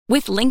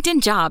With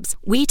LinkedIn Jobs,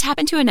 we tap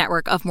into a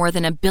network of more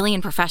than 1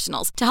 billion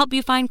professionals to help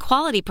you find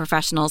quality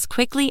professionals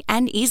quickly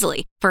and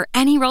easily for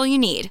any role you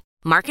need.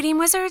 Marketing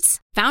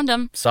wizards? Found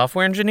them.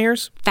 Software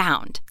engineers?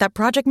 Found. That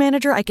project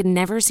manager I could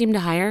never seem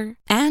to hire?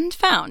 And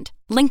found.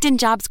 LinkedIn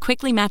Jobs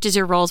quickly matches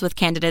your roles with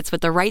candidates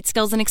with the right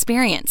skills and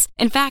experience.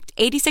 In fact,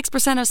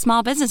 86% of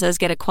small businesses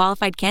get a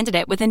qualified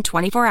candidate within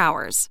 24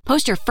 hours.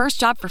 Post your first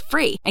job for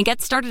free and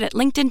get started at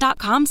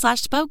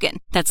linkedin.com/spoken.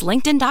 That's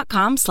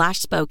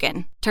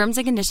linkedin.com/spoken. Terms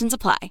and conditions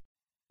apply.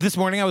 This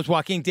morning, I was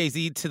walking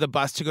Daisy to the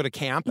bus to go to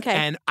camp,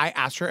 and I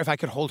asked her if I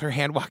could hold her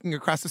hand walking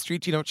across the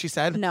street. Do you know what she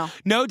said? No.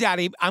 No,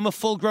 Daddy, I'm a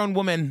full-grown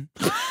woman.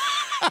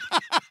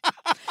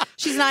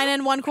 She's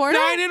 9 1/4?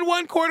 9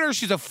 1/4.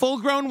 She's a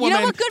full-grown woman. You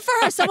know what? Good for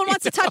her. Someone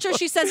wants to touch her.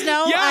 She says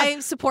no. Yeah, I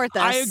support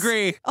this. I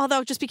agree.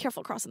 Although, just be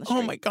careful crossing the street.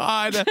 Oh, my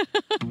God.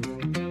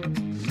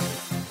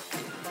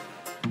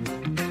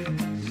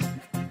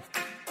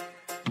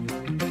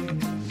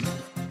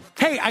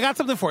 Hey, I got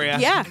something for you.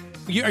 Yeah.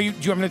 Do you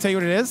want me to tell you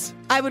what it is?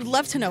 I would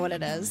love to know what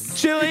it is.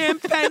 Chili in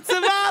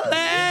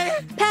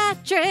Pennsylvania.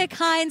 Patrick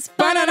Hines.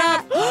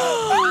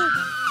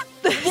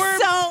 We're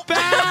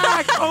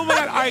back. Oh my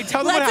God. All right,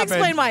 tell them what happened. Let's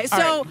explain why. All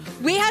So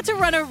right. we had to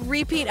run a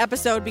repeat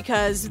episode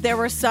because there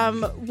were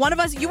one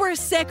of us, you were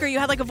sick or you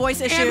had like a voice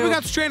issue. And we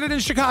got stranded in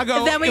Chicago.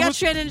 And then we got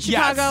stranded in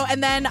Chicago. Yes.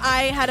 And then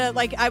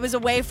I was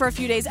away for a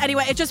few days.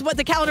 Anyway,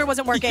 the calendar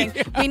wasn't working.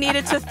 Yeah. We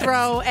needed to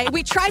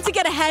we tried to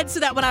get ahead so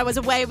that when I was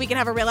away, we could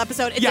have a real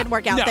episode. It didn't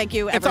work out. No, Thank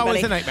you, everybody. It's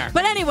always a nightmare.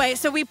 But anyway,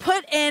 so we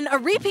put in a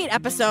repeat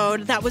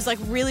episode that was like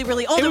really,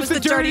 really old. It was the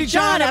Dirty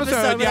John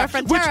episode with our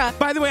friend Tara. Which,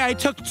 by the way, I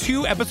took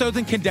 2 episodes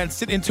and condensed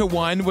it into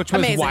one, which was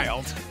amazing.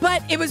 Wild.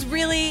 But it was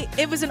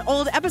an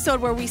old episode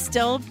where we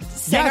still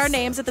sang our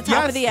names at the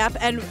top of the app,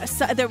 and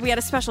we had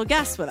a special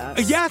guest with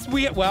us. Yes,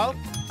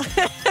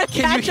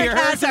 can Patrick you hear her?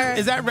 has her.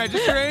 Is that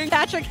registering?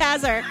 Patrick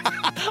has her.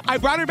 I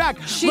brought her back.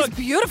 She's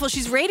beautiful.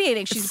 She's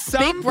radiating. She's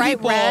big, bright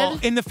people red.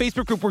 In the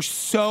Facebook group were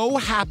so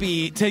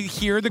happy to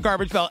hear the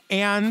Garbage Bell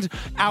and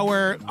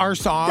our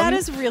song. That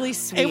is really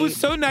sweet. It was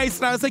so nice.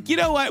 And I was like, you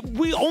know what?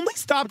 We only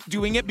stopped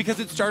doing it because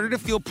it started to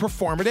feel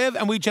performative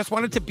and we just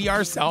wanted to be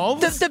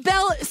ourselves. The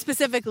bell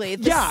specifically.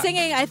 The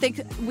singing, I think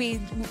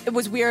it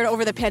was weird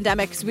over the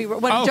pandemic because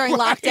during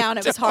lockdown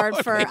it was hard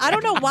for, I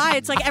don't know why.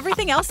 It's like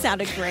everything else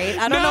sounded great.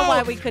 I don't know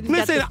why we couldn't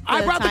Listen, get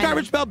I brought the timing.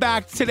 Garbage Bell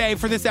back today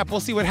for this ep. We'll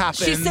see what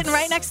happens. She's sitting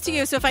right next to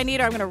you, so if I need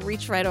her, I'm going to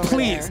reach right over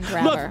there and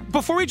grab her. Look,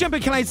 before we jump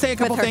in, can I say a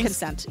couple with her things?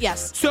 Consent,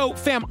 yes. So,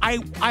 fam,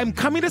 I'm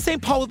coming to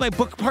St. Paul with my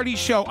book party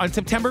show on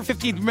September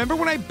 15th. Remember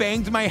when I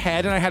banged my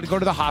head and I had to go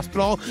to the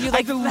hospital? You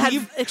had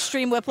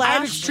extreme whiplash? I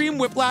had extreme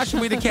whiplash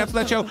and we had to cancel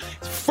that show.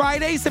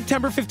 Friday,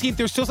 September 15th,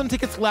 there's still some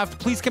tickets left.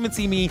 Please come and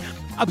see me.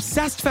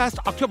 Obsessed Fest,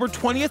 October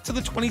 20th to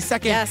the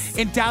 22nd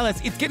in Dallas.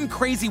 It's getting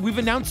crazy. We've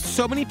announced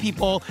so many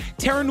people.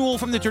 Tara Newell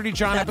from the Dirty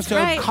John episode.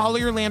 Right.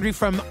 Collier Landry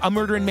from A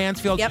Murder in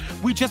Mansfield. Yep.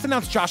 We just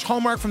announced Josh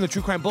Hallmark from the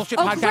True Crime Bullshit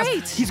podcast.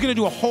 Great. He's going to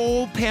do a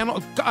whole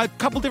panel, a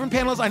couple different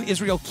panels on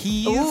Israel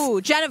Keys.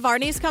 Ooh, Janet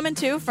Varney's coming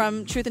too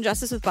from Truth and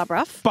Justice with Bob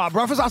Ruff. Bob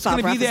Ruff is also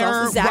going to be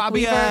there. Zach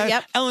Rabia,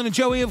 Weaver, Ellen and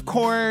Joey, of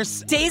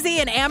course. Daisy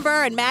and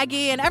Amber and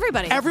Maggie and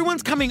everybody.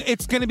 Everyone's coming.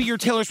 It's going to be your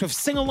Taylor Swift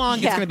sing-along.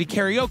 It's going to be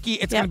karaoke.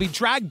 It's going to be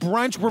drag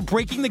brunch. We're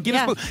breaking the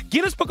Guinness Book.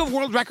 Guinness Book of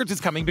World Records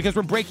is coming because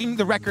we're breaking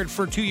the record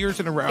for 2 years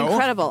in a row.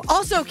 Incredible.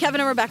 Also,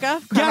 Kevin and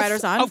Rebecca,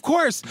 co-writers on. Of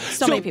course.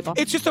 So many people.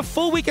 It's just a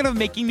full weekend of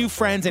making new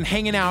friends and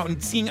hanging out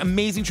and seeing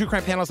amazing true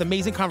crime panels,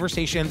 amazing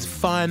conversations,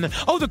 fun.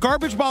 Oh, the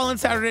Garbage Ball on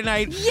Saturday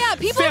night. Yeah,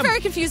 people are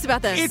very confused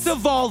about this. It's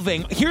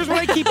evolving. Here's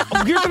what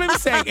I'm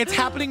saying. It's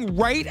happening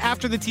right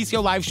after the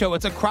TCO live show.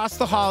 It's across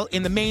the hall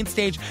in the main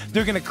stage.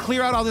 They're going to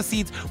clear out all the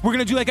seats. We're going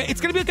to do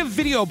it's going to be like a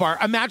video bar.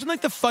 Imagine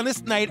like the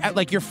funnest night at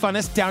like your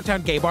funnest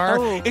downtown gay bar.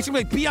 Oh. It's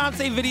going to be like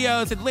Beyonce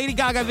videos and Lady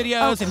Gaga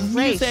videos and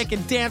music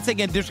and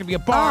dancing, and there's going to be a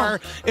bar.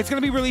 It's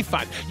going to be really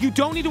fun. You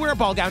don't need to wear a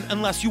ball gown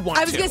unless you want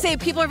to. I was going to say,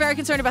 people are very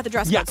concerned about the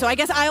dress code, so I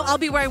guess I'll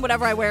be wearing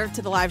whatever I wear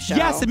to the live show.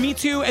 Yes, and me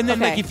too. And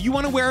then if you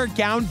want to wear a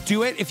gown,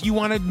 do it. If you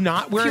want to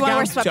not wear a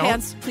gown, if you want to wear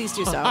sweatpants, please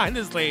do so.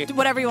 Honestly. Do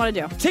whatever you want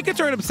to do. Tickets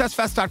are at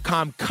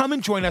obsessedfest.com. Come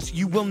and join us.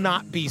 You will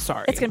not be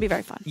sorry. It's going to be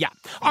very fun. Yeah.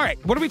 All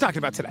right. What are we talking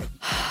about today?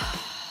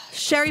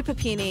 Sherri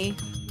Papini.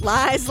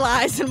 Lies,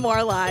 lies, and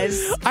more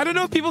lies. I don't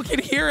know if people can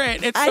hear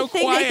it. It's so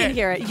quiet. I think they can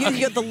hear it.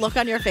 You the look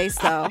on your face,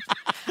 though.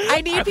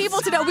 I need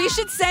people to know. We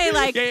should say,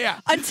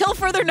 until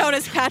further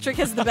notice, Patrick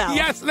has the bell.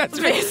 Yes, that's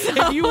right.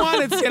 So. If you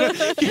want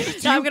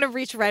it, I'm going to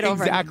reach right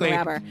over and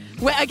grab her.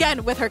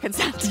 Again, with her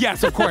consent.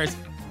 Yes, of course.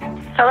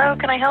 Hello,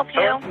 can I help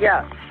you?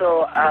 Yeah,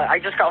 so I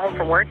just got home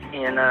from work,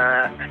 and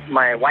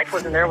my wife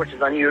wasn't there, which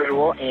is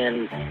unusual,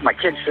 and my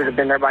kids should have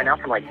been there by now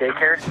from,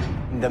 daycare.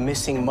 The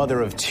missing mother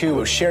of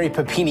two, Sherri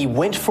Papini,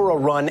 went for a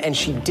run, and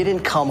she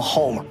didn't come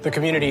home. The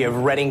community of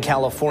Redding,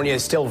 California,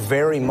 is still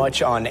very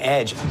much on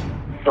edge.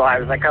 So I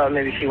was like, oh,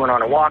 maybe she went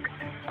on a walk.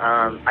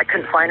 I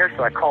couldn't find her,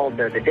 so I called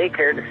the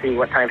daycare to see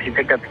what time she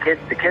picked up the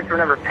kids. The kids were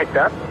never picked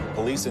up.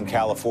 Police in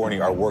California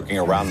are working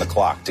around the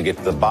clock to get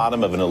to the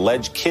bottom of an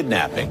alleged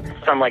kidnapping.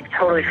 So I'm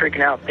totally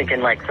freaking out,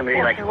 thinking somebody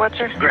what's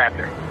her grabbed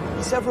her.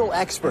 Several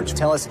experts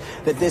tell us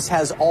that this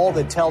has all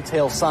the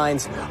telltale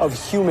signs of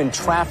human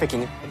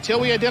trafficking. Until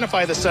we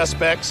identify the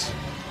suspects,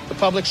 the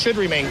public should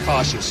remain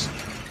cautious.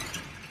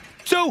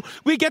 So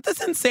we get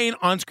this insane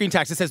on-screen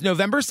text. It says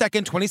November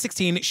 2nd,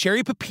 2016,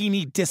 Sherri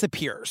Papini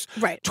disappears.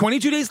 Right.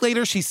 22 days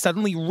later, she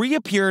suddenly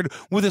reappeared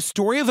with a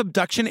story of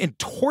abduction and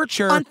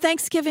torture. On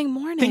Thanksgiving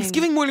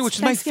morning. Which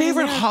is my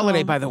favorite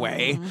holiday, by the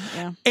way.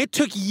 Yeah. It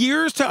took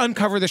years to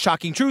uncover the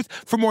shocking truth.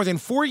 For more than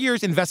 4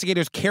 years,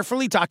 investigators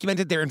carefully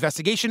documented their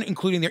investigation,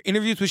 including their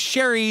interviews with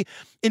Sherri.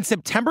 In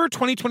September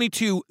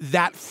 2022,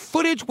 that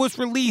footage was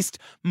released.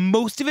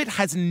 Most of it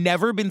has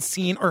never been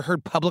seen or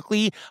heard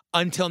publicly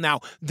until now.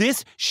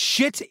 This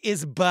shit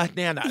is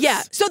bananas.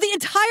 Yeah. So the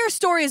entire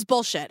story is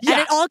bullshit. Yeah.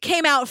 And it all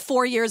came out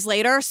 4 years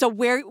later. So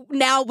we're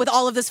now, with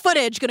all of this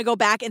footage, going to go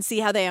back and see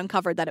how they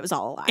uncovered that it was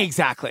all a lie.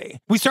 Exactly.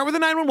 We start with a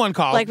 911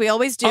 call. Like we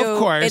always do. Of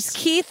course. It's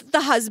Keith,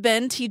 the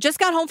husband. He just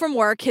got home from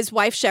work. His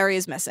wife, Sherri,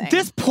 is missing.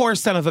 This poor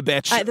son of a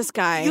bitch. This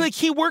guy.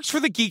 He works for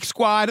the Geek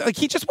Squad. Like,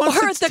 he just wants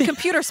or the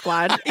computer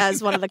squad,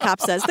 as one of the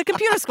cops says. The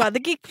computer squad, the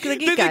geek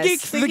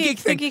guys.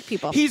 The geek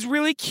people. He's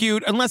really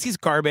cute, unless he's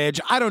garbage.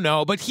 I don't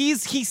know. But he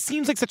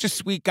seems like such a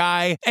sweet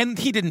guy, and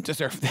he didn't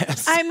deserve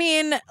this. I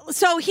mean,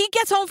 so he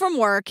gets home from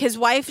work. His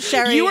wife,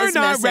 Sherri, You are is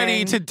not missing.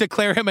 ready to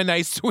declare him a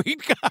nice,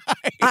 sweet guy.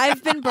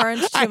 I've been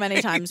burned too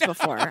many times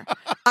before.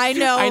 I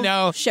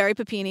know. Sherri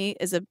Papini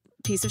is a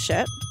piece of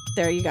shit.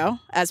 There you go,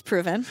 as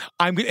proven.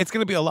 It's going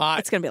to be a lot.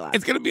 It's going to be a lot.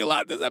 It's going to be a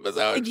lot this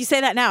episode. You say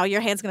that now,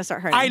 your hand's going to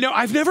start hurting. I know.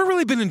 I've never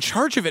really been in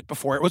charge of it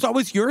before. It was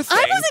always your thing.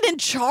 I wasn't in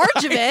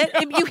charge of it.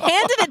 You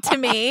handed it to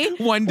me.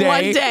 One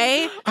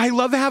day. I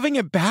love having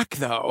it back,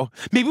 though.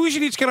 Maybe we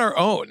should each get our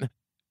own.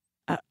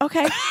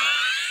 Okay.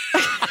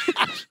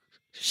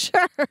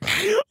 Sure.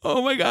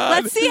 Oh my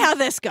God. Let's see how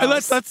this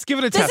goes. Let's give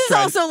it a test. This is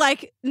also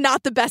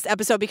not the best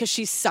episode because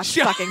she's such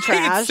fucking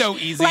trash. It's so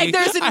easy.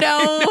 There's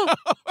no.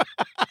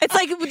 It's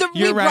like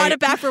we brought it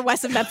back for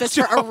West of Memphis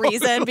for a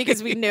reason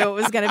because we knew it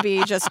was going to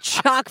be just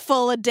chock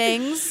full of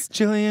dings.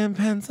 Jillian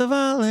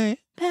Pensavalli.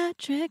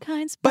 Patrick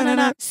Hines.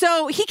 Banana.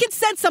 So he can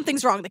sense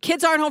something's wrong. The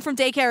kids aren't home from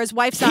daycare. His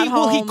wife's not home.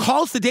 Well, he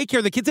calls the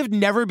daycare. The kids have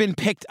never been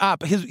picked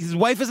up. His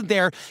wife isn't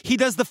there. He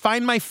does the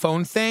Find My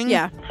Phone thing.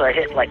 Yeah. So I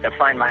hit the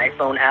Find My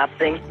iPhone app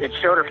thing. It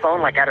showed her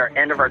phone at our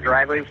end of our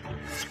driveway.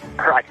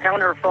 I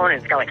found her phone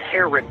and it's got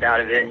hair ripped out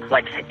of it,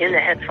 in the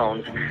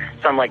headphones.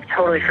 So I'm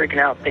totally freaking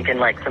out, thinking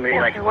somebody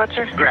what's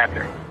her? grabbed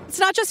her. It's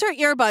not just her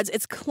earbuds.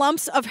 It's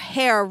clumps of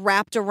hair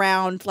wrapped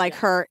around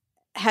her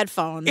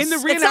headphones. In the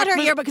reenactment, it's not her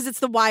ear because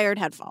it's the wired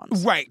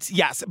headphones. Right,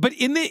 yes. But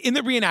in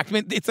the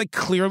reenactment, it's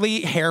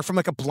clearly hair from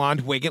a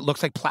blonde wig. It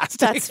looks like plastic.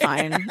 That's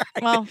fine.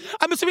 Well,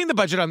 I'm assuming the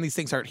budget on these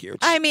things aren't huge.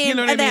 I mean,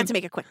 they had to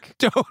make it quick.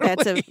 Totally. They had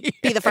to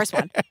be the first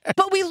one.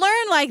 But we learn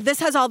this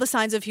has all the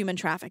signs of human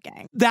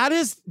trafficking. That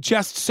is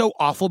just so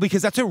awful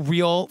because that's a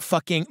real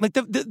fucking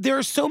there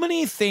are so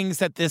many things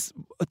that this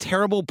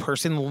terrible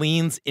person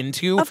leans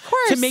into, of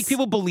course, to make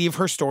people believe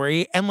her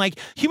story. And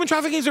human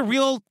trafficking is a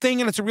real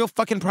thing and it's a real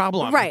fucking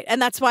problem. Right.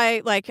 And that's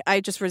why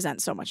I just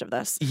resent so much of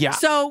this. Yeah.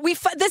 So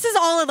this is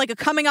all a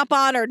coming up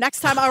on or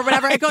next time or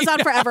whatever. It goes on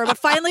forever. But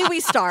finally we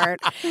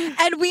start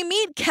and we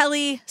meet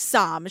Kelly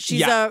Som.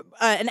 She's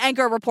an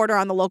anchor reporter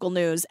on the local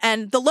news.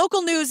 And the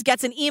local news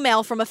gets an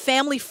email from a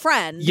family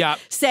friend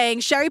saying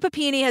Sherri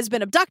Papini has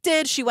been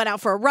abducted. She went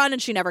out for a run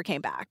and she never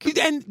came back.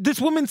 And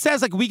this woman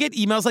says we get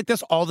emails like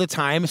this all the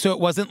time. So it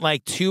wasn't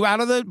too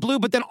out of the blue.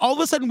 But then all of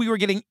a sudden we were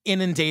getting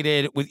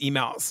inundated with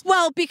emails.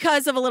 Well,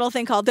 because of a little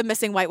thing called the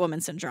missing white woman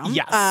syndrome.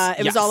 Yes.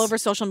 It was all over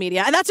social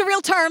media. And that's a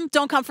real term.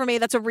 Don't come for me.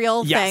 That's a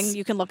real thing.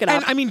 You can look it up.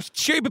 And I mean,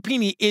 Sherri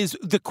Papini is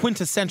the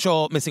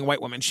quintessential missing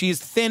white woman. She's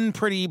thin,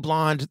 pretty,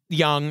 blonde,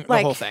 young,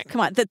 the whole thing. Come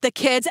on. The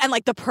kids and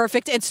the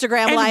perfect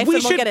Instagram life.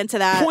 And we'll get into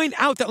that. Point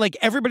out that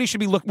everybody should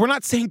be we're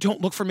not saying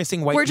don't look for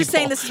missing white people. We're just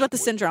saying this is what the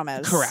syndrome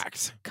is.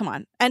 Correct. Come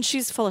on. And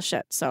she's full of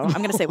shit. So I'm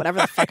going to say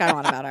whatever the fuck I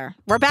want about her.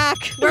 We're back.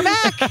 We're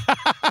back.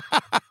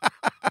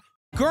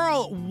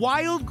 Girl,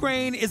 Wild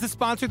Grain is the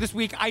sponsor this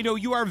week. I know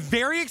you are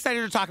very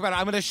excited to talk about it.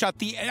 I'm going to shut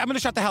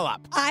the hell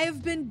up.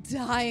 I've been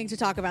dying to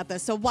talk about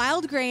this. So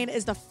Wild Grain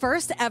is the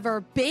first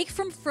ever bake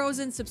from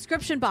frozen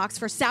subscription box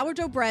for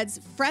sourdough breads,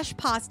 fresh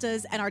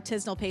pastas, and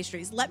artisanal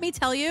pastries. Let me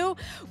tell you,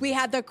 we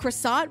had the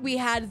croissant, we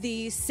had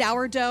the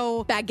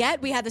sourdough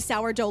baguette, we had the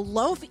sourdough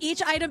loaf.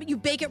 Each item, you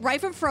bake it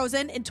right from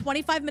frozen in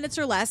 25 minutes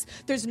or less.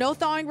 There's no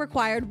thawing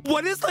required.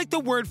 What is the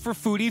word for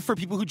foodie for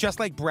people who just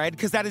like bread?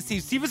 Because that is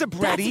Steve. Steve is a breadie.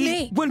 That's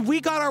me. When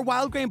we got our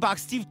Wild Grain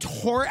box, Steve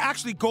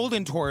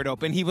Golden tore it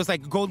open. He was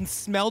Golden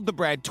smelled the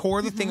bread,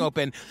 tore the thing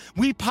open.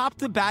 We popped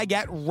the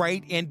baguette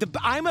right in.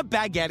 I'm a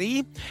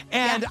baguette,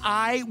 and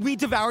we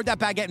devoured that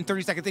baguette in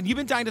 30 seconds. And you've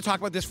been dying to talk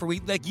about this for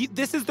weeks.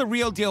 This is the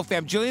real deal,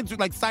 fam.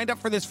 Jillian's signed up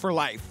for this for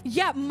life.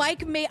 Yeah,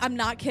 Mike I'm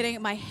not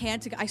kidding, my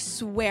hand I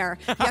swear.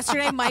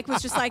 Yesterday, Mike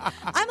was just I'm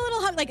a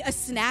little hungry. A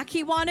snack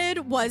he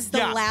wanted was the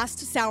last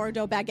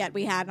sourdough baguette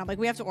we had. And I'm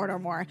we have to order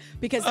more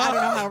because I don't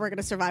know how we're going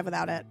to survive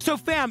without it. So,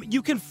 fam,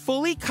 you can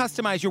fully customize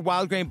customize your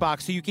Wild Grain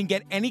box so you can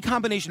get any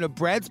combination of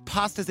breads,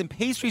 pastas, and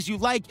pastries you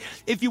like.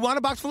 If you want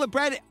a box full of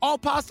bread, all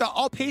pasta,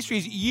 all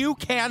pastries, you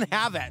can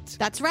have it.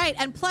 That's right.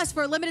 And plus,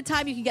 for a limited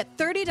time, you can get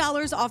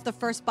 $30 off the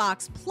first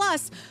box,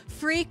 plus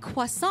free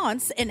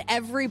croissants in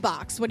every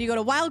box when you go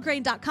to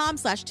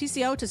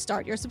wildgrain.com/TCO to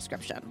start your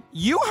subscription.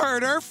 You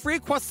heard her. Free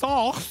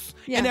croissants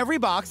in every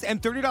box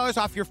and $30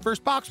 off your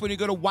first box when you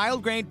go to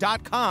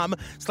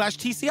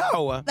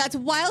wildgrain.com/TCO. That's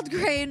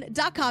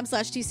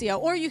wildgrain.com/TCO,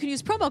 or you can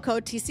use promo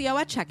code TCO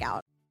at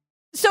checkout.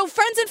 So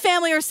friends and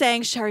family are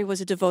saying Sherri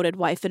was a devoted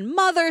wife and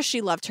mother. She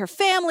loved her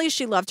family.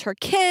 She loved her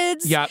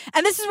kids. Yep.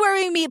 And this is where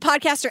we meet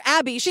podcaster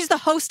Abby. She's the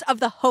host of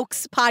the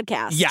Hoax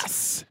podcast.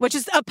 Yes. Which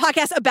is a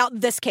podcast about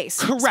this case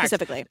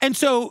specifically. And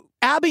so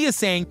Abby is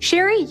saying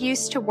Sherri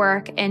used to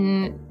work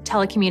in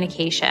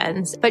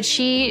telecommunications, but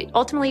she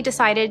ultimately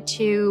decided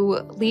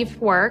to leave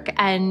work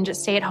and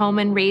stay at home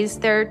and raise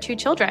their 2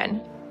 children.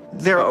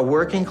 They're a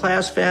working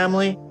class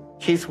family.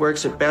 Keith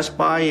works at Best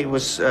Buy. He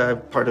was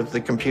part of the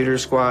computer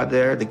squad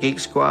there, the Geek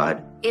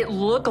Squad. It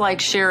looked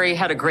like Sherri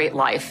had a great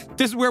life.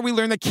 This is where we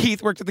learned that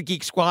Keith worked at the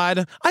Geek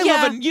Squad. I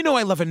love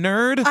a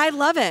nerd. I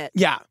love it.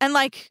 Yeah. And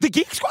the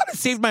Geek Squad has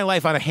saved my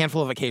life on a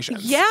handful of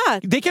occasions.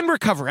 Yeah. They can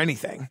recover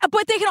anything.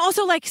 But they can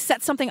also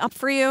set something up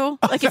for you.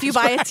 Like if you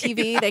buy a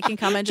TV, they can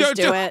come and just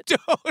do it.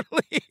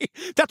 Totally.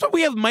 That's what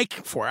we have Mike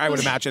for, I would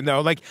imagine,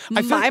 though. I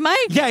feel Mike?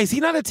 Yeah, is he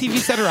not a TV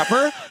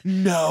setter-upper?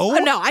 No.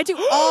 No, I do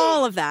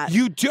all of that.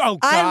 You do? Oh,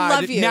 God. I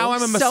love you. Now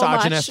I'm a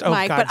misogynist. So much,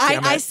 Mike, God,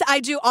 but I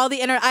do all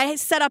the internet. I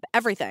set up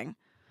everything.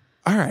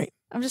 All right.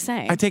 I'm just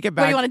saying. I take it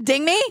back. What, you want to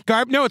ding me?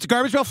 No, it's a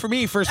garbage bill for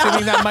me for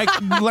assuming that Mike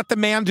let the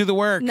man do the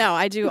work. No,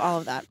 I do all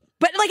of that.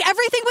 But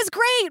everything was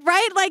great,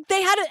 right?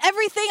 They had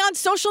everything on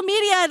social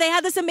media. They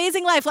had this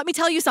amazing life. Let me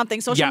tell you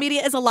something. Social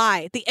media is a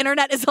lie. The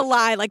internet is a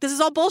lie. This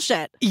is all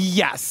bullshit.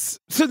 Yes.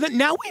 So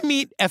now we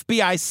meet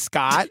FBI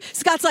Scott.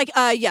 Scott's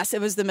yes,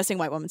 it was the missing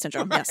white woman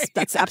syndrome. Right. Yes,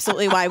 that's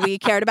absolutely why we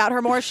cared about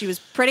her more. She was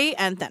pretty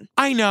and thin.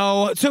 I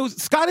know. So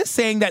Scott is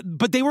saying that,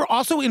 but they were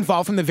also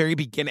involved from the very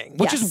beginning,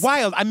 which is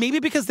wild. Maybe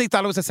because they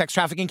thought it was a sex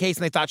trafficking case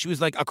and they thought she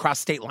was across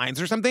state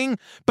lines or something.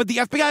 But the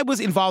FBI was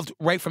involved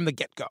right from the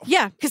get-go.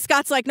 Yeah, because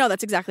Scott's no,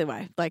 that's exactly why.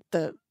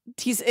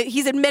 He's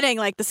admitting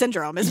the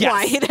syndrome is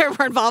why they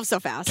were involved so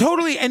fast.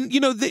 Totally. And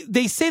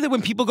they say that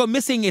when people go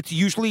missing, it's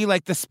usually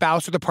the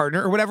spouse or the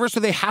partner or whatever,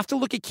 so they have to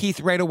look at Keith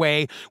right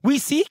away. We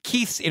see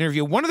Keith's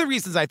interview. One of the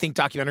reasons I think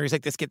documentaries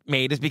like this get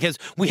made is because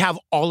we have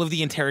all of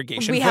the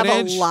interrogation footage. We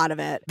have a lot of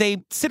it.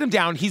 They sit him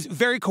down. He's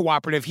very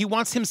cooperative. He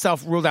wants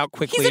himself ruled out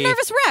quickly. He's a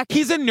nervous wreck.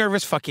 He's a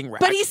nervous fucking wreck.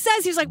 But he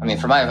says, he's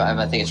for my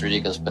I think it's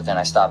ridiculous, but then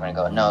I stop and I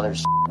go, no,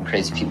 there's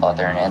crazy people out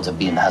there, and it ends up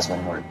beating the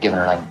husband or giving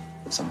her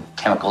some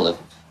chemical to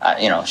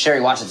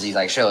Sherri watches these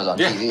shows on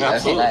TV.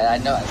 Absolutely. I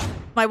know it.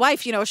 My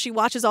wife, she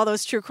watches all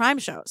those true crime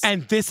shows.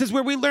 And this is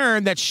where we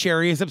learn that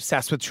Sherri is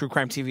obsessed with true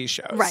crime TV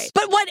shows. Right.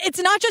 But it's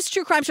not just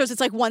true crime shows, it's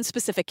one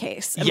specific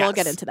case. And we'll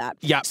get into that.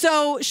 Yeah.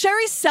 So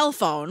Sherri's cell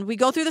phone, we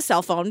go through the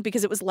cell phone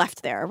because it was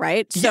left there,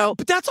 right? So,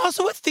 but that's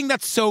also a thing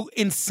that's so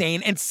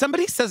insane. And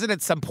somebody says it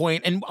at some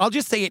point, and I'll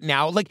just say it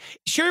now.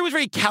 Sherri was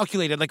very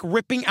calculated,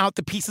 ripping out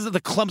the pieces of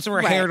the clumps of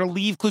her hair to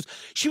leave clues.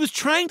 She was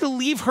trying to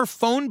leave her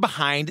phone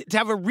behind to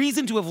have a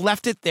reason to have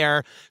left it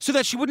there so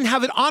that she wouldn't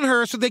have it on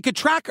her so they could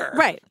track her.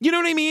 Right. You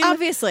know what I mean?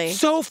 Obviously.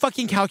 So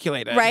fucking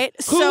calculated. Right.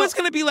 Who is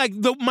going to be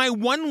my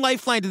one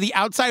lifeline to the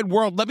outside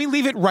world? Let me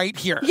leave it right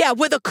here. Yeah,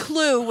 with a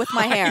clue with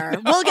my hair.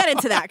 We'll get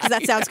into that because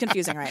that sounds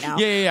confusing right now.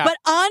 Yeah. But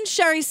on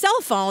Sherri's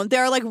cell phone,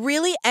 there are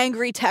really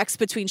angry texts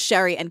between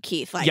Sherri and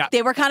Keith.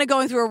 They were kind of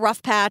going through a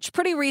rough patch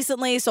pretty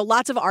recently, so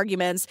lots of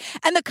arguments.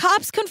 And the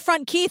cops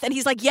confront Keith and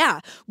he's like,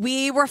 yeah,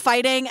 we were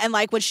fighting. And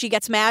when she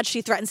gets mad,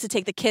 she threatens to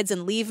take the kids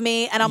and leave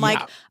me. And I'm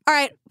all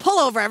right, pull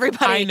over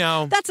everybody. I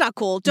know. That's not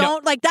cool.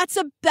 Don't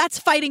that's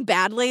fighting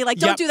badly.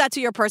 Don't do that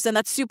to your person.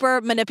 That's super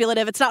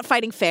manipulative. It's not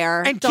fighting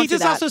fair. And don't Keith do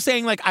is that. also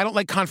saying I don't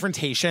like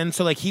confrontation,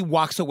 so he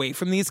walks away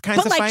from these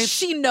kinds of fights.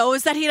 She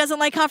knows that he doesn't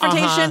like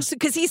confrontation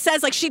because he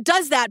says she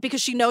does that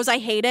because she knows I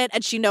hate it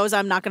and she knows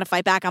I'm not going to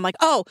fight back. I'm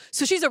oh,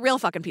 so she's a real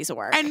fucking piece of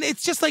work. And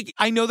it's just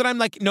I know that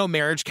I'm no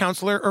marriage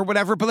counselor or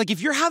whatever, but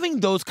if you're having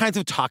those kinds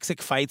of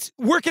toxic fights,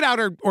 work it out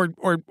or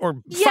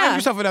find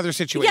yourself another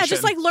situation. Yeah,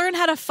 just learn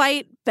how to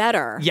fight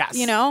better. Yes.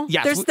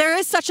 Yes. There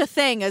is such a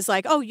thing as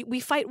we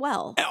fight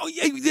well. Oh,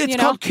 it's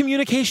called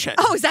communication.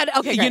 Oh, is that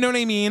okay? Great. You know what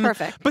I mean?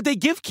 Perfect. But they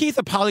give Keith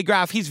a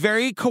polygraph. He's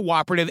very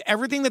cooperative.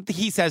 Everything that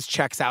he says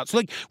checks out.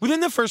 So within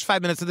the first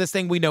 5 minutes of this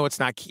thing, we know it's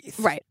not Keith.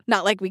 Right.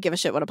 Not we give a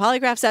shit what a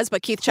polygraph says,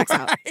 but Keith checks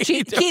out.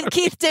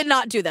 Keith did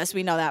not do this.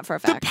 We know that for a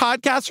fact. The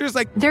podcaster's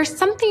there's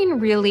something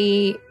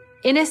really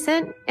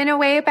innocent in a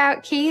way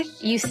about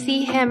Keith. You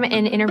see him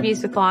in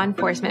interviews with law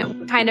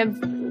enforcement, kind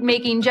of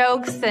making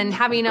jokes and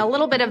having a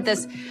little bit of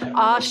this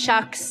aw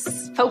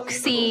shucks,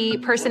 folksy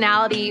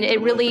personality.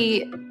 It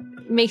really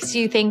makes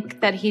you think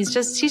that he's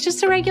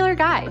just a regular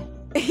guy.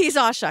 He's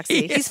all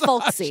shucksy. He's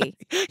folksy.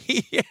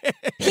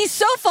 He's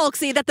so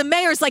folksy that the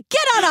mayor's like,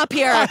 get on up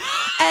here.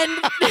 And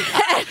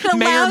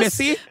Mayor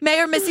Missy?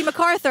 Mayor Missy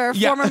MacArthur,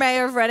 former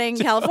mayor of Redding,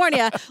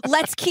 California,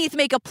 lets Keith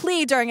make a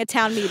plea during a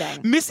town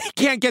meeting. Missy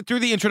can't get through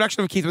the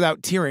introduction of Keith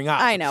without tearing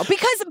up. I know.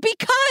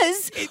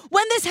 Because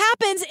when this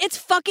happens, it's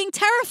fucking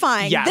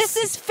terrifying. Yes. This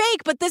is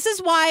fake, but this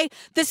is why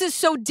this is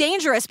so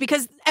dangerous,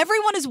 because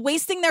everyone is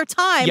wasting their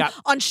time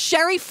on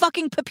Sherri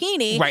fucking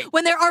Papini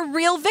when there are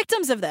real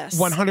victims of this.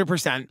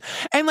 100%.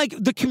 And like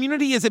the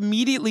community is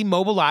immediately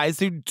mobilized.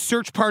 They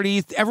search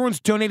parties. Everyone's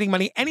donating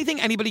money. Anything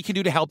anybody can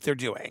do to help, they're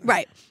doing.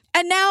 Right.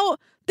 And now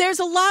there's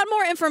a lot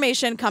more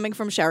information coming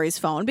from Sherri's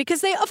phone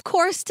because they, of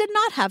course, did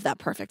not have that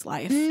perfect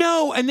life.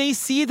 No, and they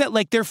see that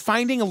like they're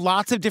finding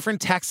lots of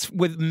different texts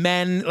with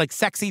men, like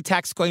sexy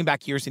texts going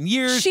back years and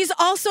years. She's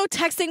also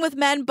texting with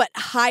men, but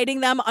hiding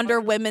them under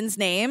women's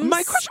names.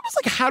 My question was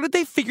like, how did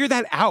they figure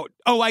that out?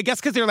 Oh, I guess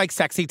because they're like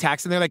sexy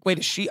texts, and they're like, wait,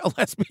 is she a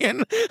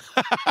lesbian?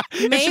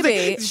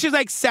 Maybe she's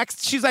like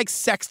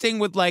sexting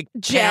with like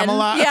Jen.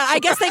 Pamela. Yeah, I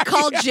guess they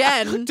called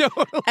Jen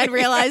and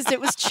realized it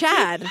was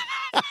Chad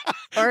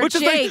or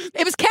Jake.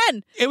 It was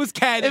Ken. It was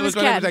Ken. It was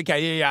Ken.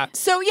 Yeah.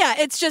 So yeah,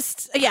 it's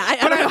just I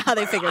don't know how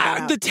they figured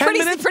that out. The 10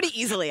 minutes pretty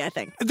easily, I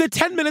think. The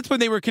 10 minutes when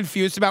they were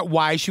confused about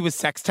why she was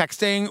sex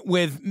texting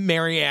with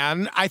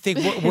Marianne, I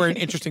think were an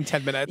interesting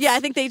 10 minutes. Yeah, I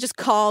think they just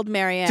called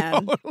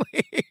Marianne.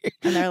 Totally.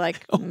 And they're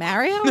like,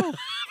 Mario?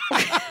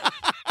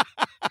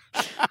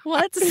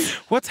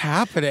 What's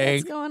happening?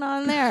 What's going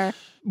on there?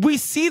 We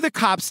see the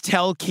cops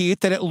tell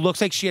Keith that it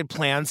looks like she had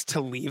plans to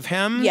leave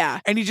him.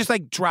 Yeah. And he just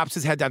like drops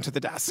his head down to the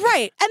desk.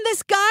 Right. And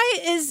this guy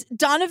is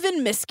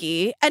Donovan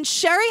Miskey, and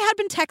Sherri had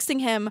been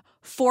texting him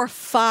for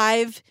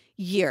 5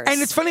 years.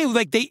 And it's funny,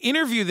 like they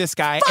interview this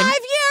guy. 5 years!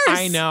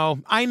 I know.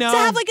 To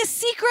have like a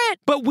secret.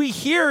 But we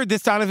hear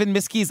this Donovan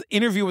Miskey's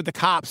interview with the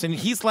cops, and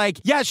he's like,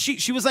 yeah,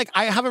 she was like,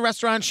 I have a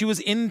restaurant. She was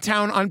in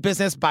town on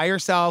business by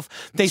herself.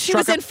 She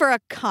was in for a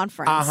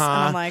conference. And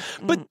I'm like,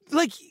 But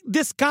like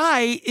this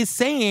guy is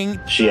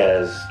saying she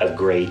has a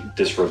great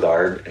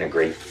disregard and a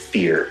great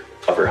fear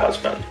of her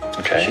husband.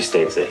 Okay. She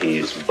states that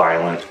he's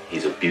violent,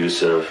 he's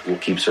abusive,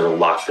 keeps her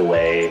locked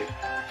away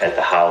at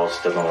the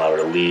house, doesn't allow her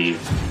to leave.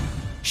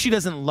 She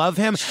doesn't love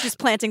him. She's just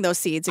planting those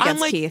seeds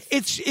against Keith.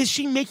 Is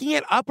she making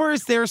it up, or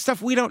is there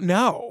stuff we don't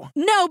know?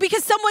 No,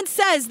 because someone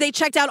says they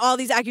checked out all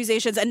these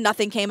accusations and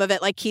nothing came of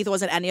it. Like Keith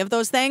wasn't any of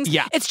those things.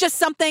 Yeah. It's just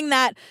something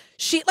that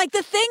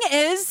the thing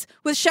is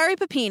with Sherri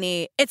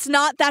Papini, it's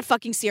not that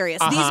fucking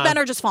serious. These men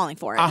are just falling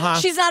for it.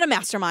 She's not a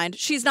mastermind.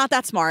 She's not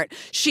that smart.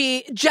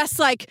 She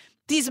just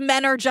these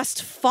men are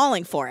just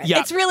falling for it.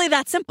 It's really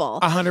that simple.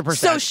 100%.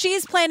 So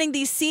she's planting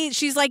these seeds.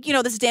 She's like,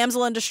 this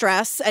damsel in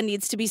distress and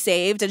needs to be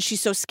saved. And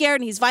she's so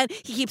scared and he's violent.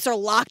 He keeps her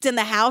locked in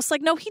the house.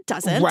 Like, no, he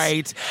doesn't.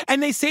 Right.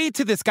 And they say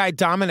to this guy,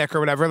 Dominic or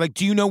whatever, like,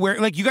 do you know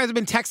where, like, you guys have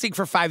been texting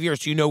for 5 years.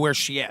 Do you know where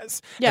she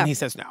is? Yeah. And he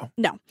says no.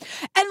 No.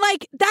 And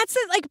that's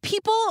it. Like,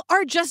 people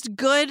are just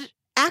good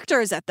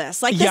actors at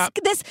this. Like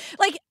this,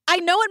 I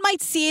know it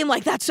might seem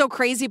like that's so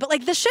crazy, but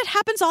this shit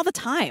happens all the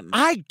time.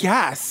 I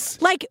guess.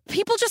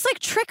 People just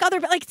trick other,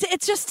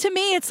 it's just, to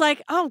me, it's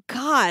like, oh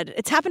God,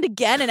 it's happened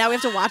again. And now we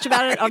have to watch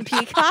about it on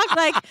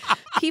Peacock.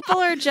 People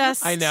are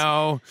just. I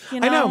know. I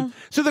know.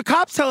 So the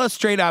cops tell us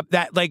straight up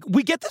that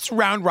we get this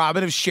round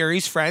robin of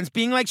Sherri's friends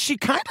being like, she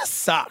kind of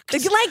sucks.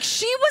 She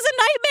was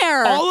a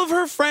nightmare. All of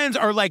her friends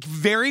are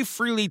very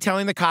freely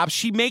telling the cops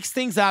she makes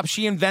things up.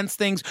 She invents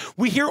things.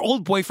 We hear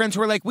old boyfriends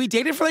who are like, we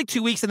dated for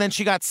 2 weeks and then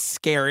she got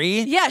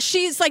scary. Yeah,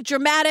 she's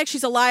dramatic.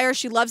 She's a liar.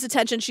 She loves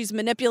attention. She's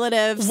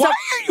manipulative. Why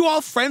are you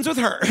all friends with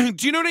her?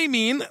 Do you know what I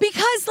mean?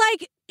 Because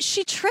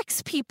she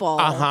tricks people.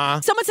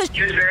 Someone says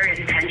she was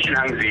very attention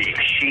hungry.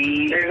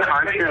 She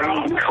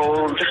constantly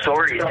told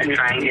stories to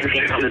try and get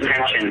people's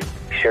attention.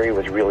 Sherri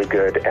was really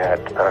good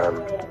at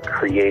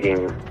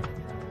creating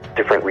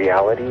different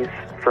realities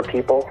for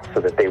people so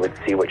that they would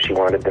see what she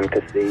wanted them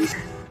to see.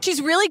 She's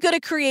really good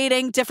at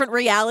creating different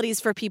realities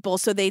for people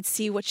so they'd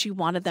see what she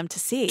wanted them to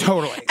see.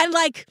 Totally. And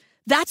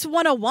that's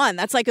 101.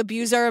 That's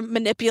abuser,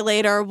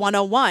 manipulator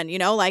 101,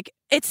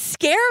 it's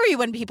scary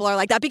when people are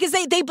like that because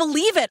they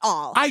believe it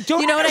all. I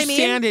don't understand what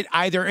I mean? it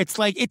either. It's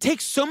it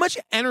takes so much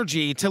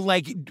energy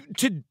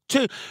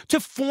to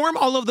form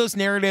all of those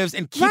narratives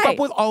and keep up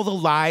with all the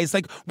lies.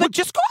 But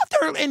just go out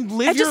there and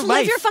live your life. Just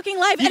live your fucking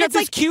life. You got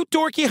this cute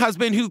dorky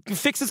husband who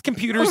fixes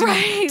computers and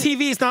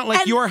TV is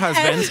not your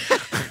husband.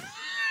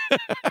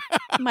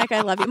 Mike,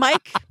 I love you.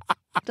 Mike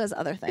does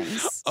other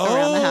things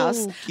around the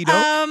house.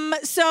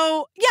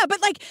 So yeah, but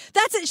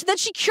that's it. Then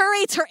she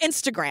curates her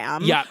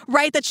Instagram. Yeah.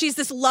 Right? That she's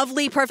this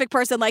lovely, perfect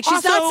person.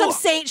 She's not some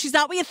saint. She's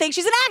not what you think.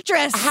 She's an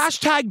actress.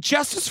 #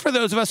 justice for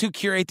those of us who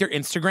curate their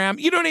Instagram.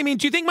 You know what I mean?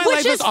 Do you think my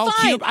life is all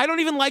cute? I don't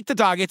even like the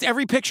dog. It's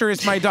every picture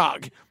is my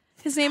dog.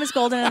 His name is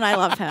Golden and I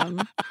love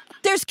him.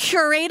 There's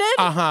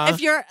curated,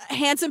 if you're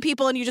handsome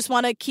people and you just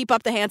want to keep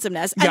up the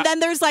handsomeness. And then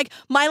there's like,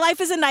 my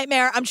life is a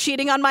nightmare. I'm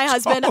cheating on my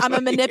husband. I'm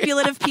a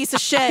manipulative piece of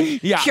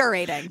shit.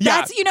 Curating.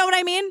 That's, you know what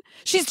I mean?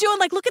 She's doing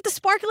like, look at the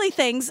sparkly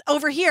things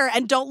over here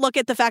and don't look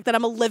at the fact that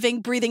I'm a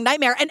living, breathing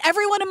nightmare. And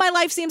everyone in my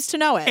life seems to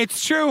know it.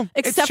 It's true.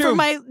 Except for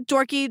my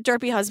dorky,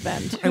 derpy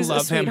husband, who's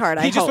a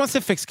sweetheart. He just wants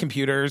to fix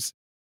computers.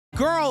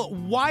 Girl,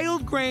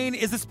 Wild Grain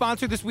is the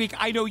sponsor this week.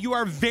 I know you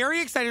are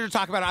very excited to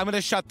talk about it. I'm gonna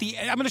shut the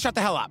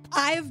hell up.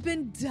 I've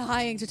been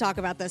dying to talk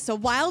about this. So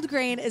Wild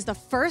Grain is the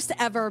first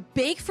ever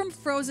bake from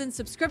frozen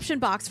subscription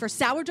box for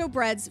sourdough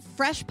breads,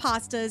 fresh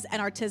pastas,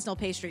 and artisanal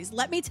pastries.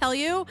 Let me tell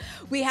you,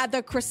 we had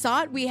the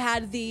croissant, we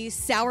had the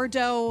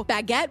sourdough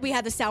baguette, we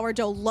had the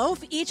sourdough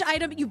loaf. Each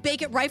item, you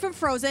bake it right from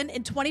frozen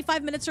in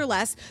 25 minutes or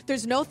less.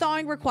 There's no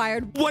thawing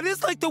required. What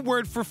is like the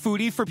word for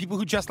foodie for people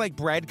who just like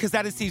bread? Because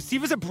that is Steve.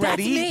 Steve is a breadie. That's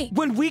me.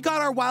 When we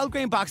got our Wild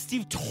Grain box,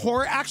 Steve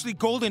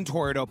Golden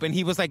tore it open.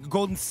 He was like,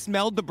 Golden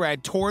smelled the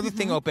bread, tore the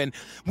thing open.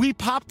 We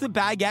popped the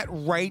baguette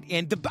right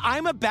in.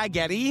 I'm a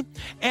baguette,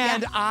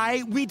 and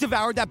we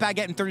devoured that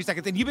baguette in 30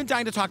 seconds. And you've been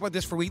dying to talk about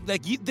this for weeks.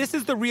 Like, this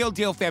is the real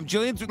deal, fam.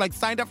 Jillian's like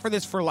signed up for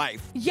this for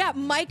life. Yeah,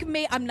 Mike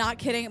made, I'm not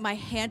kidding, my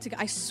hand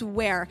I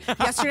swear.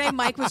 Yesterday,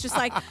 Mike was just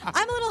like,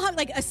 I'm a little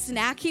hungry. Like, a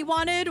snack he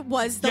wanted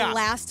was the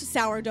last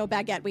sourdough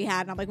baguette we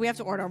had. And I'm like, we have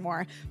to order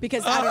more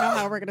because I don't know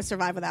how we're going to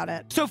survive without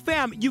it. So,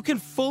 fam, you can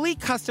fully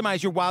customize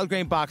your Wild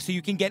Grain box so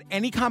you can get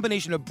any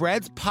combination of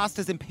breads,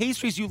 pastas, and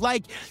pastries you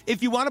like.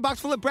 If you want a box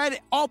full of bread,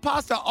 all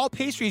pasta, all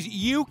pastries,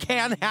 you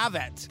can have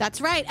it.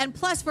 That's right. And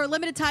plus, for a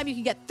limited time, you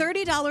can get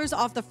 $30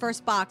 off the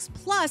first box,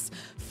 plus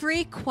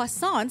free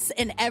croissants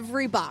in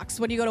every box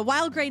when you go to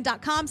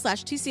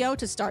wildgrain.com/TCO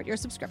to start your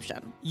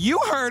subscription. You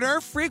heard her.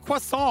 Free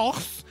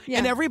croissants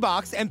in every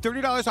box and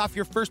 $30 off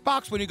your first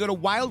box when you go to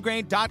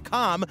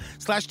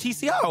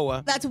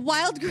wildgrain.com/TCO. That's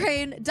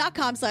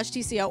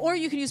wildgrain.com/TCO, or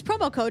you can use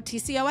promo code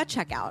TCO at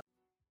checkout.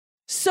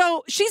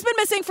 So she's been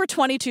missing for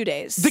 22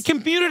 days. The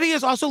community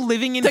is also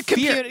living in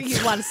fear.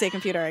 You want to say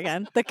computer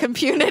again. The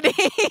community.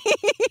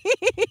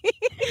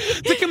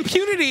 The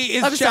community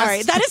is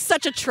sorry. That is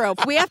such a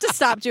trope. We have to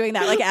stop doing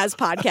that, like, as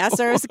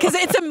podcasters, because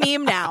it's a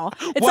meme now.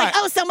 It's like,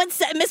 oh, someone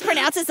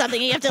mispronounces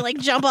something. You have to, like,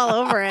 jump all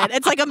over it.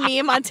 It's like a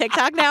meme on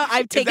TikTok now.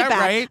 I take it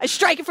back. Right? I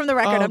strike it from the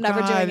record. I'm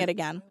never doing it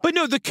again. But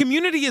no, the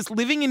community is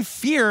living in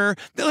fear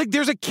that, like,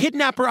 there's a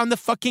kidnapper on the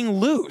fucking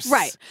loose.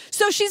 Right.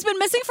 So she's been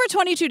missing for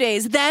 22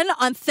 days. Then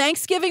on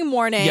Thanksgiving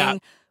morning,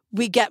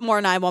 we get more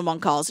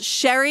 911 calls.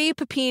 Sherri,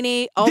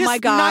 Papini, my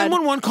God. This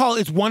 911 call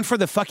is one for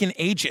the fucking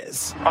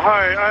ages.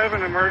 Hi, I have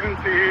an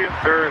emergency.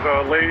 There's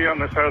a lady on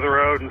the side of the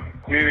road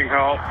needing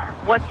help.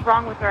 What's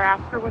wrong with her?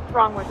 Ask her what's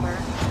wrong with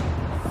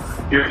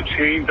her. You're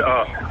chained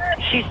up.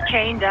 She's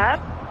chained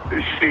up?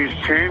 She's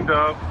chained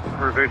up,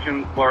 her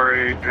vision's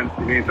blurry, and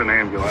she needs an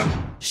ambulance.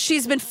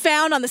 She's been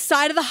found on the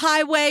side of the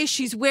highway.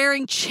 She's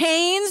wearing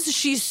chains.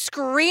 She's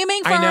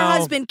screaming for her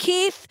husband,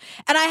 Keith.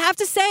 And I have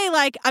to say,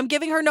 like, I'm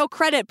giving her no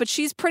credit, but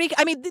she's pretty...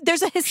 I mean,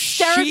 there's a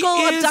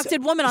hysterical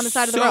abducted woman on the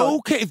side of the road.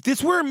 Okay, if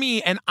this were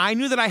me and I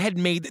knew that I had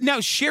made... Now,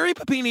 Sherri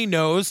Papini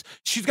knows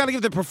she's got to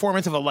give the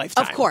performance of a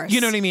lifetime. Of course.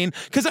 You know what I mean?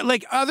 Because,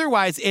 like,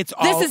 otherwise, it's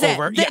all over. This is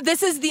it.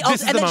 This is the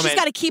ultimate. And then she's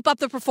got to keep up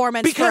the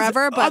performance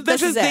forever, but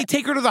this is it. They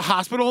take her to the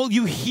hospital.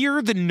 You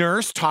hear the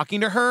nurse talking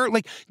to her.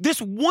 Like,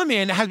 this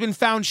woman has been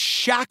found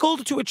shackled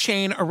to a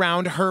chain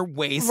around her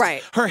waist.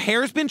 Right. Her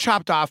hair's been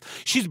chopped off.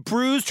 She's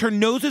bruised. Her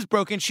nose is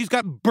broken. She's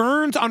got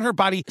burns on her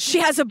body. She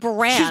has a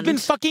brand. She's been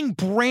fucking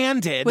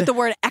branded. With the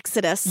word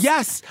Exodus.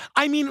 Yes.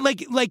 I mean,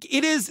 like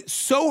it is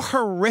so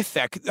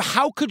horrific.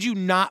 How could you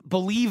not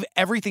believe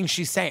everything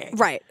she's saying?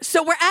 Right.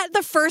 So we're at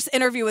the first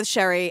interview with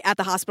Sherri at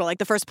the hospital, like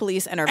the first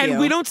police interview. And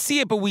we don't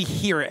see it, but we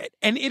hear it.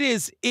 And it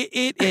is.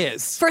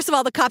 First of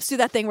all, the cops do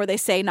that thing where they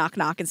say knock,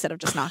 knock instead of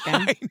just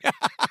knocking.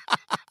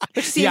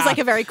 Which seems like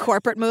a very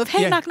corporate move.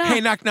 Hey, knock, knock. Hey,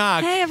 knock,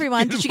 knock. Hey,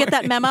 everyone. Did you get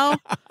that memo?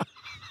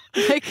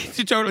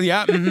 She totally,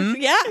 mm-hmm.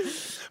 Yeah.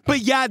 But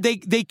yeah,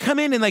 they come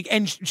in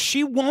and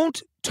she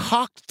won't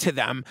talk to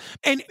them.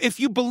 And if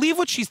you believe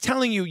what she's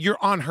telling you, you're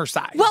on her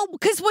side. Well,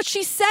 because what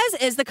she says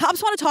is the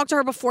cops want to talk to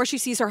her before she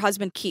sees her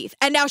husband, Keith.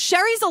 And now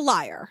Sherri's a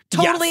liar.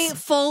 Totally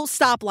full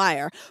stop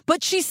liar.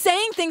 But she's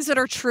saying things that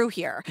are true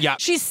here. Yeah.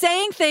 She's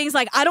saying things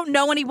like, I don't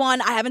know anyone.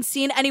 I haven't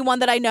seen anyone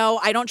that I know.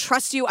 I don't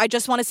trust you. I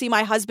just want to see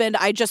my husband.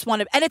 I just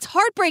want to. And it's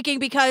heartbreaking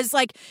because,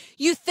 like,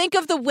 you think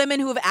of the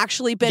women who have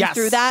actually been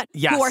through that,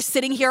 who are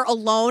sitting here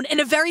alone in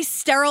a very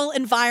sterile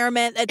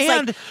environment.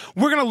 It's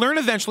we're going to learn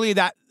eventually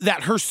that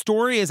her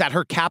story is that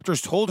her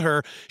captors told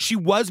her she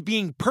was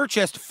being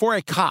purchased for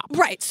a cop.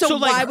 Right. So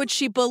why would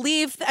she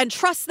believe and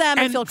trust them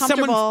and feel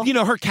comfortable?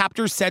 Someone, her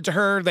captors said to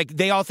her, like,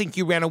 they all think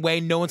you ran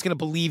away. No one's going to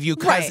believe you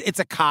because it's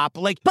a cop.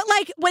 But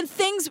when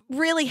things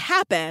really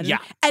happen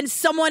and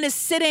someone is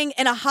sitting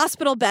in a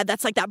hospital bed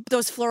that's like that,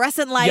 those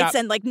fluorescent lights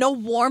and like no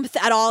warmth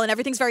at all and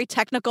everything's very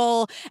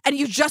technical and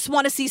you just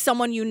want to see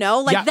someone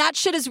that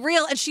shit is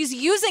real and she's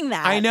using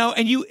that. I know.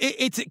 And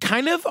it's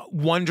kind of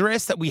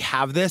wondrous that we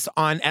have this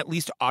on at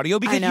least audio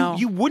because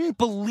you wouldn't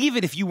believe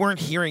it if you weren't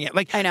hearing it.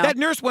 Like, that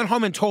nurse went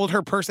home and told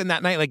her person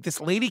that night, like,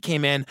 this lady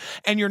came in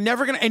and you're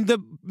never going to, and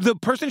the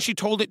person she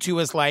told it to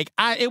was like,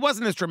 it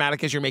wasn't as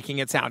dramatic as you're making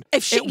it sound.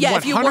 If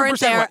you weren't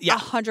there,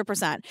 100%.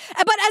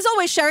 But as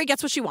always, Sherri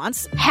gets what she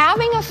wants.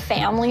 Having a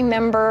family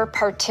member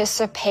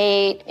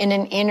participate in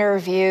an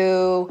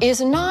interview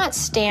is not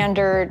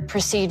standard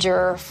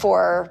procedure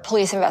for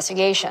police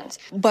investigations,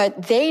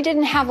 but they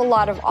didn't have a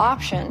lot of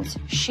options.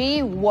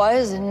 She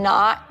was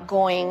not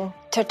going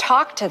to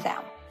talk to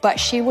them, but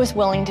she was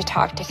willing to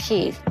talk to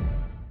Keith.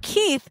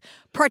 Keith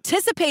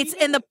participates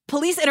in the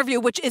police interview,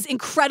 which is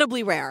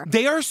incredibly rare.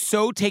 They are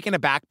so taken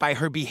aback by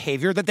her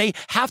behavior that they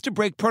have to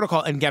break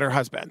protocol and get her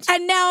husband.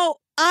 And now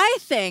I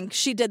think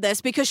she did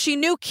this because she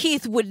knew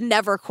Keith would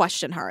never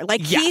question her.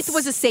 Like, Keith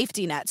was a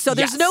safety net. So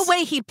there's no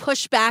way he'd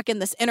push back in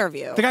this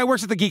interview. The guy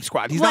works at the Geek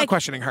Squad. He's not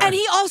questioning her. And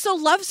he also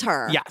loves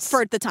her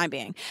for the time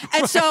being.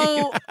 And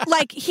so,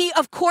 like, he's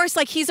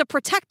a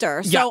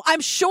protector. So I'm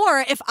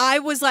sure if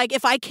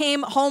I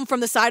came home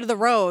from the side of the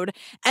road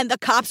and the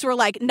cops were,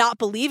 like, not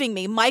believing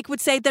me, Mike would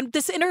say, then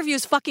this interview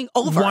is fucking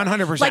over.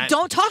 100%. Like,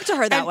 don't talk to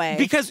her that way.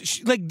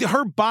 Because,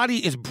 her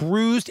body is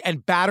bruised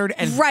and battered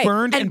and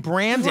burned and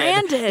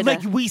branded.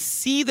 Like, we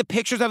see the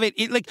pictures of it.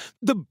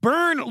 The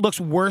burn looks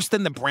worse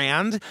than the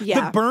brand.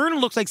 Yeah. The burn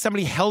looks like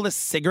somebody held a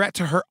cigarette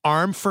to her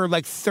arm for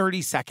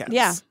 30 seconds.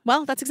 Yeah.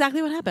 Well, that's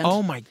exactly what happened.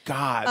 Oh my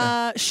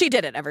God. She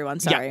did it,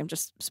 everyone. Sorry. I'm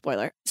just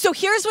spoiler. So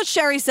here's what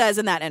Sherri says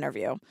in that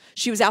interview.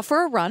 She was out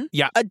for a run.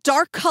 Yeah. A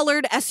dark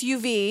colored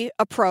SUV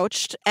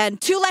approached and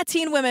two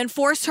Latin women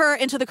forced her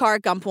into the car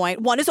at gunpoint.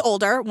 One is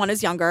older, one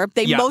is younger.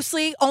 They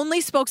mostly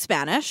only spoke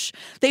Spanish.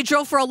 They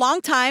drove for a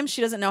long time.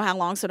 She doesn't know how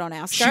long, so don't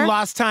ask her. She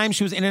lost time.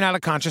 She was in and out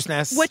of consciousness.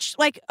 Which,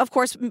 of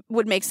course,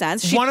 would make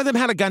sense. One of them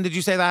had a gun. Did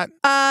you say that?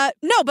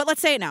 No, but let's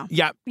say it now.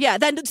 Yeah. Yeah,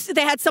 then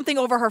they had something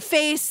over her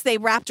face. They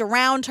wrapped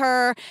around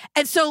her.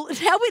 And so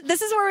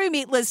this is where we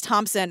meet Liz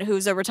Thompson,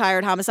 who's a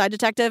retired homicide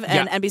detective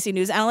and NBC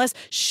News analyst.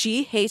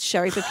 She hates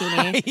Sherri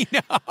Papini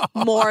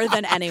more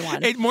than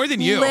anyone. More than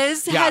you.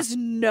 Liz has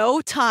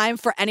no time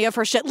for any of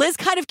her shit. Liz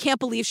kind of can't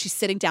believe she's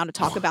sitting down to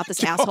talk about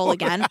this asshole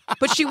again,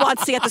 but she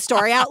wants to get the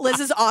story out. Liz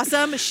is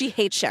awesome. She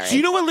hates Sherri. Do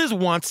you know what Liz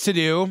wants to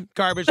do?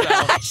 Garbage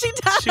bell. She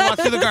does. She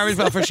wants to do the garbage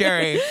bell for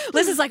Sherri.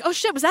 Liz is like, oh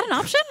shit, was that an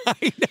option?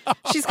 I know.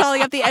 She's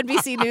calling up the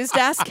NBC News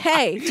desk.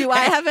 Hey, do I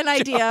have an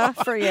idea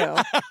for you?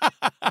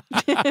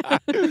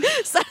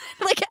 So,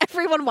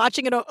 everyone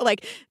watching it,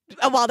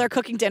 while they're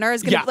cooking dinner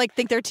is gonna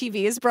think their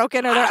TV is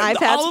broken or their iPad's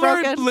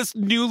broken. All of our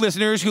new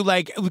listeners who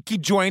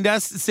joined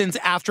us since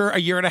after a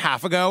year and a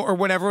half ago or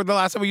whatever the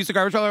last time we used the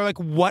garbage bell are like,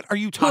 what are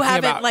you talking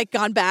about? Who haven't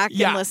gone back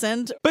and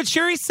listened. But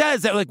Sherri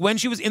says that when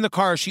she was in the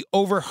car, she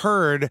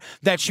overheard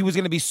that she was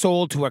going to be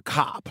sold to a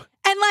cop.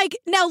 And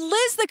now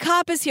Liz the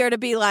cop is here to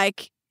be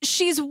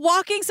she's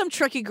walking some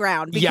tricky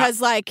ground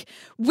because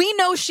we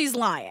know she's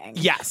lying.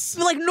 Yes.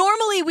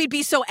 Normally we'd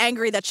be so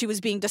angry that she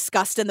was being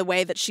discussed in the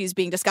way that she's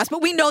being discussed,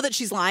 but we know that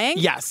she's lying.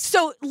 Yes.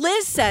 So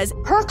Liz says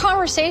her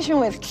conversation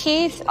with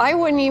Keith, I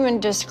wouldn't even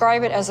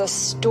describe it as a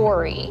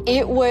story.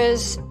 It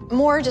was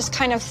more just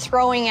kind of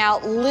throwing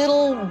out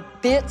little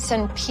bits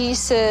and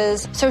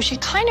pieces. So she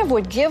kind of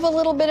would give a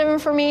little bit of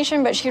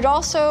information, but she'd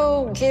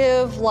also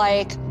give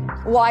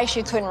why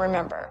she couldn't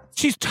remember.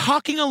 She's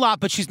talking a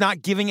lot, but she's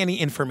not giving any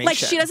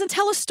information. She doesn't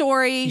tell a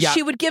story. Yeah.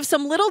 She would give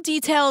some little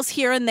details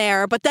here and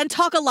there, but then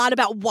talk a lot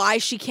about why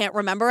she can't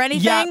remember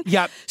anything.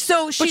 Yeah.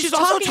 So she's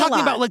also talking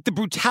about the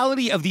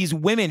brutality of these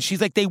women. She's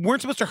like, they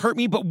weren't supposed to hurt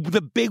me, but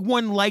the big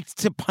one liked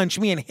to punch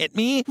me and hit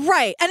me.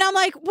 Right. And I'm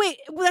like, wait,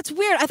 that's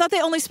weird. I thought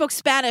they only spoke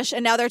Spanish,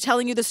 and now they're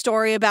telling you the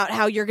story about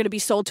how you're going to be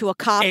sold to a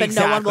cop and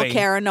no one will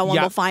care and no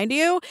one will find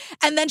you.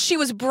 And then she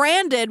was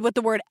branded with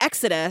the word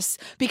Exodus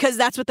because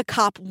that's what the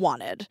cop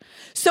wanted.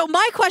 So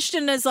my question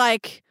is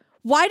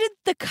why did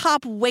the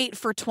cop wait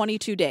for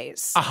 22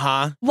 days?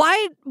 Uh-huh.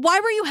 Why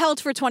were you held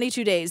for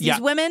 22 days?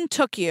 These women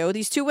took you.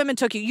 These two women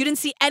took you. You didn't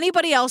see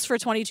anybody else for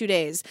 22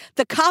 days.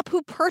 The cop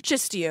who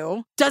purchased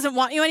you doesn't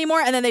want you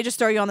anymore, and then they just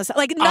throw you on the side.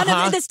 None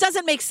of this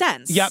doesn't make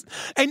sense. Yep.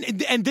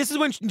 And this is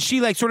when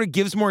she sort of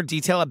gives more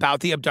detail about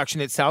the abduction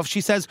itself.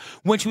 She says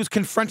when she was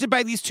confronted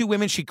by these two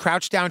women, she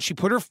crouched down, she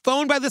put her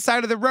phone by the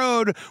side of the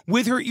road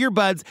with her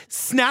earbuds,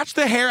 snatched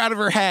the hair out of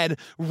her head,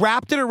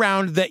 wrapped it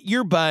around the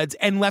earbuds,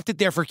 and left it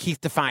there for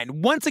Keith to find.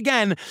 Once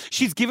again,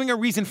 she's giving a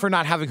reason for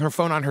not having her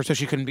phone on her so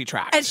she couldn't be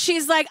tracked. And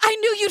she's like, I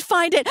knew you'd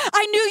find it.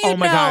 I knew you'd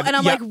know. God. And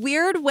I'm like,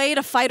 weird way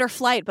to fight or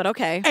flight, but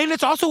okay. And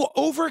it's also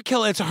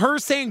overkill. It's her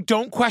saying,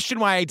 don't question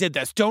why I did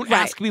this. Don't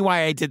ask me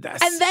why I did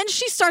this. And then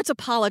she starts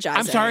apologizing.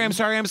 I'm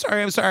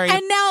sorry.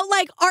 And now,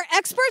 our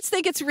experts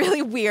think it's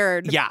really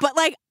weird. Yeah. But,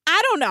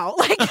 I don't know.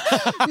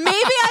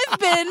 Maybe I've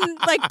been,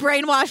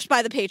 brainwashed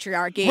by the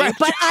patriarchy. Right.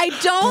 But I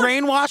don't...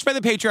 Brainwashed by the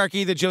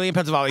patriarchy, the Jillian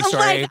Pensavalli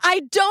story. I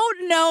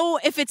don't know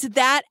if it's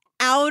that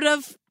out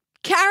of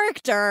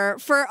character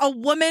for a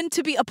woman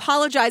to be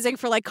apologizing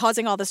for like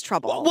causing all this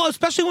trouble. Well,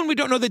 especially when we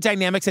don't know the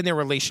dynamics in their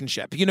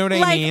relationship. You know what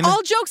I mean?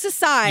 All jokes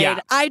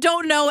aside, I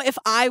don't know if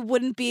I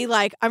wouldn't be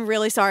like, I'm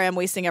really sorry I'm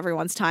wasting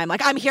everyone's time.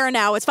 Like, I'm here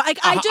now. It's fine. Like,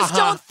 I just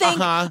don't think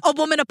a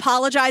woman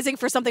apologizing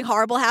for something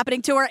horrible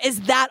happening to her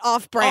is that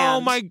off-brand.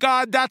 Oh my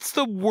God, that's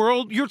the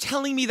world. You're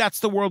telling me that's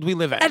the world we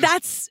live in. And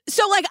that's,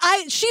 so like,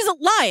 she's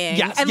lying.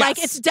 Yes, and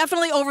like, it's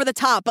definitely over the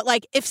top. But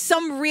like, if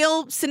some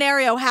real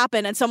scenario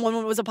happened and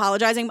someone was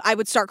apologizing, I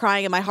would start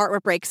crying and my heart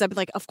would break because I'd be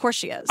like, of course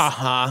she is.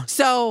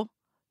 So,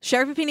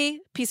 Sherri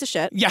Papini, piece of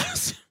shit.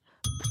 Yes.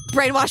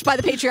 Brainwashed by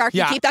the patriarchy.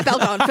 Yeah. Keep that bell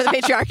going for the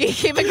patriarchy.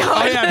 Keep it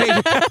going.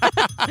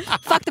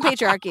 Fuck the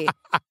patriarchy.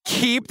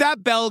 Keep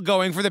that bell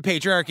going for the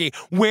patriarchy.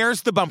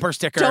 Where's the bumper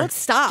sticker? Don't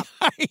stop.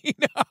 I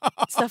know.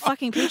 It's the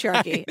fucking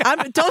patriarchy.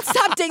 Don't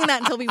stop dinging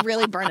that until we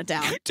really burn it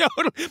down.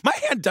 Totally. My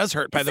hand does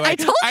hurt, by the way. I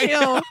told you.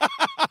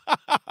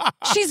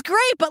 She's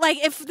great, but like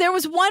if there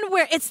was one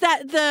where it's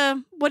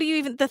the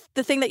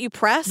thing that you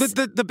press?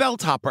 The bell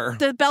topper.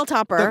 The bell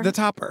topper. The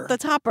topper. The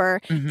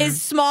topper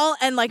is small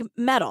and like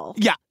metal.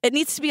 Yeah. It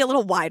needs to be a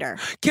little wider.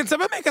 Can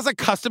someone make us a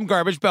custom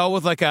garbage bell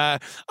with like a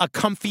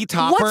comfy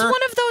topper? What's one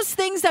of those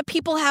things that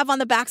people have on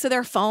the backs of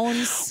their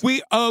phones?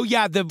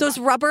 Those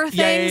rubber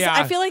things. Yeah.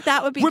 I feel like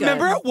that would be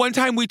Remember good. at one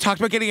time we talked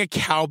about getting a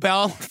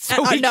cowbell?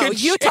 No,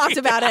 you talked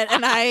about it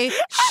and I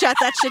shut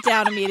that shit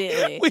down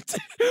immediately.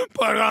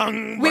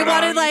 We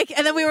wanted like,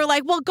 and then we were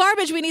like, well,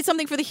 garbage, we need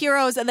something for the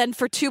heroes. And then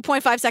for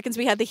 2.5 seconds,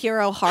 we had the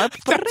hero harp.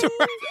 Right.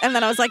 And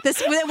then I was like,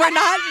 we're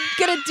not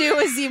going to do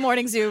a Z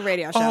Morning Zoo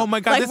radio show. Oh my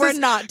God. Like, we're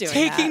not doing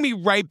taking me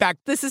right back.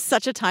 This is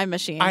such a time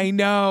machine. I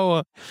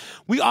know.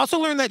 We also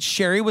learned that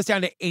Sherri was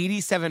down to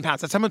 87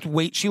 pounds. That's how much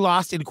weight she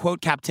lost in,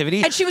 quote,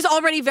 captivity. And she was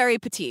already very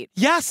petite.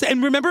 Yes.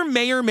 And remember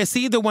Mayor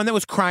Missy, the one that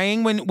was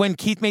crying when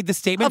Keith made the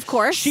statement? Of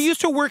course. She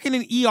used to work in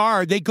an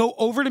ER. They go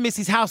over to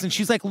Missy's house and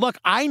she's like, look,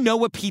 I know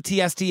what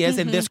PTSD is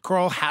and this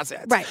girl has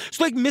it. Right.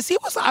 So like Missy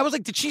I was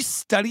like, did she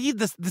study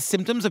the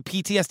symptoms of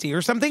PTSD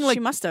or something? Like, she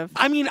must have.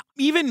 I mean,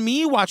 even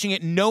me watching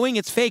it, knowing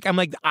it's fake, I'm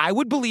like, I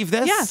would believe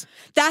this. Yeah.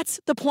 That's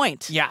the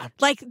point. Yeah.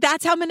 Like,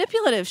 that's how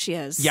manipulative she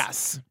is.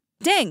 Yes.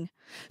 Ding.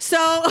 So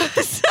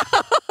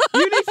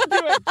you need to do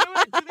it. Do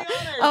the honors.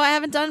 Oh, I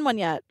haven't done one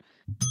yet.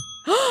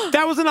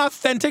 That was an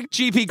authentic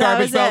GP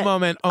garbage bell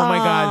moment. Oh my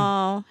God.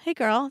 Oh, hey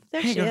girl.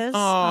 There she is.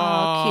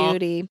 Aw. Oh,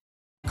 cutie.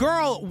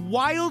 Girl,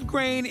 Wild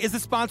Grain is the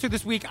sponsor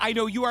this week. I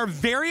know you are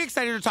very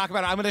excited to talk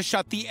about it. I'm gonna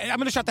shut the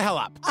hell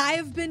up.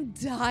 I've been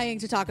dying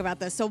to talk about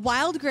this. So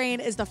Wild Grain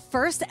is the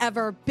first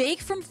ever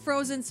bake from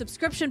frozen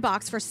subscription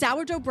box for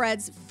sourdough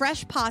breads,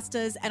 fresh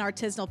pastas, and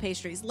artisanal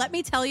pastries. Let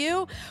me tell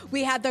you,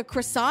 we had the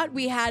croissant,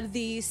 we had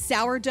the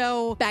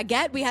sourdough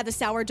baguette, we had the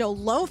sourdough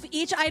loaf.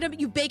 Each item,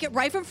 you bake it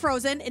right from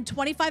frozen in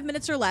 25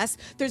 minutes or less.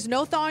 There's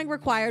no thawing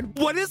required.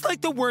 What is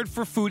like the word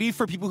for foodie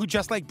for people who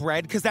just like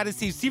bread? Because that is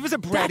Steve. Steve is a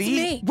breadie. That's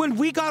me. When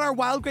we got our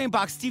Wild Grain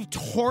box, Steve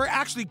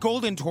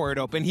Golden tore it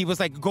open. He was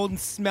like, Golden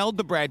smelled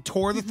the bread,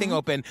 tore the thing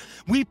open.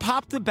 We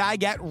popped the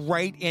baguette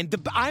right in.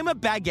 I'm a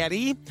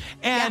baguette,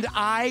 and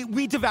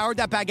we devoured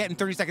that baguette in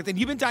 30 seconds. And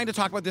you've been dying to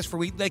talk about this for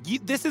weeks. Like,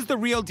 this is the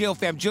real deal,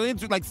 fam.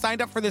 Jillian's like signed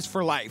up for this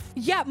for life.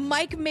 Yeah,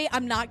 Mike made,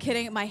 I'm not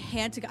kidding, my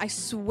hand I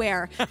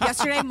swear.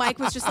 Yesterday, Mike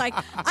was just like,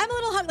 I'm a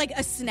little hungry. Like,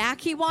 a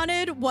snack he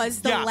wanted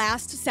was the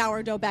last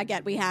sourdough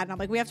baguette we had. And I'm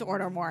like, we have to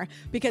order more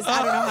because I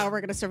don't know how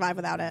we're going to survive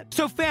without it.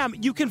 So, fam,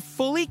 you can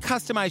fully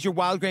customize your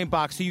Wild Grain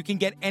box so you can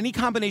get any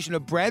combination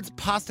of breads,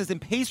 pastas,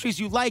 and pastries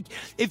you like.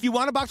 If you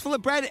want a box full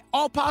of bread,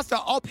 all pasta,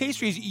 all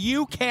pastries,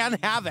 you can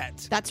have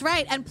it. That's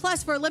right. And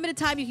plus, for a limited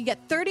time, you can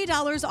get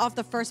 $30 off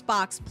the first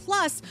box,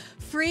 plus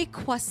free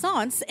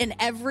croissants in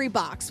every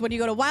box when you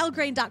go to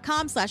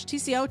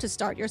wildgrain.com/TCO to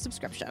start your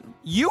subscription.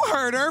 You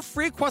heard her.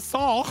 Free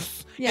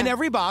croissants in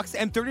every box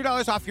and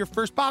 $30 off your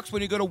first box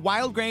when you go to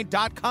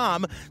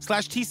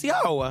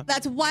wildgrain.com/TCO.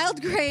 That's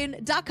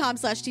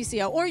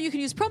wildgrain.com/TCO, or you can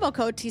use promo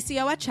code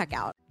TCO at checkout.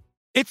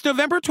 It's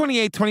November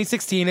 28th,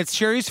 2016. It's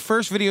Sherri's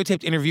first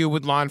videotaped interview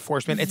with law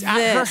enforcement. It's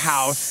at her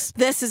house.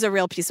 This is a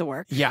real piece of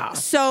work. Yeah.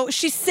 So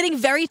she's sitting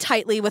very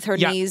tightly with her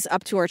knees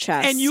up to her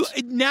chest. And you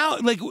now,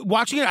 like,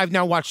 watching it, I've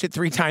now watched it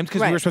 3 times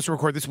because we were supposed to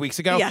record this weeks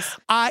ago. Yes.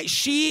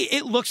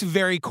 It looks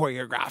very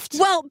choreographed.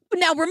 Well,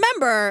 now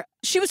remember,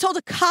 she was told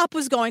a cop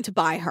was going to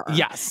buy her.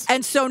 Yes.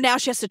 And so now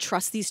she has to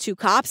trust these 2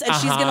 cops, and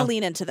she's going to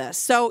lean into this.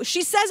 So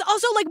she says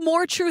also, like,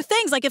 more true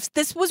things. Like, if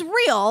this was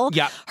real,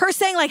 her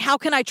saying, like, how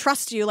can I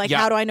trust you? Like,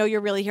 how do I know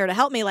you're really here to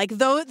help me? Like,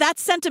 though that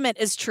sentiment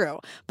is true.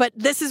 But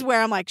this is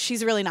where I'm like,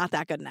 she's really not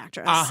that good an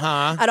actress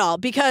at all.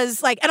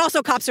 Because, like, and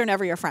also cops are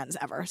never your friends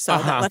ever. So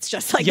let's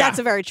just, like, that's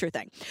a very true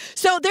thing.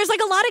 So there's, like,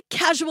 a lot of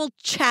casual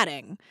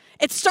chatting.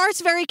 It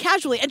starts very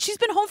casually. And she's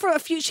been home for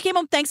she came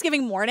home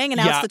Thanksgiving morning,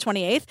 and now it's the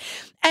 28th.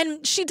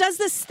 And she does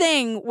this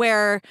thing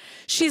where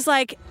she's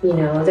like, you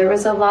know, there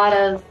was a lot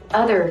of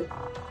other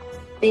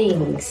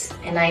things,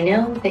 and I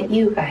know that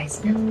you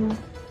guys know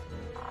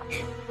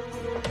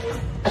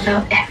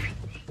about everything.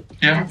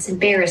 Yeah. That's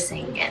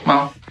embarrassing and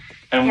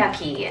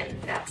yucky,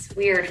 and that's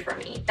weird for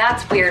me.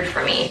 That's weird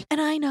for me.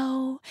 And I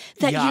know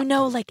that you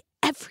know, like,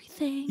 everything.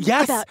 everything.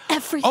 Yes. About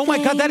everything. Oh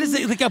my God, that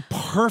is like a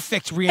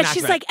perfect reenactment. And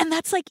she's like, and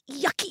that's like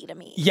yucky to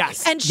me.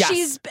 Yes. And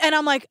and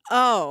I'm like,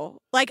 oh.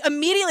 Like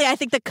immediately I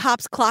think the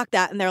cops clock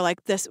that and they're like,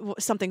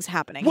 something's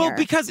happening here.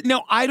 Because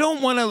no, I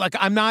don't want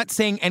to I'm not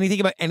saying anything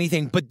about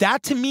anything, but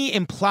that to me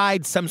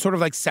implied some sort of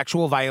like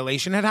sexual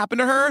violation had happened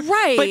to her.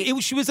 Right.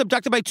 But she was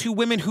abducted by two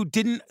women who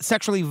didn't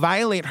sexually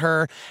violate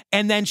her,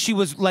 and then she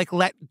was like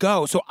let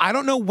go. So I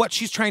don't know what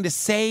she's trying to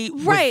say.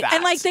 Right. With that.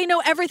 And like they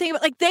know everything,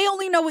 but like they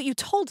only know what you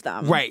told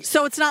them. Right.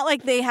 So it's not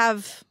like they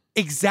have.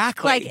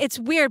 Exactly. Like, it's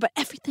weird, but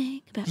everything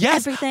about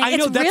yes, everything. I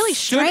know, it's that really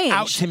stood strange.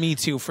 out to me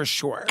too, for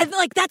sure. And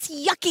like, that's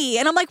yucky.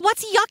 And I'm like,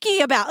 what's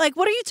yucky about? Like,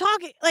 what are you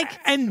talking? Like,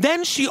 and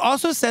then she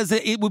also says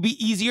that it would be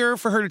easier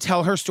for her to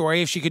tell her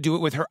story if she could do it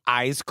with her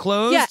eyes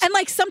closed. Yeah, and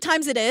like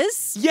sometimes it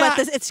is, but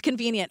it's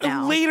convenient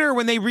now. Later,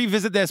 when they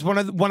revisit this, one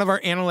of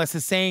our analysts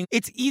is saying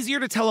it's easier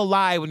to tell a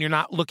lie when you're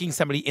not looking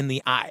somebody in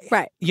the eye.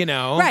 Right. You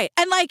know? Right.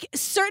 And like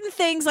certain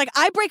things, like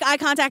I break eye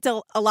contact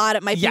a lot.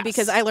 It might be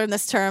because I learned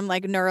this term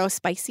like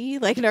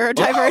neurospicy, like neurodivergent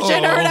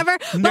or whatever.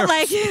 But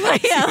like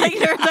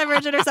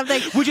neurodivergent or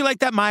something. Would you like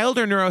that mild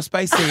or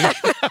neurospicy?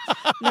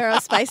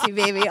 Neurospicy,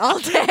 baby, all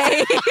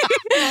day.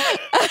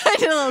 I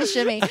did a little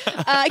shimmy.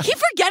 I keep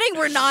forgetting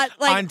we're not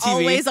like on TV.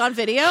 Always on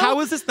video. How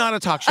is this not a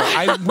talk show?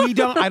 I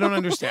don't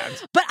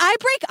understand. But I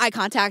break eye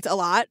contact a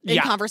lot in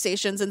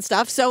conversations and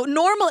stuff. So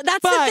normally,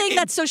 that's the thing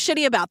that's so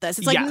shitty about this.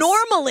 It's like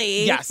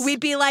normally we'd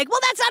be like, well,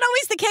 that's not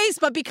always the case,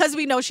 but because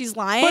we know she's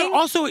lying. But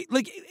also,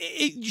 like,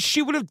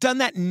 she would have done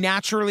that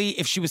naturally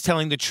if she was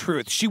telling the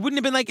truth. She wouldn't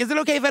have been like, is it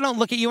okay if I don't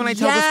look at you when I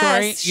tell the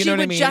story? You know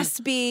what I mean? She would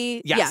just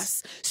be,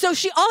 yes. So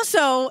she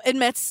also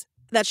admits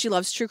that she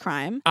loves true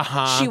crime.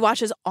 She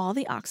watches all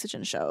the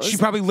Oxygen shows. She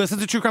probably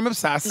listens to True Crime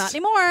Obsessed. Not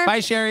anymore.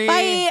 Bye, Sherri.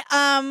 Bye.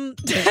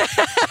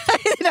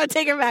 No,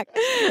 take her back.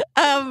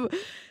 And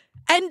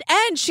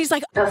she's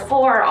like,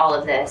 before all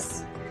of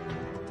this,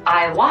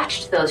 I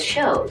watched those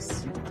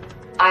shows.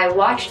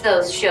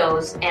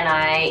 And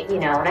I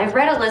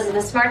read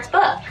Elizabeth Smart's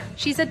book.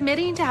 She's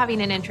admitting to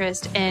having an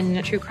interest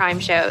in true crime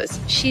shows.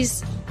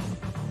 She's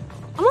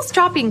almost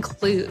dropping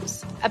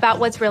clues about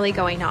what's really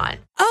going on.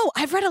 Oh,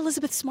 I've read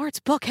Elizabeth Smart's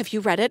book. Have you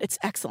read it? It's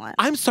excellent.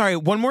 I'm sorry.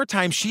 One more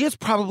time. She has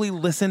probably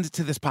listened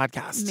to this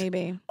podcast.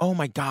 Maybe. Oh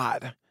my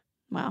God.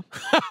 Wow.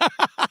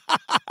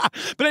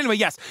 But anyway,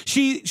 yes,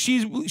 she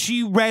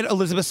read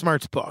Elizabeth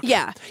Smart's book.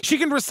 Yeah. She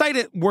can recite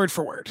it word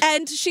for word.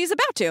 And she's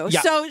about to.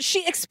 Yeah. So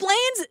she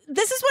explains,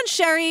 this is when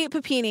Sherri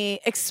Papini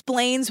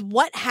explains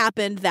what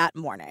happened that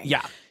morning.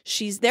 Yeah.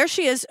 She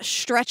is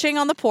stretching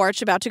on the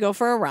porch, about to go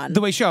for a run.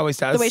 The way she always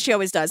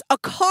does. A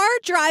car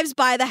drives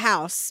by the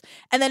house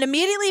and then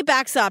immediately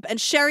backs up, and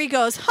Sherri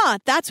goes,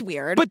 that's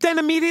weird. But then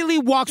immediately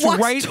walks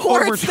right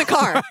towards over the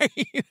car.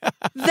 Right.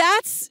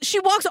 She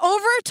walks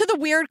over to the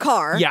weird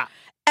car. Yeah.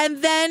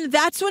 And then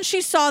that's when she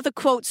saw the,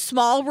 quote,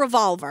 small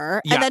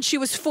revolver. Yeah. And then she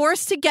was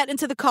forced to get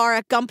into the car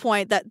at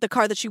gunpoint, the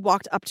car that she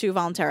walked up to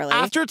voluntarily.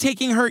 After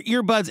taking her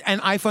earbuds and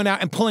iPhone out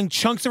and pulling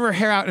chunks of her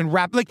hair out and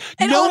wrap, like,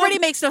 it already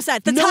makes no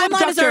sense. The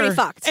timeline is already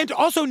fucked. And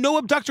also, no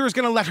abductor is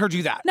going to let her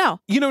do that.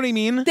 No. You know what I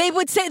mean?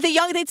 They'd say to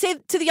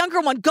the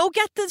younger one, go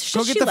get the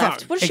shit she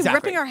left. Phone. What is she,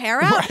 ripping her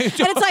hair out? Right.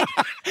 And it's like...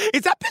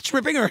 is that bitch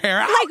ripping her hair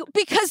out? Like,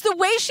 because the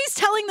way she's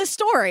telling the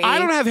story... I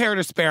don't have hair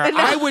to spare.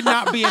 I would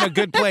not be in a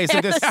good place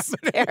if this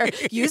happened.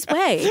 Use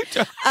Way.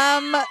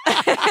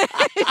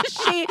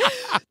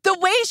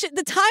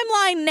 The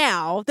timeline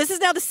now, this is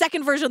now the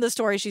second version of the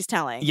story she's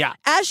telling. Yeah.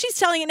 As she's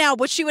telling it now,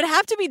 what she would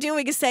have to be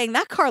doing is saying,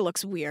 that car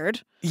looks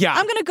weird. Yeah.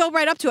 I'm going to go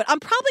right up to it. I'm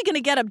probably going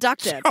to get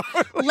abducted.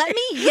 Totally. Let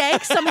me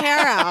yank some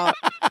hair out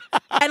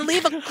and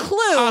leave a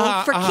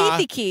clue for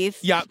Keithy Keith.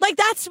 Yeah. Like,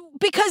 that's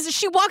because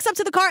she walks up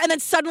to the car and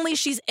then suddenly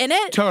she's in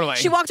it. Totally.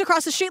 She walked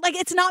across the street. Like,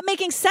 it's not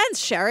making sense,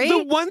 Sherri.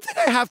 The one thing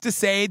I have to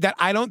say that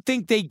I don't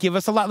think they give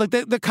us a lot, like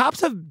the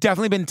cops have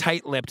definitely been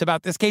tight-lipped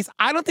about this case.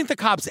 I don't think the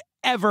cops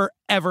ever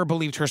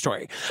believed her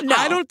story. No.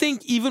 I don't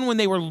think even when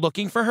they were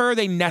looking for her,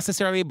 they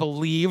necessarily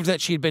believed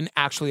that she'd been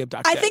actually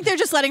abducted. I think they're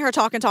just letting her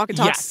talk and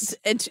Yes.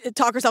 and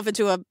talk herself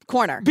into a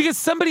corner. Because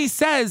somebody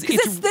says...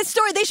 this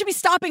story, they should be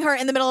stopping her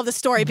in the middle of the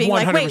story, being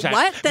 100%. Like, wait,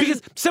 what?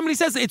 Because somebody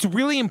says it's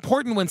really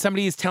important when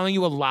somebody is telling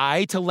you a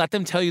lie to let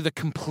them tell you the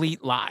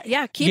complete lie.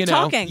 Yeah, keep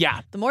talking.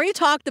 Yeah. The more you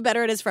talk, the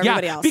better it is for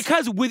everybody else.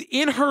 Because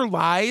within her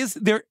lies,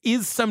 there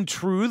is some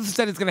truths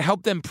that is going to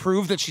help them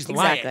prove that she's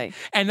lying.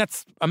 And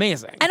that's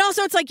amazing. And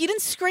also, it's like, you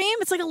didn't scream.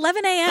 It's like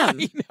 11 a.m.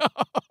 I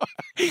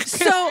know.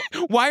 So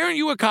why aren't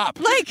you a cop?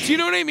 Like, do you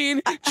know what I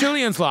mean?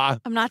 Jillian's Law.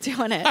 I'm not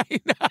doing it. I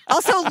know.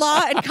 Also,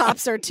 law and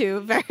cops are two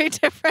very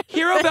different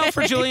Hero Bell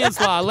for Jillian's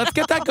Law. Let's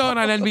get that going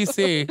on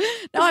NBC.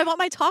 No, I want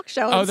my talk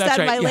show instead,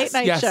 right. my late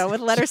night show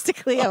with Letters to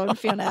Cleo and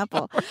Fiona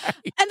Apple. Right.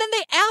 And then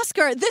they ask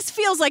her, this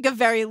feels like a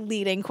very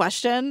leading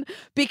question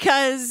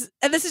because,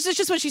 and this is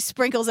just when she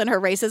sprinkles in her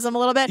racism a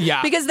little bit.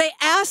 Yeah. Because they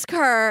ask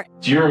her,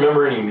 do you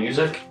remember any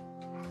music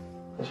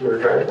as you were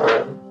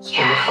driving?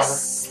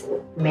 Yes.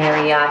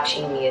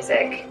 Mariachi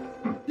music.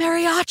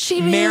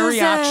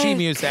 Mariachi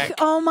music.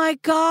 Oh my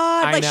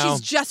God. I know.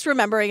 She's just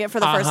remembering it for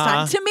the first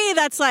time. To me,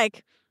 that's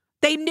like,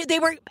 They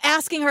were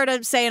asking her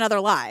to say another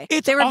lie.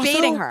 They were also,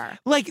 baiting her.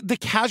 Like, the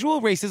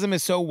casual racism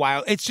is so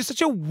wild. It's just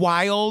such a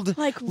wild,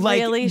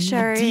 really,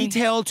 Sherri?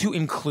 detail to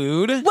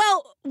include.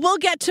 Well, we'll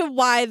get to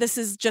why this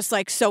is just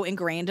like so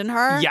ingrained in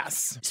her.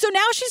 Yes. So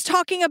now she's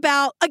talking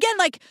about, again,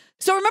 like,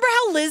 so remember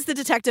how Liz, the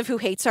detective who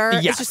hates her,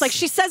 Yes. it's just like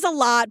she says a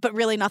lot, but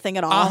really nothing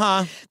at all.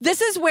 Uh-huh.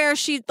 This is where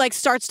she like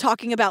starts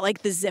talking about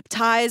like the zip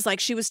ties, like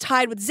she was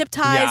tied with zip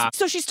ties. Yeah.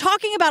 So she's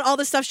talking about all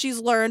the stuff she's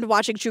learned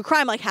watching true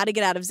crime, like how to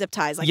get out of zip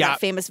ties, like that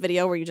famous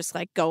video where you just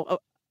like go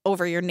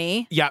over your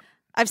knee. Yep.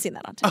 I've seen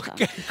that on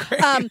TikTok. Okay,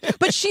 great.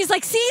 But she's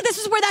like, see, this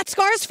is where that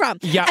scar's from.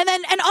 Yeah.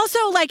 And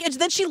also like, and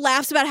then she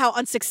laughs about how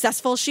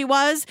unsuccessful she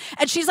was.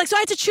 And she's like, so I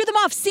had to chew them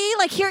off. See,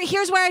 like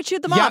here's where I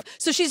chewed them off.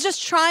 So she's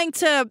just trying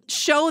to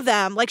show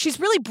them, like she's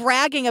really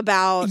bragging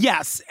about.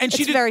 Yes. And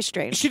it's very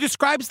strange. She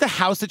describes the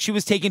house that she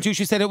was taken to.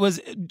 She said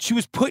she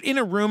was put in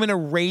a room in a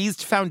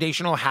raised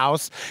foundational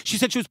house. She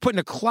said she was put in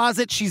a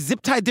closet. She's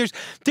zip tied. It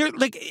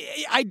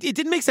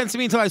didn't make sense to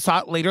me until I saw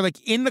it later. Like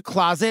in the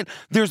closet,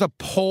 there's a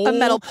pole. A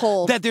metal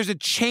pole. That there's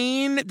a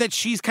chain that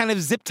she's kind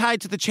of zip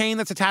tied to the chain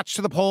that's attached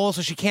to the pole,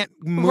 so she can't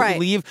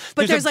leave.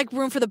 But there's like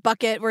room for the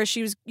bucket where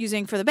she was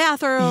using for the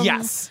bathroom.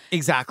 Yes,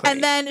 exactly.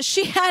 And then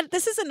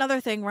this is another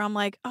thing where I'm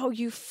like, oh,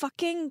 you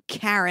fucking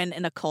Karen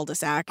in a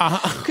cul-de-sac.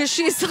 Because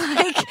she's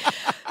like,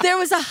 there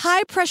was a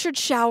high-pressured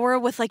shower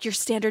with like your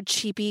standard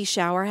cheapy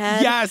shower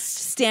head. Yes.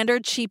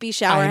 Standard cheapy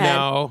shower head. I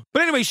know.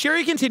 But anyway,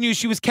 Sherri continues.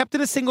 She was kept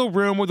in a single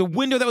room with a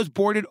window that was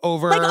boarded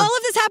over. Like all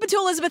of this happened to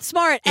Elizabeth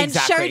Smart. And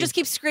Exactly. Sherri just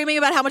keeps screaming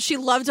about how much she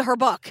loved her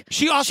book.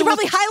 She also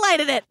probably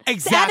highlighted it.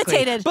 Exactly.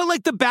 Annotated. But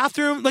like the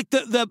bathroom, like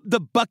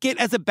the bucket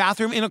as a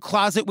bathroom in a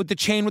closet with the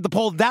chain with the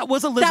pole, that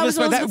was Elizabeth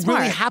Smart. That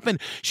really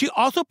happened. She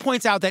also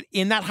points out that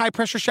in that high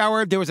pressure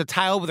shower, there was a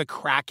tile with a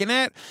crack in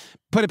it.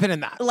 Put a pin in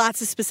that.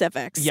 Lots of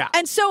specifics. Yeah.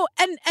 And so,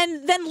 and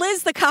then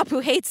Liz, the cop who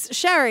hates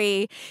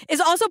Sherri, is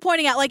also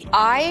pointing out, like,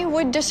 I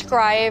would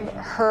describe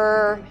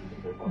her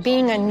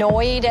being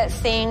annoyed at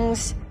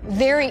things,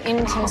 very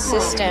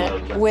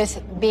inconsistent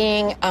with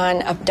being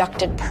an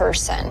abducted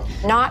person.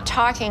 Not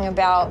talking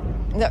about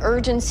the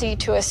urgency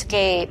to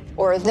escape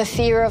or the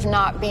fear of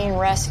not being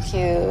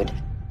rescued.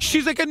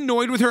 She's like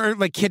annoyed with her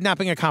like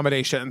kidnapping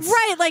accommodations.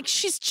 Right, like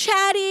she's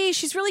chatty,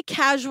 she's really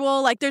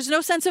casual, like there's no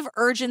sense of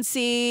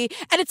urgency,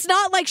 and it's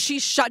not like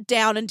she's shut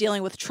down and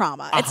dealing with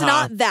trauma. It's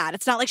not that.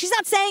 It's not like she's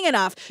not saying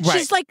enough. Right.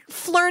 She's like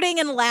flirting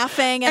and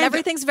laughing and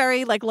everything's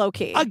very like low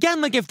key. Again,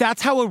 like if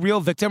that's how a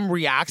real victim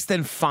reacts,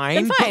 then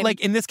fine. But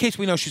like in this case,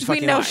 we know she's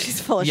fucking lying. She's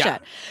full of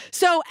shit.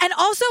 So, and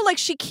also like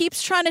she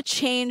keeps trying to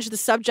change the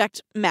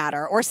subject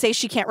matter or say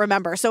she can't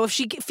remember. So if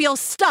she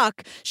feels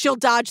stuck, she'll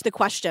dodge the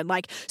question.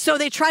 Like, so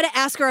they try to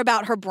ask her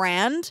about her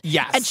brand.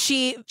 Yes. And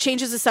she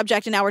changes the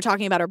subject and now we're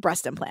talking about her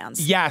breast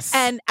implants. Yes.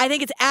 And I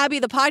think it's Abby,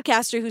 the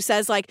podcaster, who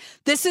says like,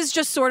 this is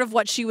just sort of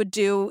what she would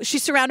do.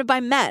 She's surrounded by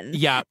men.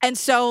 Yeah. And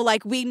so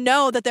like, we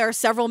know that there are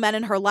several men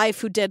in her life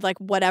who did like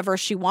whatever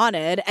she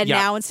wanted. And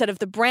now instead of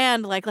the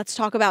brand, like, let's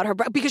talk about her,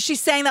 because she's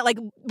saying that like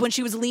when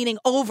she was leaning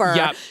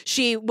over,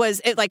 she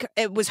was,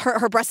 it was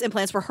her breast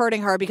implants were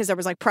hurting her because there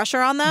was like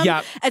pressure on them.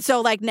 Yeah. And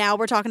so like now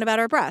we're talking about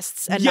her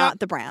breasts and not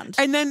the brand.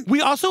 And then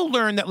we also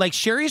learned that like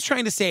Sherri's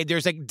trying to say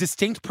there's like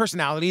distinct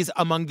personalities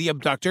among the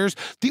abductors.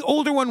 The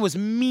older one was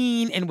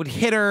mean and would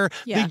hit her.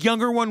 Yeah. The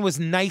younger one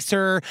was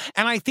nicer.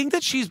 And I think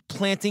that she's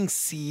planting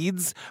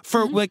seeds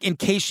for like in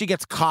case she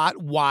gets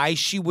caught, why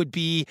she would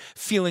be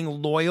feeling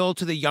loyal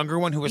to the younger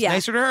one who was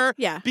nicer to her.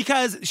 Yeah.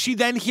 Because she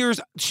then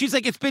hears, she's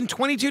like, it's been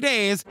 22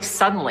 days.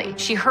 Suddenly,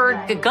 she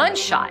heard the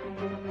gunshot.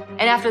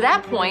 And after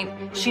that point,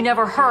 she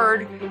never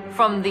heard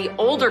from the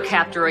older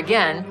captor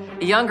again.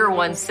 The younger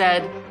one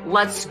said,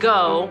 let's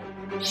go.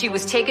 She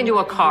was taken to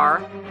a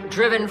car,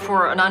 driven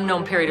for an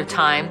unknown period of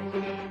time.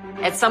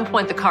 At some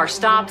point, the car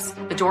stops,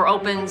 the door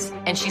opens,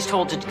 and she's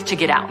told to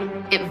get out.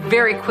 It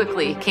very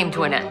quickly came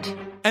to an end.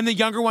 And the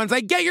younger one's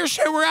like, get your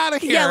shit, we're out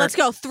of here. Yeah, let's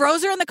go.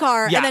 Throws her in the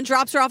car and then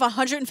drops her off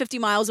 150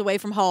 miles away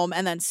from home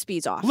and then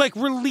speeds off. Like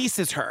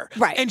releases her.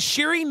 Right. And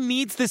Sherri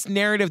needs this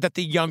narrative that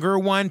the younger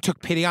one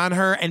took pity on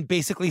her and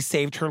basically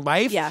saved her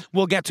life. Yeah.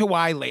 We'll get to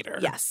why later.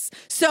 Yes.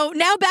 So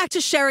now back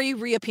to Sherri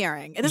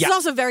reappearing. And this is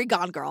also very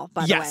Gone Girl,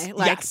 by the way.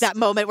 Like that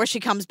moment where she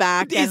comes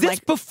back. Is this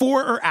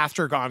before or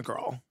after Gone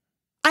Girl?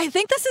 I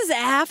think this is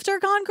after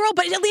Gone Girl,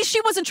 but at least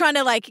she wasn't trying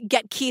to like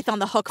get Keith on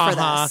the hook for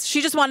this.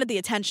 She just wanted the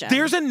attention.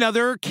 There's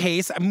another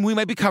case, we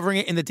might be covering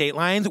it in the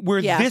Datelines,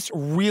 where this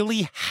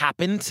really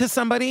happened to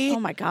somebody. Oh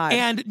my God.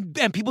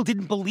 And people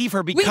didn't believe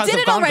her because we did of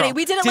it Gone already. Girl.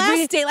 We did it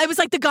last Dateline. It was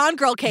like the Gone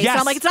Girl case. Yes.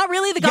 And I'm like, it's not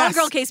really the Gone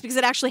Girl case because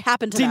it actually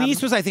happened to Denise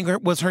them. was, I think,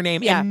 was her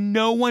name. And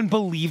no one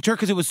believed her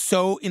because it was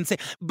so insane.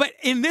 But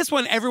in this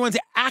one, everyone's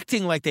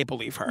acting like they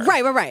believe her.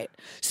 Right.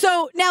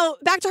 So now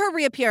back to her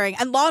reappearing,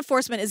 and law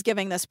enforcement is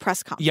giving this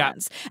press conference. Yeah.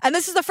 And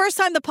this is the first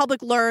time the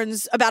public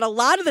learns about a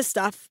lot of the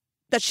stuff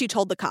that she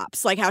told the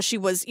cops, like how she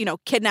was,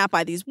 kidnapped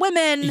by these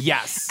women.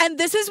 Yes. And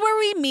this is where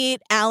we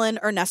meet Alan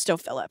Ernesto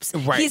Phillips.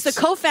 Right. He's the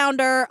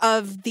co-founder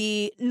of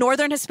the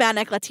Northern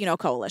Hispanic Latino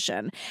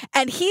Coalition.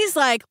 And he's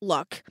like,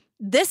 look,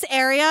 this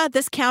area,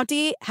 this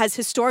county has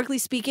historically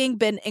speaking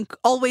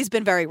always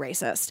been very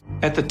racist.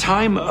 At the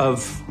time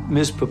of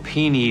Ms.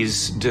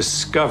 Papini's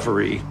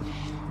discovery,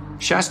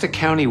 Shasta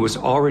County was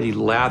already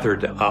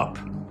lathered up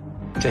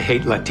to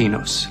hate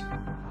Latinos.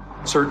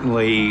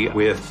 Certainly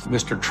with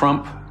Mr.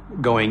 Trump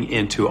going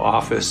into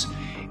office,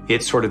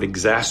 it sort of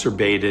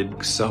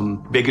exacerbated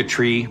some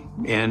bigotry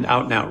and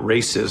out-and-out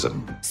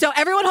racism. So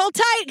everyone hold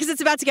tight because it's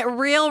about to get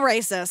real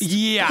racist.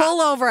 Yeah. Pull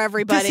over,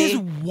 everybody. This is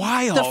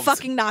wild. The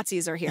fucking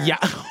Nazis are here. Yeah.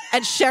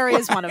 And Sherri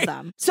is one of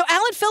them. So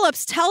Alan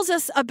Phillips tells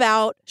us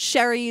about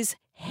Sherri's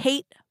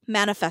hate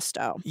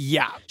manifesto.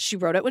 Yeah. She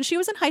wrote it when she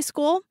was in high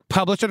school.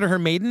 Published under her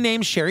maiden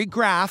name, Sherri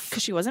Graff.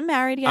 Because she wasn't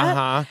married yet.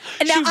 Uh-huh.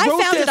 And now I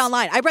found it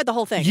online. I read the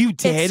whole thing. You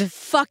did? It's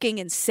fucking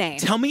insane.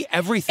 Tell me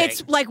everything.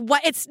 It's like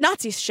what? It's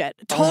Nazi shit.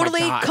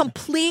 Totally,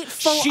 complete,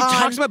 full on. She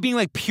talks about being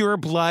like pure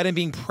blood and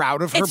being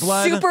proud of her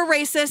blood. It's super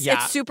racist. Yeah.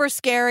 It's super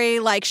scary.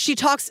 Like she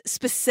talks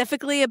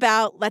specifically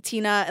about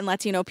Latina and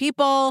Latino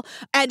people.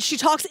 And she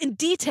talks in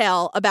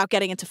detail about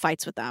getting into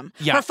fights with them.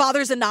 Yeah. Her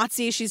father's a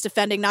Nazi. She's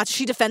defending Nazis.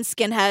 She defends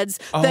skinheads.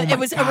 It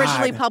was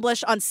originally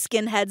published on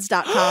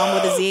skinheads.com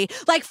with a Z.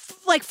 Like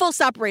full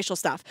stop racial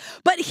stuff.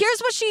 But here's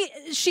what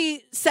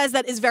she says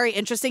that is very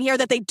interesting here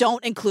that they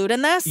don't include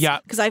in this.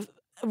 Yeah. Because I've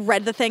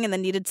read the thing and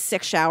then needed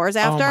 6 showers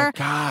after. Oh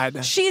my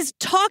God. She's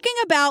talking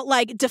about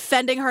like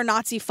defending her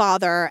Nazi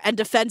father and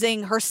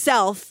defending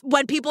herself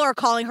when people are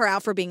calling her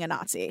out for being a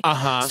Nazi.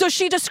 Uh-huh. So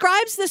she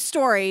describes this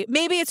story.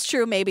 Maybe it's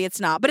true, maybe it's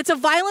not. But it's a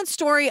violent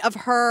story of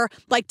her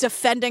like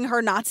defending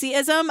her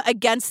Nazism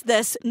against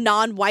this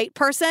non-white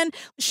person.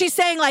 She's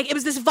saying like it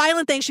was this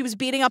violent thing. She was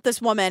beating up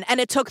this woman and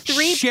it took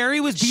 3... Sherri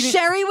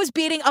was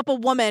beating up a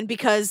woman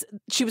because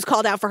she was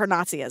called out for her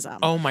Nazism.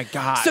 Oh my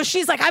God. So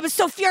she's like, I was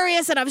so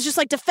furious and I was just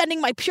like defending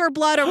my pure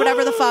blood or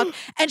whatever the fuck.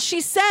 And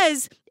she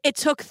says it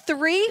took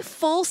 3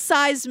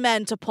 full-sized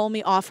men to pull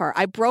me off her.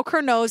 I broke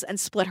her nose and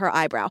split her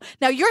eyebrow.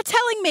 Now you're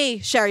telling me,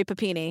 Sherri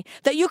Papini,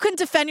 that you couldn't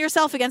defend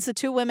yourself against the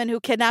 2 women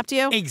who kidnapped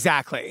you?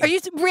 Exactly.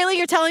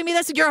 You're telling me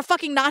this? You're a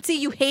fucking Nazi.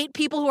 You hate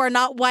people who are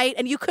not white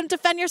and you couldn't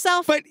defend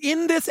yourself? But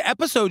in this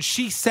episode,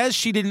 she says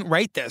she didn't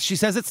write this. She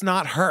says it's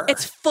not her.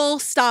 It's full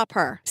stop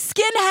her.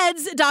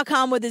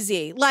 Skinheads.com with a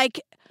Z.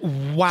 Like,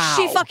 wow.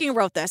 She fucking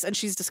wrote this and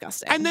she's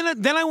disgusting. And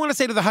then I want to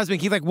say to the husband,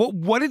 Keith, like,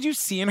 what did you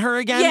see in her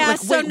again? Yeah, like,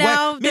 so wait,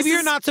 now maybe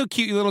you're not so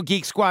cute, you little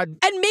geek squad.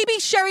 And maybe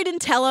Sherri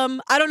didn't tell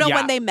him. I don't know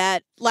when they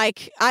met.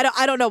 Like,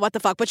 I don't know what the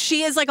fuck, but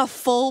she is like a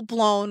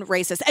full-blown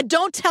racist. And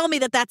don't tell me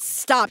that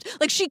stopped.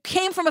 Like, she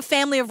came from a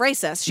family of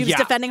racists. She was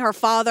defending her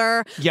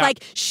father. Yeah.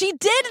 Like, she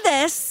did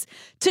this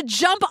to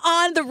jump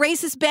on the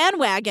racist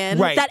bandwagon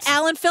that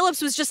Alan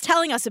Phillips was just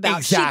telling us about.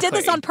 Exactly. She did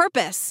this on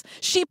purpose.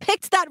 She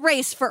picked that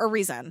race for a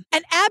reason.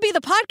 And Abby,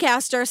 the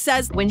podcaster,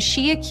 says, when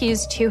she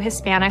accused 2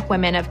 Hispanic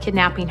women of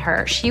kidnapping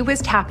her, she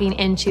was tapping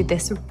into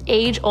this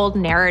age-old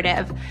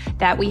narrative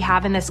that we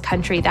have in this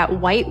country that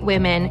white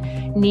women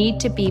need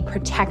to be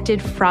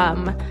protected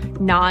from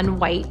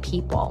non-white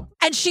people.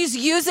 And she's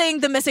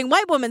using the missing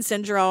white woman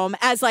syndrome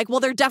as like, well,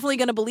 they're definitely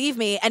going to believe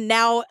me. And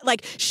now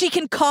like she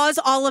can cause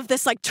all of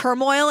this like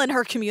turmoil in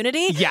her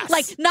community. Yes.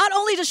 Like not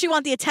only does she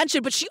want the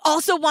attention, but she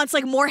also wants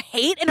like more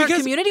hate in her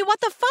community. What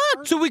the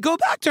fuck? So we go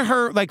back to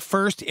her like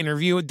first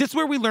interview. This is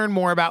where we learn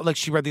more about like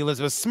she read the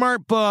Elizabeth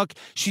Smart book.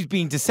 She's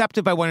being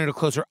deceptive by wanting to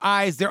close her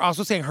eyes. They're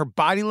also saying her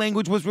body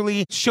language was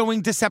really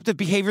showing deceptive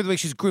behavior, the way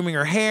she's grooming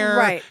her hair.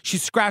 Right.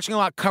 She's scratching a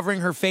lot,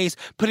 covering her face,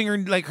 putting her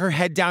like her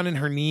head down in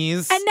her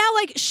knees. And now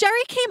like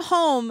Sherri came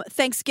home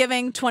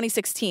Thanksgiving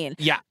 2016.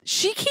 Yeah.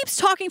 She keeps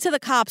talking to the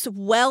cops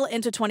well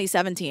into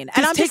 2017. And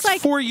This I'm takes just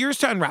like 4 years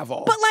to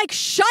unravel. But like,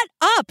 shut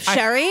up,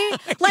 Sherri.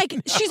 Like,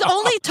 she's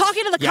only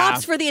talking to the Yeah.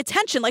 cops for the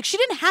attention. Like, she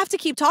didn't have to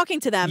keep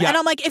talking to them. Yeah. And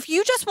I'm like, if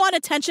you just want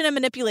attention and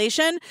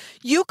manipulation,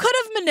 you could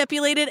have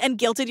manipulated and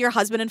guilted your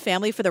husband and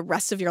family for the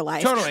rest of your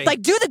life. Totally.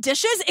 Like, do the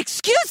dishes?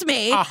 Excuse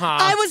me.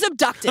 I was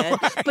abducted.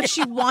 Right. But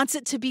she wants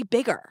it to be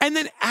bigger. And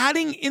then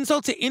adding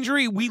insult to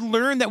injury, we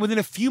learned that within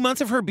a few months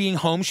of her being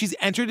home, she's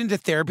entered into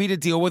therapy to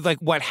deal with like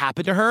what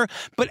happened to her.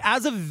 But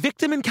as a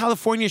victim in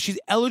California, she's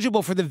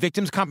eligible for the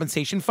Victims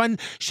Compensation Fund.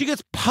 She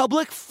gets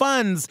public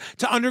funds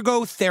to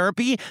undergo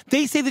therapy.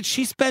 They say that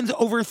she spends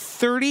over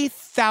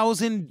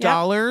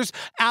 $30,000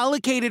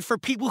 allocated for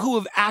people who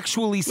have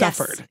actually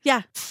suffered.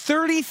 Yeah.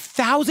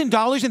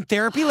 $30,000 in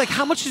therapy? Like,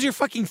 how much does your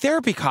fucking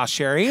therapy cost,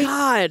 Sherri?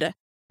 God.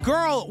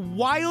 Girl,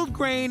 Wild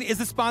Grain is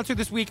the sponsor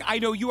this week. I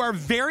know you are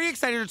very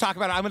excited to talk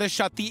about it. I'm gonna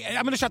shut the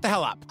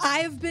hell up.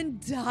 I've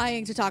been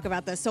dying to talk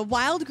about this. So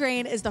Wild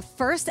Grain is the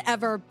first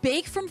ever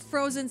bake from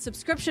frozen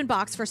subscription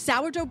box for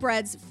sourdough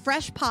breads,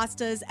 fresh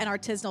pastas, and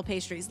artisanal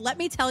pastries. Let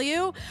me tell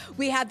you,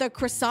 we had the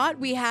croissant,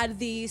 we had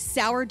the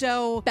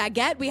sourdough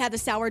baguette, we had the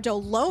sourdough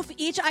loaf.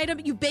 Each item,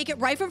 you bake it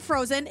right from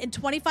frozen in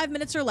 25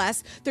 minutes or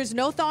less. There's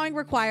no thawing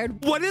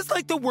required. What is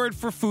like the word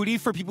for foodie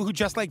for people who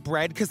just like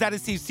bread? Because that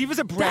is Steve. Steve is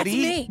a breadie. That's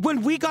me.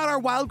 When we got our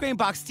wild grain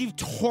box, Steve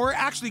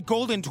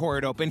Golden tore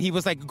it open. He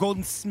was like,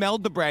 Golden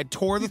smelled the bread,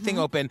 tore the thing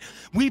open.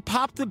 We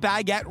popped the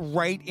baguette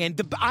right in.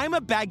 I'm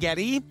a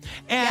baguette,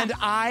 and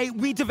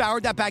we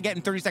devoured that baguette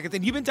in 30 seconds.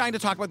 And you've been dying to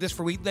talk about this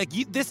for weeks. Like,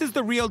 this is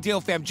the real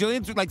deal, fam.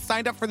 Jillian's like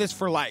signed up for this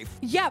for life.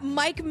 Yeah,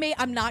 Mike made,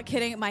 I'm not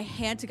kidding, my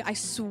hand to, I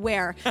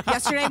swear.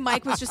 Yesterday,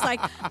 Mike was just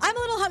like, I'm a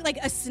little hungry.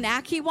 Like, a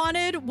snack he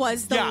wanted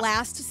was the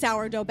last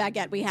sourdough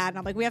baguette we had. And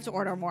I'm like, we have to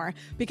order more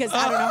because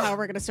I don't know how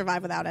we're going to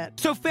survive without it.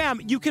 So,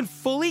 fam, you can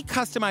fully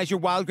customize your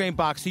wild grain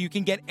box so you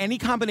can get any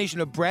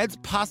combination of breads,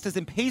 pastas,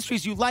 and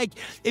pastries you like.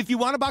 If you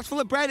want a box full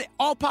of bread,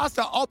 all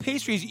pasta, all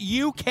pastries,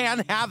 you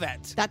can have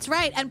it. That's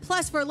right. And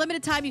plus, for a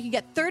limited time, you can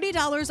get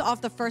 $30 off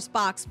the first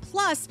box,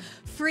 plus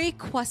free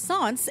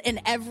croissants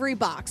in every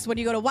box when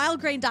you go to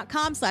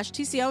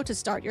wildgrain.com/TCO to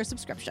start your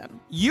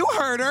subscription. You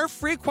heard her.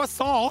 Free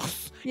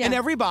croissants in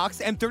every box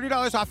and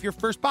 $30 off your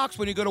first box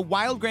when you go to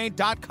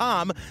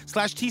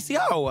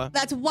wildgrain.com/TCO.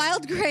 That's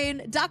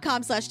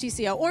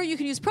wildgrain.com/TCO, or you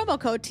can use promo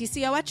code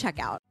TCO at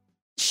checkout.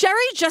 Sherri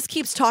just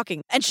keeps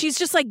talking, and she's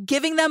just like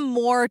giving them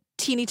more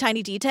teeny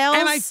tiny details.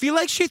 And I feel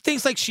like she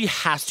thinks like she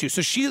has to.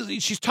 So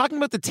she's talking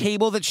about the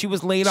table that she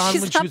was laid on.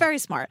 She's not very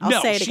smart.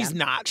 I'll say it again. She's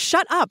not.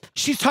 Shut up.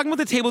 She's talking about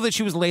the table that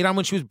she was laid on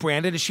when she was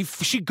branded. And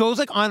she goes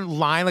like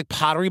online, like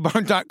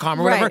potterybarn.com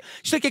or whatever. Right.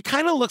 She's like, it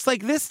kind of looks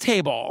like this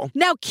table.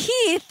 Now,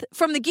 Keith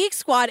from the Geek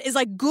Squad is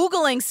like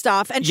Googling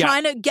stuff and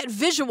trying to get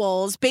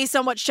visuals based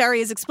on what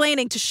Sherri is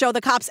explaining to show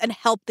the cops and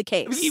help the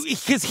case.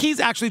 Because he's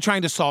actually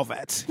trying to solve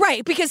it.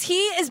 Right. Because he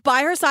is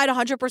by her side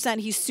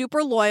 100%. He's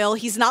super loyal.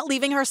 He's not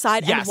leaving her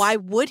side. And why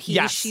would he?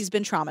 She's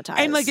been traumatized.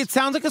 And like, it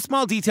sounds like a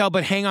small detail,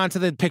 but hang on to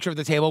the picture of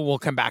the table. We'll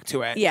come back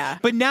to it. Yeah.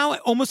 But now,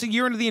 almost a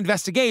year into the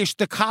investigation,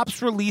 the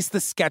cops released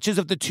the sketches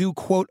of the two,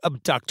 quote,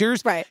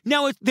 abductors. Right.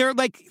 Now, they're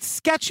like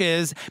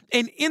sketches.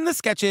 And in the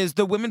sketches,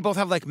 the women both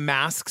have like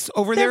masks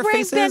over their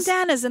faces. They're wearing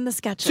bandanas in the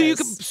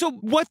sketches. So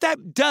what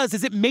that does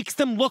is it makes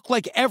them look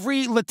like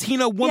every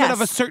Latino woman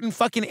of a certain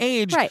fucking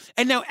age. Right.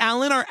 And now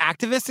Alan, our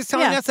activist, is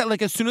telling us that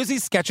like as soon as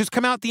these sketches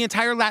come out, the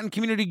entire Latin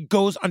community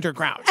goes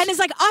underground. And is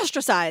like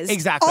ostracized.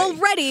 Exactly.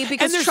 Already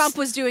because Trump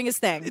was doing his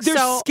thing.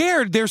 They're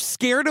scared. They're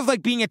scared of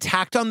like being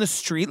attacked on the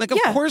street. Like, of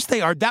course they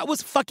are. That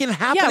was fucking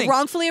happening. Yeah,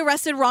 wrongfully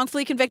arrested,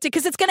 wrongfully convicted.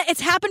 Because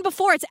it's happened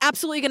before. It's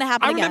absolutely going to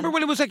happen again. I remember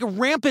when it was like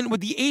rampant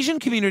with the Asian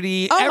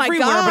community everywhere, my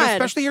God. But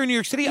especially here in New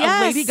York City, a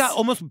lady got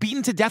almost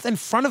beaten to death in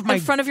front of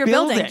your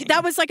building.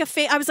 That was like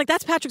I was like,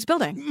 that's Patrick's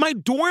building. My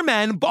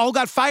doormen all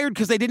got fired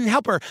because they didn't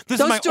help her. This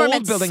is my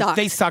old building. Sucked.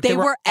 They sucked. They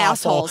were awful.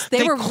 assholes.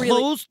 They were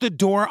closed the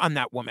door on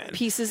that woman.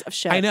 Pieces of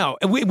shit. I know.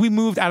 We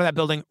moved out of that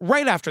building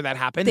right after that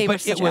happened. They but were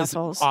such it was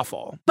assholes.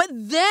 Awful. But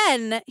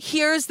then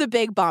here's the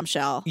big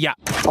bombshell. Yeah.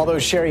 Although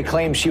Sherri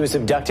claims she was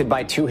abducted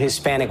by two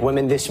Hispanic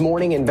women, this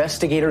morning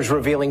investigators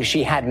revealing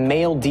she had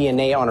male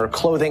DNA on her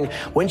clothing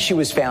when she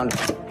was found.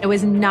 It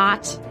was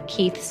not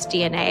Keith's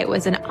DNA. It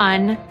was an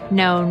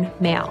unknown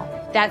male.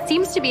 That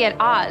seems to be at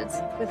odds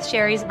with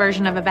Sherri's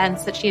version of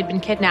events that she had been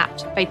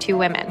kidnapped by two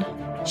women.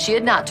 She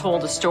had not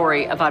told a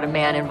story about a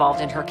man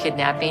involved in her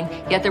kidnapping,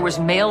 yet there was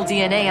male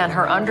DNA on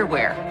her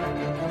underwear.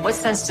 What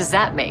sense does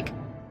that make?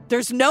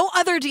 There's no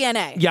other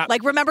DNA. Yeah.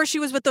 Like, remember she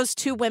was with those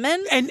two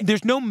women? And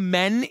there's no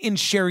men in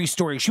Sherri's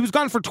story. She was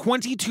gone for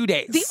 22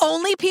 days. The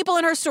only people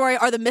in her story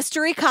are the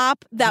mystery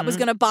cop that was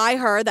going to buy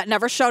her that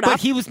never showed up.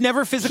 But he was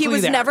never physically there.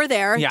 He was never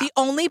there. Yeah. The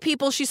only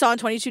people she saw in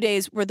 22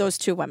 days were those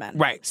two women.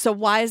 Right. So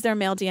why is there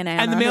male DNA on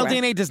And the her male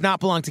underwear? DNA does not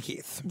belong to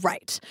Keith.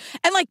 Right.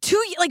 And like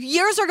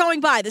years are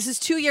going by. This is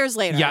 2 years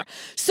later. Yeah.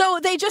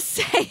 So they just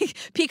say,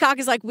 Peacock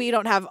is like, we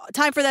don't have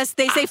time for this.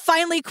 They say,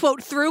 finally,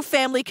 quote, through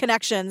family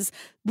connections,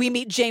 we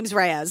meet James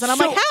Reyes. And I'm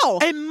like, how?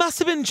 It must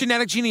have been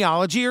genetic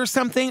genealogy or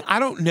something. I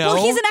don't know.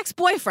 Well, he's an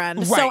ex-boyfriend.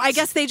 Right. So I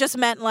guess they just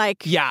meant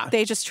like,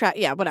 they just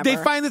whatever. They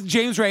find this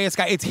James Reyes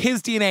guy. It's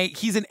his DNA.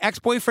 He's an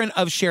ex-boyfriend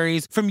of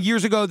Sherri's from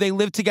years ago. They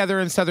lived together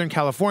in Southern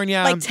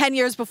California. Like 10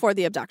 years before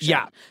the abduction.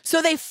 Yeah.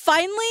 So they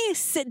finally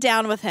sit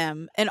down with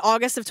him in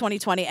August of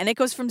 2020, and it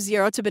goes from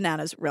zero to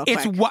bananas real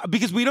quick.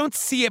 Because we don't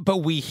see it, but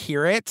we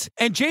hear it.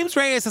 And James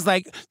Reyes is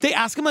like, they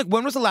ask him, like,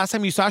 when was the last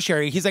time you saw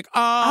Sherri? He's like,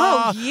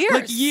 years.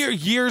 Like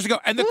years ago.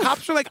 And the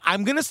cops are like,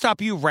 I'm going to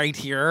stop you right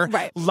here.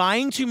 Right.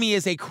 Lying to me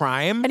is a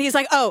crime. And he's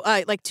like,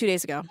 like 2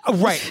 days ago.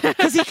 Right.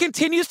 Because he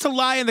continues to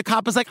lie, and the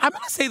cop is like, I'm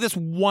going to say this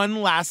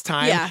one last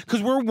time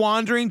because we're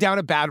wandering down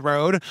a bad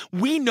road.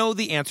 We know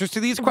the answers to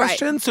these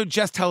questions, so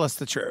just tell us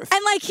the truth.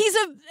 And like, he's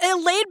a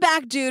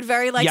laid-back dude,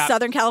 very like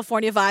Southern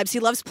California vibes. He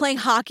loves playing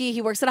hockey.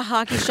 He works at a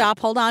hockey shop.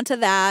 Hold on to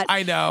that.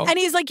 I know. And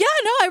he's like, yeah,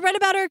 no, I read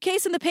about her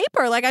case in the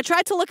paper. Like, I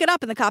tried to look it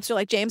up, and the cops are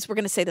like, James, we're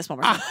going to say this one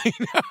more time. I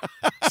know.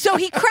 So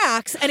he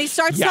cracks, and he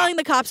starts telling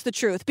the cops the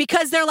truth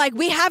because they're like,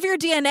 we have your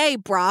DNA,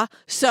 brah.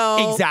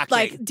 So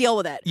like, deal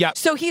with it. Yep.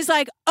 So he's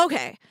like,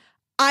 okay,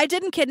 I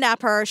didn't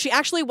kidnap her. She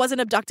actually wasn't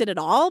abducted at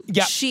all.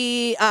 Yep.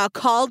 She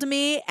called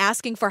me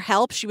asking for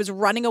help. She was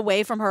running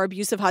away from her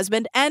abusive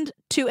husband and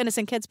two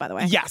innocent kids, by the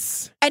way.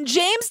 Yes. And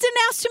James didn't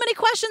ask too many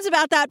questions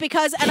about that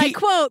because, and I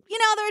quote,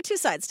 there are two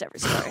sides to every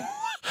story.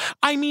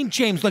 I mean,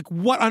 James, like,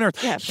 what on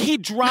earth? Yeah. He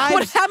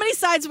drives... How many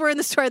sides were in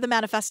the story of the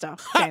manifesto,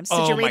 James?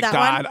 Did you read that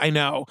one? Oh, my God, I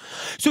know.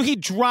 So he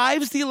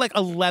drives the,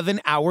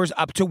 11 hours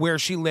up to where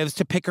she lives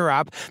to pick her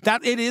up.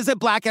 That it is a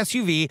black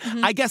SUV.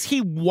 Mm-hmm. I guess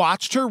he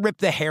watched her rip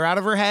the hair out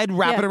of her head,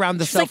 wrap it around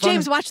the cell phone.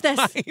 James, watch this.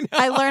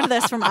 I learned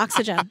this from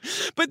Oxygen.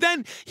 But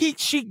then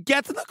she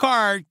gets in the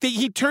car.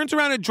 He turns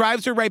around and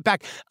drives her right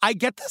back. I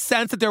get the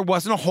sense that there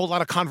wasn't a whole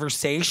lot of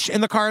conversation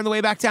in the car on the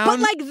way back down.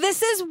 But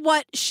this is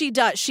what she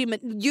does. She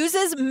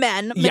uses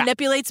men,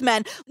 manipulates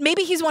men.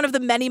 Maybe he's one of the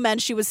many men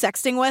she was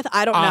sexting with.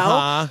 I don't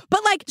know.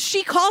 But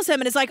she calls him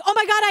and is like, oh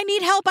my God, I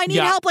need help. I need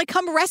help. Like,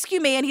 come rescue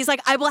me. And he's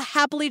like, I will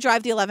happily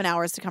drive the 11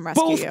 hours to come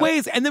rescue you. Both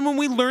ways. And then when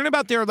we learn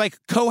about their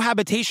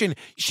cohabitation,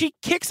 she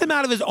kicks him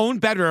out of his own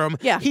bedroom.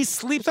 Yeah. He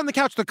sleeps on the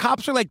couch. The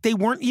cops are like, they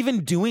weren't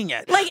even doing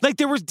it. Like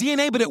there was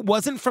DNA, but it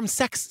wasn't from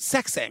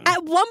sexing.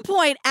 At one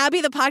point,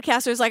 Abby, the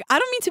podcaster, is like, I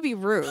don't mean to be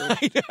rude,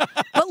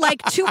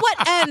 but to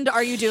what end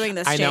are you doing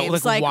this,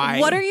 James? I know, why?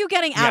 What are you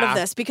getting out of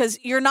this? Because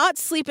you're not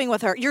sleeping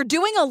with her. You're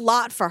doing a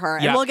lot for her.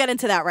 And we'll get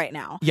into that right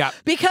now. Yeah.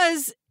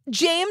 Because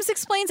James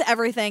explains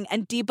everything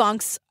and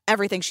debunks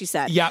everything she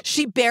said. Yep.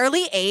 She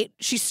barely ate.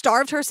 She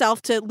starved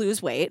herself to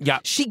lose weight.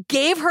 Yep. She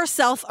gave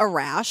herself a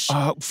rash.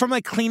 From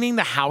cleaning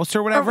the house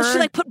or whatever? Or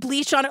she put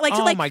bleach on it.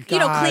 My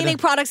God. Cleaning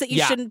products that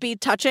you shouldn't be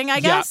touching, I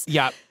guess.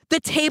 Yep. The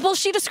table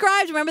she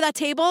described, remember that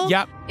table?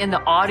 Yep. In the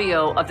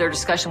audio of their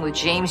discussion with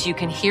James, you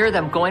can hear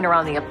them going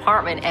around the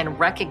apartment and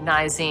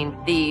recognizing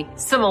the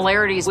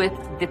similarities with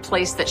the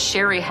place that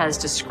Sherri has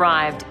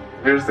described.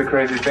 Here's the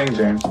crazy thing,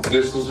 James.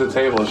 This is the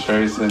table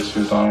Sherri said she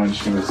was on when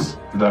she was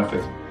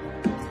abducted.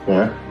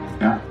 Yeah?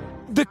 Yeah.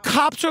 The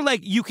cops are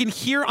you can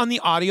hear on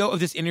the audio of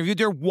this interview,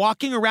 they're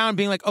walking around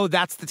being like, oh,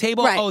 that's the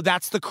table. Right. Oh,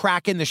 that's the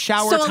crack in the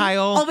shower so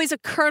tile. Always a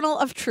kernel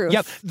of truth.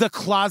 Yep. The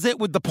closet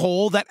with the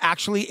pole that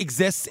actually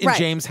exists in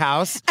James'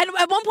 house. And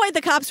at one point, the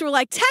cops were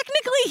like,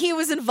 technically he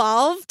was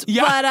involved,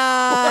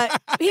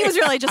 but he was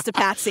really just a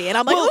patsy. And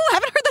I'm like, I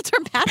haven't heard the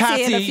term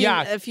patsy in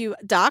a few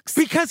docs.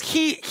 Because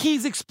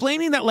he's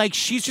explaining that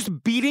she's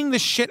just beating the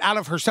shit out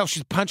of herself.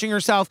 She's punching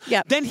herself.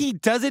 Yep. Then he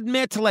does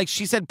admit to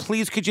she said,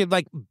 please, could you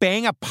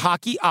bang a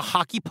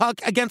hockey puck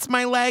against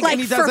my leg? Like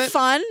and he does for it.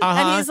 fun.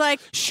 And he's like,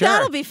 sure.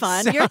 That'll be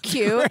fun. Sounds You're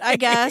cute, great. I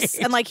guess.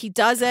 And he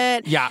does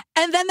it. Yeah.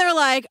 And then they're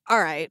like, all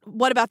right,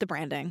 what about the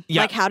branding?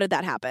 Yeah. How did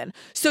that happen?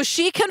 So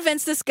she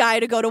convinced this guy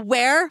to go to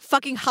where?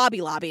 Fucking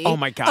Hobby Lobby. Oh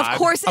my God. Of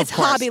course it's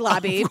Hobby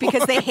Lobby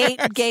because they hate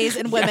gays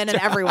and women and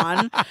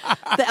everyone.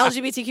 The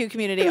LGBTQ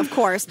community, of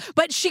course.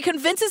 But she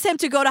convinces him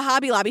to go to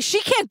Hobby Lobby. She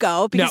can't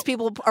go because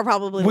people are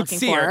probably looking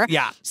for her.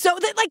 Yeah. So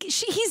that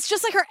he's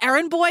just her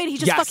errand boy and he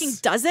just fucking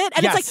does it.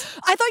 And it's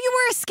I thought you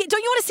were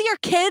don't you want to see your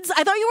kids?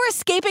 I thought you were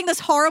escaping this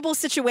horrible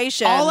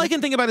situation. All I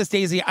can think about is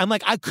Daisy. I'm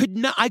like, I could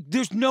not,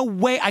 there's no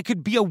way I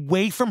could be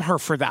away from her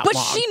for that long. But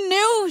she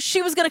knew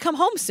she was going to come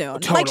home soon.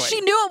 Totally. She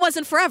knew it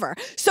wasn't forever.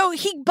 So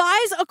he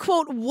buys a,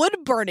 quote, wood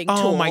burning tool.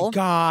 Oh my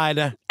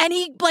God. And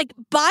he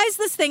buys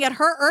this thing at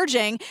her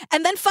urging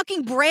and then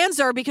fucking brands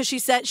her because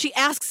she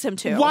asks him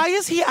to. Why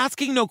is he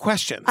asking no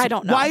questions? I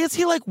don't know. Why is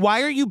he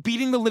why are you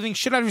beating the living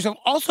shit out of yourself?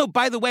 Also,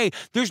 by the way,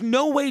 there's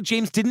no way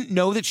James didn't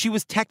know that she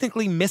was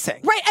technically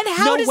missing. Right. And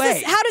how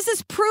does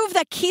this prove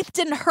that Keith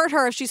didn't hurt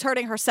her if she's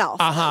hurting herself?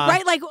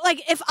 Right?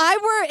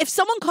 If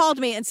someone called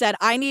me and said,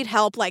 I need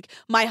help,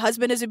 my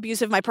husband is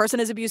abusive, my person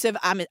is abusive,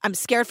 I'm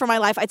scared for my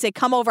life, I'd say,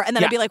 come over. And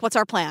then I'd be like, what's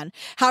our plan?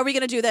 How are we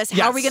going to do this?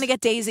 How are we going to get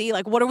Daisy?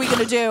 What are we going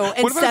to do? What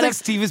if I was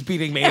Steve is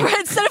beating me?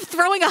 Instead of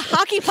throwing a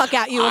hockey puck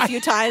at you a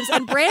few times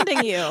and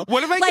branding you.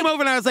 What if I came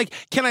over and I was like,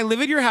 can I live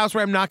at your house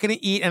where I'm not going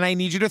to eat and I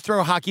need you to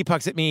throw hockey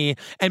pucks at me?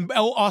 And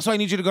also I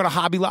need you to go to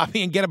Hobby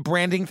Lobby and get a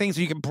branding thing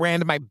so you can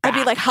brand my back. I'd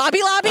be like,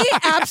 Hobby Lobby?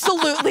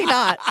 Absolutely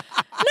not.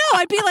 No,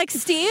 I'd be like,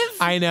 Steve.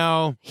 I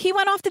know. He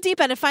went off the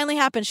deep end. It finally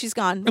happened. She's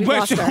gone. We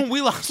lost her.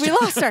 We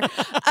lost her.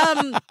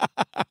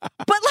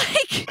 But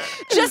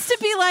just to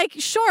be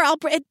sure,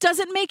 it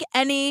doesn't make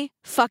any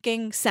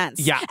fucking sense.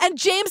 Yeah. And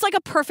James,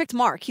 a perfect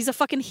mark. He's a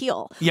fucking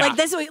heel. Yeah.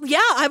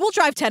 I will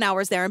drive 10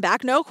 hours there and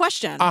back. No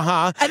question.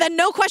 And then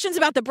no questions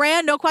about the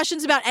brand. No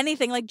questions about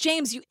anything.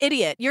 James, you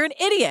idiot. You're an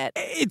idiot.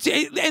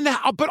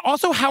 But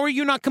also, how are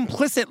you not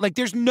complicit?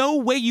 There's no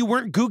way you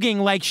weren't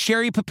Googling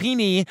Sherri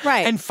Papini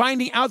and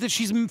finding out that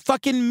she's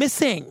fucking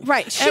missing.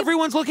 Right.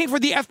 Everyone's looking for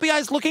the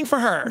FBI's looking for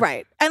her.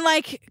 Right. And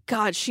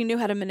God, she knew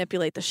how to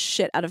manipulate the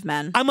shit out of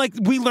men. I'm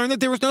we learned that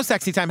there was no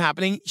sexy time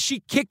happening.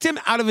 She kicked him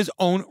out of his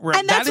own room.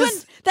 And that's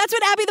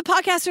when Abby the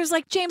podcaster is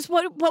like, James,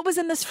 what was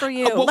in this for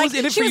you? What was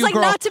in it she for was you,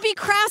 girl? Not to be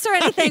crass or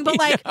anything, but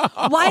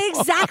why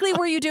exactly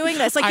were you doing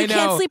this? You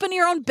can't sleep in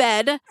your own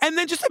bed. And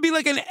then just to be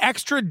an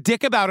extra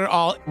dick about it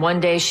all. One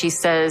day she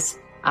says,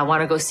 I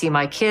want to go see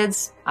my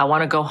kids. I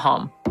want to go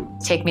home.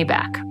 Take me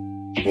back.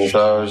 And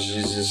so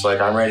she's just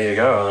I'm ready to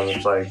go. And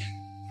I'm just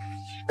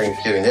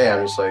Thanksgiving Day,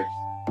 I'm just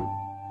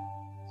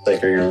are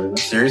you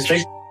serious?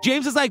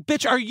 James is like,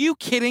 bitch, are you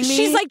kidding me?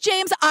 She's like,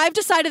 James, I've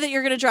decided that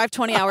you're going to drive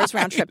 20 hours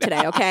round trip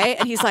today, okay?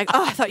 And he's like,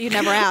 oh, I thought you'd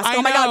never ask.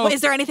 Oh my God,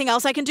 is there anything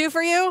else I can do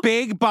for you?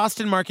 Big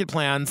Boston Market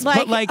plans. Like,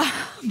 but like,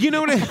 you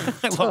know what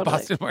I love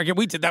Boston Market.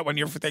 We did that one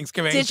year for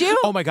Thanksgiving. Did you?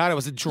 Oh my God, it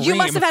was a dream. You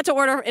must have had to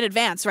order in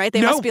advance, right?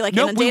 They must be like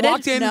inundated. We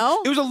walked in.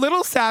 No? It was a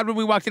little sad when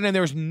we walked in and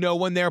there was no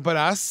one there but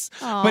us.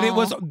 Aww. But it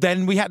was,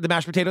 then we had the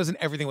mashed potatoes and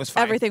everything was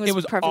fine. Everything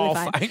was perfectly all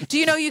fine. Do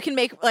you know you can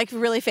make like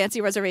really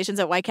fancy reservations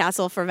at White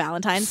Castle for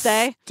Valentine's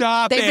Day?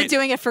 Stop They've been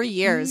doing it for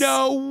years.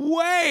 No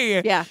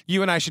way. Yeah.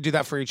 You and I should do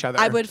that for each other.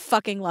 I would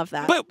fucking love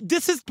that. But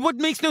this is what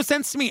makes no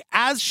sense to me.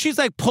 As she's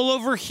like, pull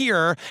over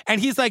here,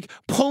 and he's like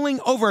pulling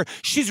over,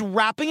 she's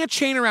wrapping a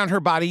chain around her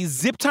body,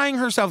 zip tying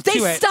herself to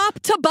it. They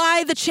stopped to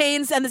buy the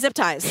chains and the zip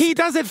ties. He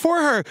does it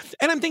for her.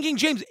 And I'm thinking,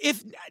 James,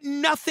 if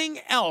nothing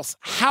else,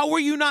 how are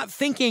you not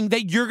thinking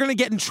that you're going to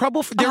get in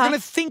trouble? They're going to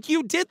think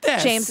you did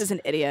this. James is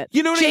an idiot.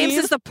 You know what I mean?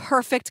 James is the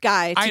perfect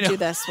guy to do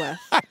this with.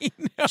 I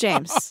know.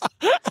 James.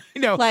 I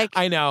know.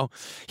 I know.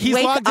 He's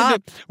wake logged up.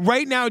 into,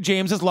 right now,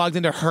 James is logged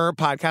into her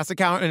podcast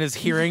account and is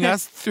hearing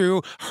us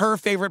through her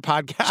favorite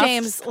podcast.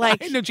 James,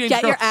 like, I know, James,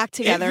 get girl, your act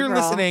together, if you're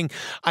girl. listening,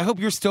 I hope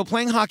you're still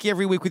playing hockey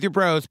every week with your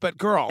bros, but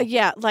girl.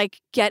 Yeah,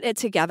 like, get it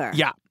together.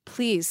 Yeah.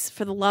 Please,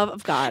 for the love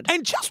of God.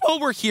 And just while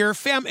we're here,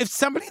 fam, if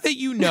somebody that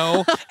you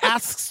know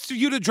asks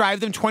you to drive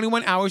them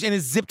 21 hours and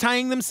is zip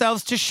tying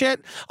themselves to shit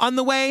on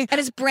the way.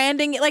 And is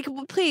branding, like,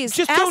 please.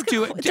 Just don't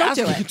do it. Don't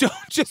do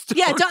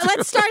it.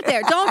 Let's start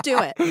there. Don't do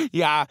it.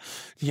 Yeah.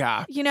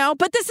 Yeah. You know,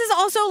 but this is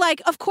also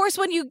like, of course,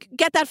 when you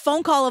get that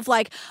phone call of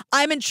like,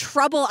 I'm in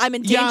trouble, I'm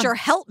in danger,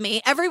 help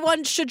me.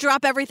 Everyone should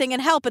drop everything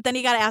and help, but then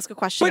you got to ask a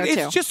question but or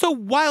two. It's just so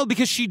wild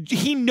because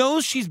he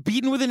knows she's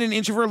beaten within an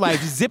inch of her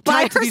life, zip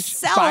tied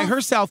by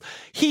herself.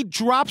 He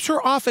drops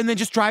her off and then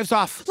just drives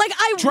off. Like,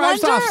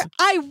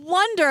 I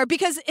wonder,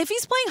 because if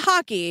he's playing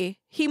hockey,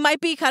 he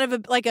might be kind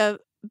of like a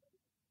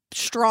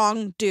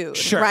strong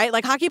dude, right?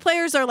 Like, hockey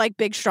players are like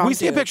big, strong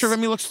dudes. We see a picture of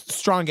him, he looks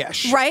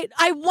strongish. Right?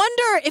 I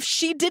wonder if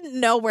she didn't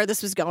know where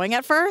this was going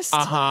at first.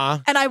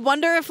 And I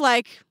wonder if,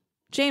 like,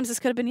 James, this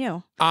could have been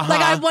you.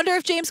 Like, I wonder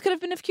if James could have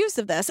been accused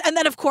of this. And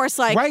then, of course,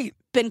 like,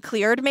 been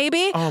cleared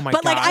maybe. Oh my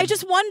But like, God. I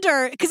just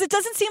wonder, because it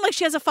doesn't seem like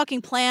she has a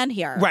fucking plan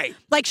here. Right.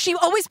 Like, she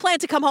always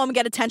planned to come home and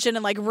get attention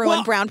and like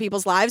ruin brown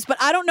people's lives, but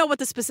I don't know what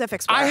the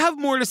specifics were. I have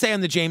more to say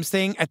on the James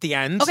thing at the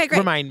end. Okay, great.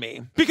 Remind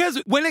me.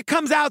 Because when it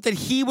comes out that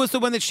he was the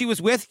one that she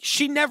was with,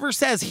 she never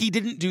says he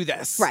didn't do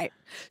this. Right.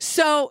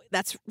 So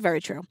that's very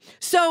true.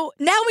 So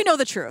now we know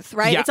the truth,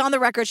 right? Yeah. It's on the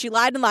record. She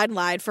lied and lied and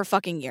lied for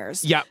fucking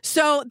years. Yeah.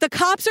 So the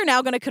cops are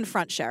now going to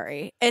confront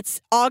Sherri.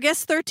 It's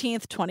August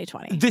 13th,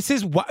 2020. This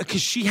is what,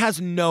 because she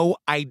has no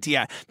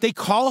idea. They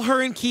call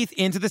her and Keith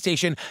into the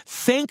station.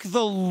 Thank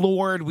the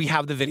Lord we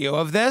have the video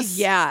of this.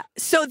 Yeah.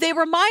 So they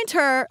remind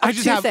her of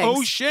two things.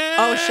 Oh shit.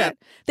 Oh shit.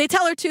 They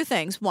tell her two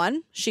things.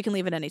 One, she can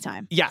leave at any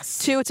time. Yes.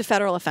 Two, it's a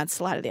federal offense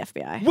to lie to the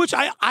FBI. Which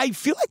I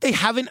feel like they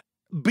haven't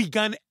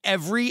begun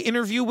every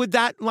interview with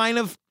that line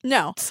of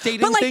stating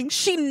but like, things.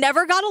 She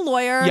never got a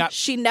lawyer. Yep.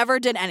 She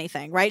never did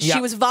anything, right? Yep.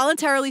 She was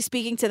voluntarily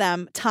speaking to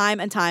them time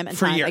and time and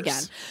For time years.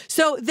 again.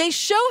 So they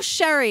show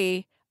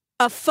Sherri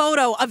a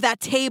photo of that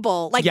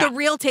table, like the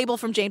real table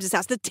from James's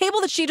house, the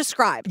table that she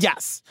described.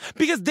 Yes,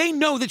 because they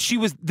know that she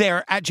was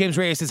there at James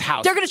Reyes'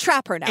 house. They're going to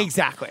trap her now.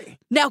 Exactly.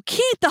 Now,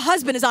 Keith, the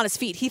husband, is on his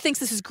feet. He thinks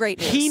this is great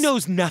news. He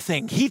knows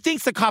nothing. He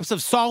thinks the cops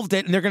have solved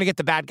it and they're going to get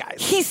the bad guys.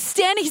 He's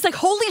standing. He's like,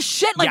 holy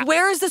shit. Like,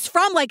 where is this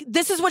from? Like,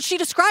 this is what she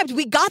described.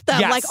 We got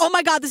them. Yes. Like, oh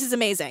my God, this is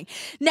amazing.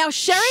 Now,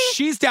 Sherri.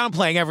 She's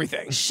downplaying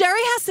everything.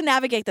 Sherri has to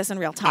navigate this in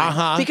real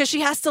time because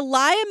she has to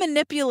lie and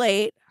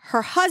manipulate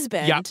her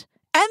husband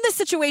and the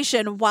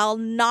situation while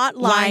not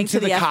lying to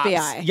the cops.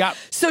 FBI. Yep.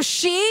 So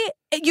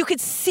you could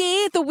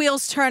see the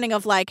wheels turning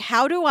of like,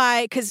 how do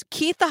I, because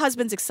Keith, the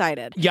husband's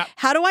excited. Yep.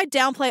 How do I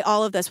downplay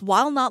all of this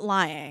while not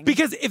lying?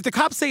 Because if the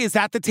cops say, is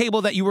that the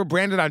table that you were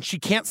branded on? She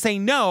can't say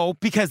no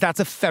because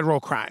that's a federal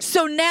crime.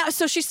 So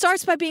she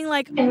starts by being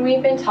like. And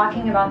we've been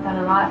talking about that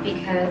a lot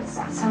because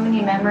so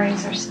many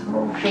memories are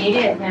so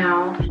faded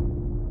now.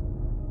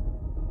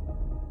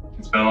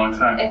 It's been a long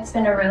time. It's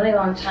been a really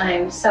long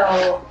time.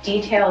 So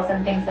details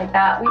and things like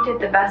that, we did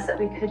the best that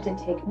we could to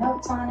take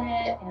notes on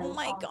it. And oh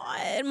my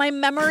God, my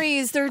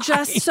memories, they're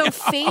just so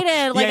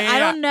faded. Like, Yeah. I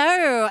don't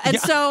know. And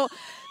so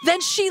then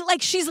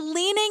she's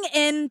leaning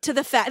into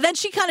the fact, then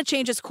she kind of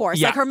changes course.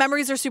 Yeah. Like, her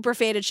memories are super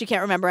faded. She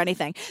can't remember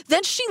anything.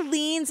 Then she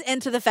leans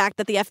into the fact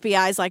that the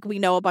FBI is like, we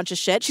know a bunch of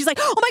shit. She's like,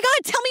 oh my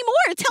God, tell me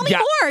more. Tell me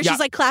more. Yeah. She's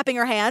like clapping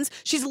her hands.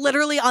 She's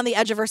literally on the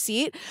edge of her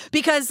seat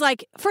because,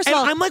 like, first of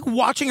all, I'm like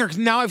watching her because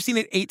now I've seen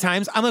it 8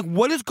 times. I'm like,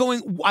 what is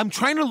going? I'm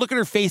trying to look at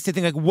her face to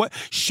think like, what?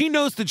 She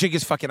knows the jig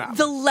is fucking up.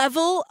 The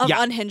level of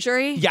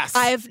unhingery. Yes.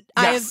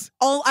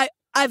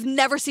 I've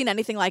never seen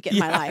anything like it in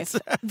my life.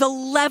 The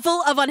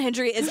level of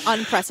unhingery is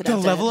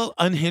unprecedented. The level of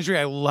unhingery,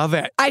 I love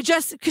it.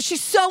 Because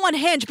she's so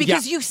unhinged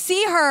because you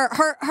see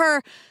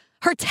her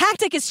her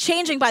tactic is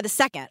changing by the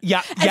second.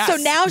 Yeah. And so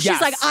now she's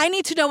like, I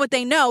need to know what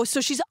they know.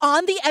 So she's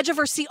on the edge of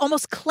her seat,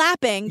 almost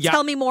clapping. Yep.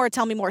 Tell me more,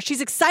 tell me more.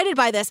 She's excited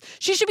by this.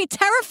 She should be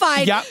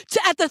terrified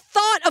at the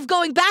thought of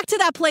going back to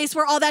that place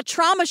where all that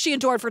trauma she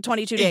endured for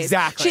 22 days.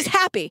 Exactly. She's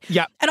happy.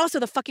 Yep. And also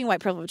the fucking white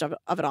privilege of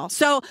it all.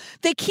 So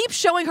they keep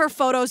showing her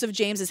photos of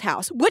James's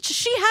house, which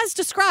she has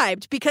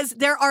described because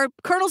there are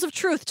kernels of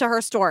truth to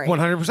her story.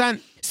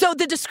 100%. So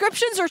the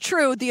descriptions are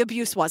true. The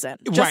abuse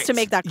wasn't. Just to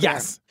make that clear.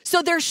 Yes.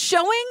 So they're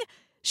showing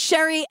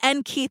Sherri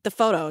and Keith the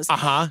photos.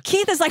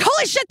 Keith is like,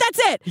 holy shit, that's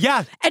it.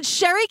 Yeah. And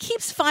Sherri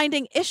keeps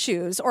finding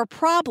issues or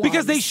problems.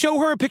 Because they show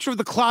her a picture of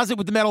the closet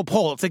with the metal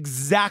pole. It's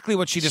exactly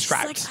what she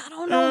described. She's like, I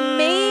don't know,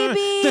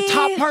 maybe. The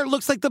top part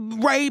looks like the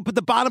right, but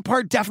the bottom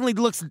part definitely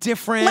looks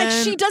different. Like,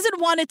 she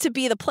doesn't want it to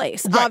be the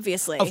place,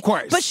 obviously. Of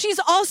course. But she's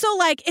also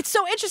like, it's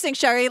so interesting,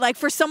 Sherri, like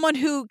for someone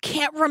who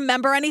can't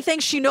remember anything,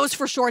 she knows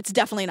for sure it's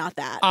definitely not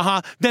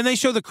that. Then they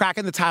show the crack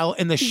in the tile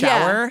in the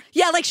shower.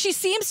 Yeah, like she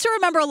seems to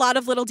remember a lot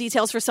of little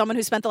details for someone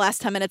who spent the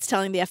last 10 minutes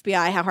telling the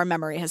FBI how her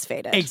memory has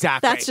faded.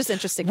 Exactly. That's just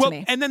interesting to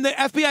me. And then the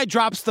FBI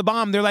drops the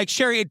bomb. They're like,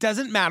 Sherri, it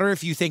doesn't matter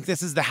if you think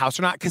this is the house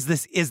or not, because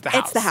this is the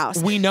house. It's the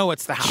house. We know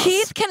it's the house.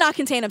 Keith cannot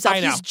contain himself. I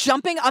know. He's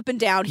jumping up and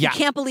down. He Yeah.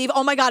 can't believe,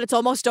 oh my God, it's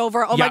almost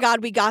over. Oh my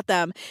God, we got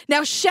them.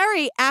 Now,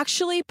 Sherri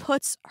actually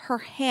puts her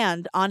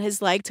hand on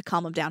his leg to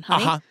calm him down.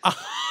 Honey,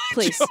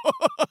 please.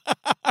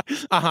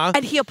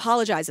 And he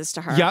apologizes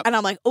to her. Yep. And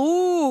I'm like,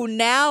 ooh,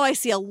 now I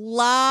see a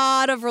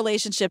lot of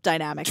relationship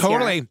dynamics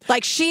Totally. here.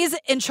 Like, she's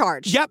in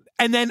charge. Yep.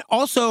 And then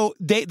also,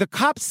 the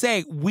cops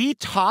say, we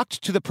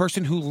talked to the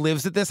person who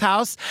lives at this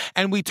house,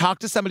 and we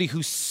talked to somebody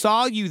who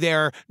saw you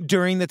there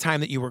during the time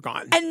that you were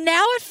gone. And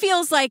now it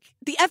feels like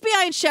the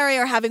FBI and Sherri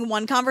are having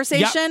one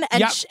conversation,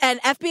 and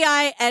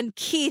FBI and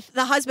Keith,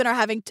 the husband, are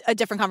having a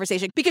different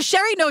conversation because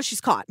Sherri knows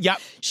she's caught. Yep.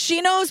 She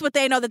knows what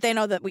they know that they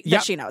know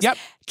that she knows. Yep.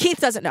 Keith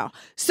doesn't know.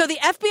 So the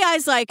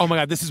FBI's like, oh my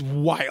God, this is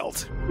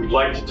wild. We'd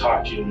like to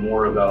talk to you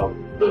more about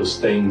those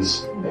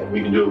things, and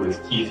we can do it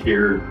with Keith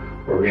here,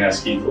 or we can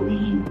ask Keith to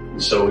leave.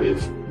 So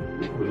if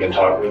we can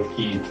talk with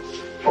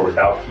Keith or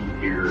without Keith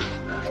here,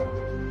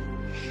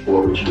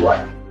 what would you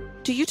like?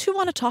 do you two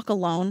want to talk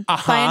alone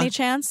by any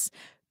chance?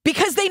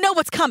 Because they know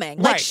what's coming.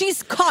 Like,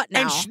 she's caught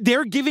now. And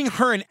they're giving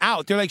her an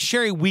out. They're like,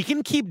 Sherri, we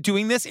can keep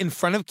doing this in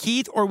front of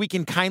Keith, or we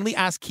can kindly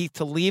ask Keith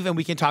to leave and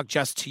we can talk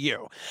just to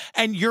you.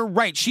 And you're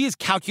right. She is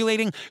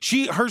calculating.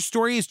 Her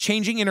story is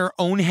changing in her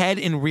own head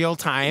in real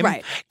time.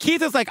 Right.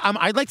 Keith is like,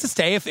 I'd like to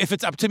stay if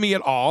it's up to me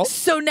at all.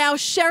 So now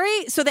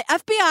Sherri, so the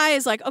FBI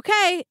is like,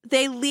 okay,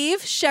 they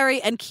leave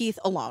Sherri and Keith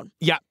alone.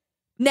 Yeah.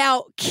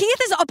 Now, Keith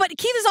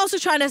is also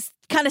trying to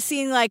kind of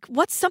seeing like,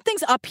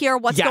 something's up here,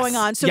 what's going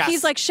on. So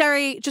he's like,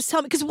 Sherri, just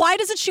tell me, because why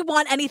doesn't she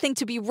want anything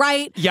to be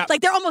right? Yeah.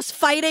 Like, they're almost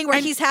fighting where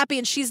he's happy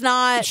and she's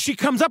not. She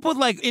comes up with,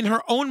 like, in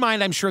her own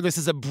mind, I'm sure this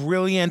is a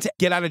brilliant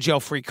get out of jail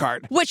free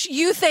card. Which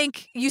you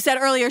said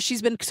earlier,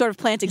 she's been sort of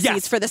planting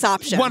seeds for this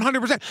option.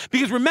 100%.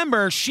 Because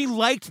remember, she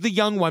liked the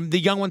young one. The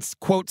young one's,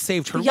 quote,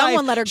 saved her life. The young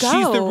one let her go.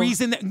 She's the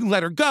reason that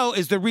let her go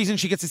is the reason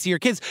she gets to see her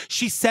kids.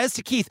 She says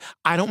to Keith,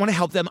 I don't want to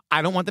help them.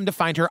 I don't want them to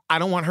find her. I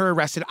don't want her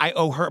arrested. I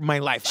owe her my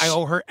life. I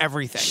owe her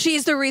everything.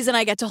 She's the reason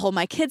I get to hold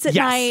my kids at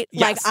night.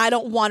 Like, I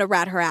don't want to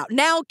rat her out.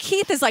 Now,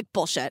 Keith is like,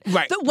 bullshit.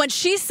 Right. But when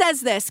she says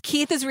this,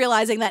 Keith is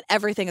realizing that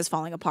everything is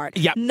falling apart.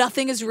 Yep.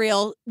 Nothing is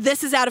real.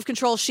 This is out of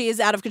control. She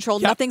is out of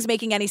control. Yep. Nothing's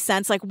making any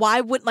sense. Like,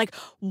 what?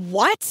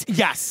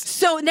 Yes.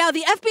 So now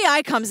the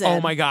FBI comes in. Oh,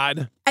 my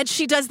God. And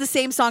she does the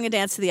same song and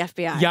dance to the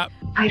FBI. Yep.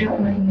 I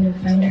don't want you to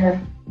find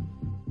her.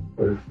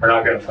 We're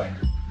not going to find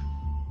her.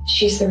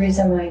 She's the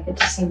reason why I get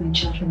to see my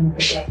children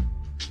every day.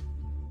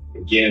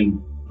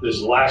 Again, this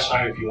is the last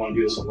time if you want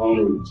to do this alone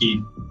or with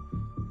Keith.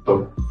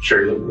 But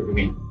Sherri, look at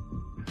me.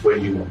 What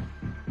do you want?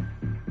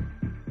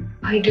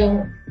 I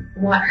don't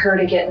want her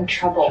to get in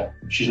trouble.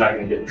 She's not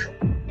going to get in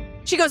trouble.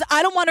 She goes,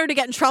 I don't want her to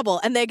get in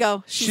trouble. And they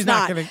go, she's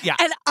not. Gonna, yeah.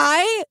 And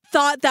I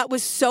thought that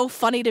was so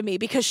funny to me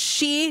because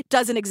she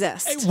doesn't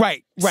exist.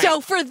 Right.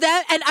 So for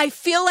them, and I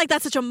feel like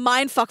that's such a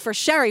mind fuck for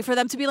Sherri for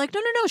them to be like,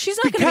 no, she's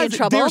not going to be in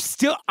trouble.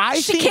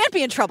 She can't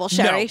be in trouble,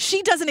 Sherri. No.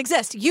 She doesn't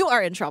exist. You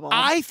are in trouble.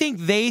 I think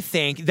they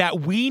think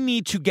that we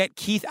need to get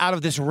Keith out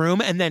of this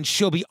room and then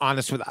she'll be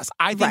honest with us.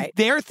 I think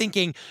they're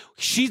thinking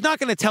she's not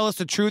going to tell us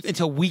the truth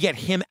until we get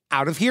him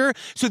out of here.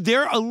 So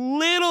they're a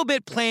little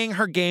bit playing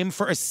her game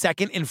for a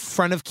second in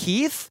front of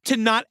Keith to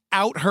not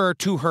out her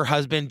to her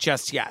husband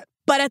just yet.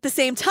 But at the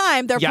same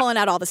time, they're pulling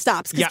out all the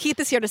stops because Keith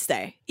is here to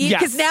stay.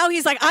 Because now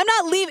he's like, I'm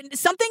not leaving.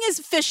 Something is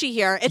fishy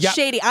here. It's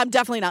shady. I'm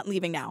definitely not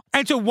leaving now.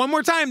 And so one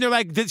more time, they're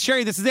like,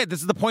 Sherri, this is it.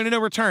 This is the point of no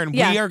return.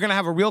 Yeah. We are going to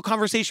have a real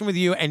conversation with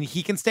you and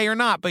he can stay or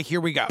not, but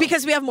here we go.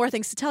 Because we have more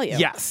things to tell you.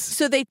 Yes.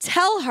 So they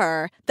tell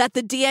her that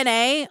the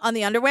DNA on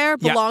the underwear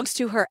belongs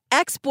to her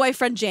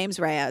ex-boyfriend, James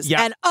Reyes.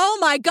 Yeah. And oh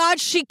my God,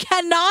 she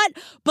cannot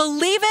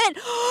believe it.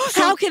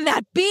 How can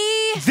that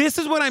be? This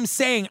is what I'm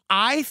saying.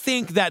 I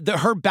think that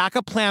her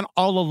backup plan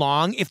all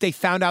along, if they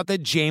found out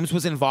that James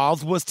was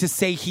involved, was to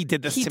say he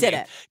did this he to did me.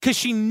 it. Because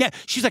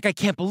she's like, I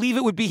can't believe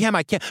it would be him.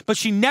 I can't. But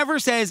she never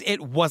says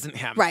it wasn't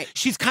him. Right.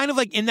 She's kind of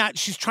like in that,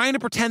 she's trying to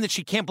pretend that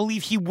she can't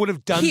believe he would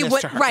have done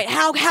this to her. Right.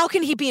 How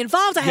can he be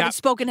involved? I haven't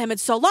spoken to him in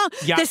so long.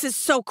 Yep. This is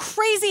so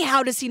crazy.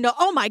 How does he know?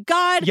 Oh my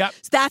God. Yep.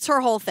 That's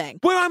her whole thing.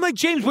 Well, I'm like,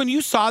 James, when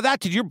you saw that,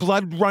 did your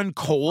blood run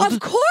cold? Of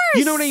course.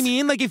 You know what I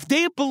mean? Like, if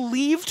they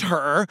believed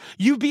her,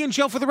 you'd be in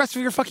jail for the rest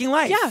of your fucking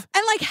life. Yeah.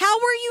 And like, how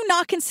were you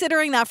not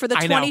considering that for the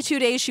 22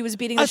 days she was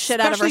beating the shit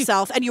out of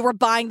herself and you were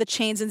buying the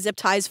chains and zip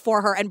ties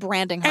for her and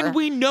branding her? And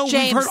we know,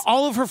 James, we've heard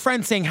all of her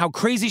friends saying how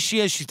crazy she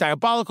is. She's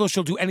diabolical.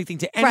 She'll do anything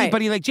to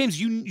anybody. Like, James,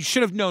 you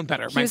should have known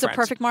better, He was a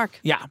perfect mark.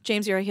 Yeah.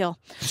 James, you're a heel.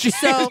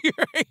 So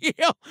you're a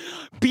heel.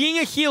 Being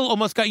a heel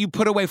almost got you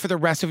put away for the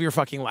rest of your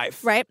fucking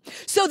life. Right.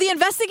 So the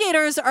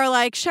investigators are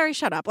like, Sherri,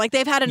 shut up. Like,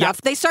 they've had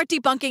enough. They start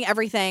debunking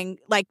everything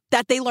like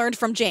that they learned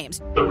from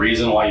James. The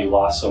reason why you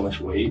lost so much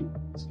weight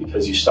is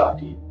because you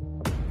stopped eating.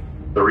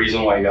 The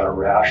reason why you got a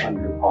rash on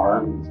your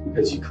arm is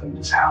because you cleaned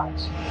his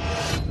house.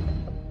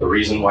 The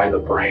reason why the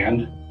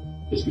brand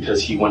is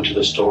because he went to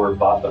the store,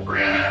 bought the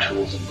branding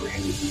tools, and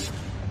branded you.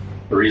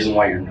 The reason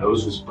why your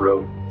nose was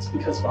broke is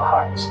because of a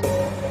hockey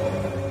stick.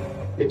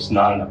 It's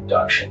not an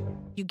abduction.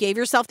 You gave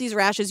yourself these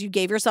rashes. You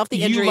gave yourself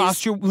the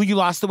injuries. You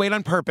lost the weight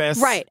on purpose.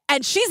 Right.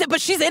 And she's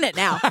in it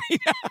now.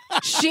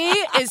 She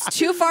is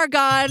too far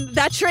gone.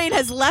 That train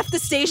has left the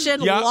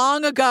station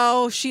long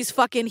ago. She's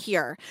fucking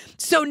here.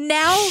 So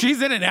now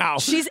she's in it now.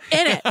 She's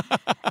in it.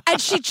 And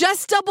she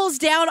just doubles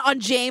down on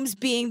James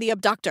being the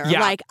abductor.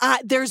 Yeah. Like,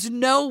 there's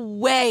no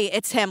way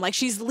it's him. Like,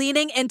 she's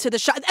leaning into the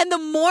shot. And the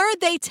more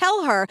they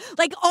tell her,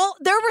 like, all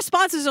their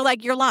responses are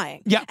like, you're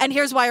lying. Yeah. And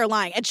here's why you're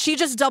lying. And she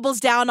just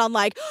doubles down on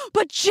like,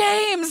 but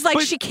James, like,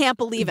 she can't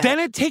believe it. Then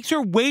it takes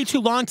her way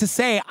too long to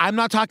say, I'm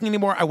not talking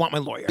anymore. I want my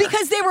lawyer.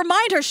 Because they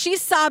remind her,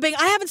 she's sobbing.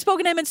 I haven't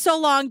spoken to him in so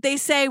long. They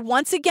say,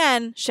 once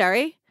again,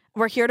 Sherri,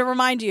 we're here to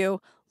remind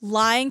you,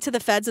 lying to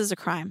the feds is a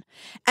crime.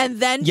 And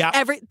then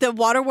the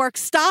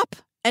waterworks stop.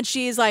 And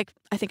she's like,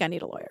 I think I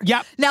need a lawyer.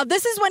 Yep. Now,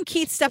 this is when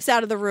Keith steps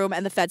out of the room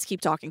and the feds keep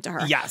talking to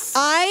her. Yes.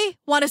 I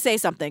want to say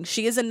something.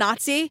 She is a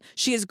Nazi.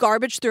 She is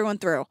garbage through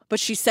and through. But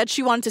she said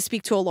she wanted to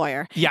speak to a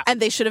lawyer. Yeah. And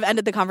they should have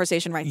ended the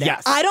conversation right there.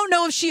 Yes. I don't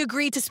know if she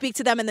agreed to speak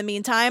to them in the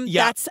meantime.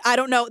 Yeah. I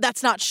don't know.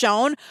 That's not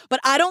shown. But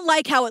I don't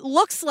like how it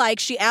looks like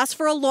she asked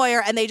for a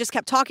lawyer and they just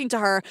kept talking to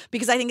her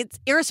because I think it's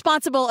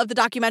irresponsible of the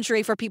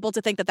documentary for people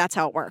to think that that's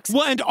how it works.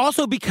 Well, and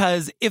also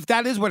because if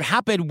that is what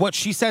happened, what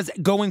she says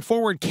going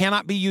forward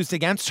cannot be used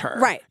against her.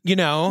 Right. You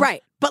know? Right.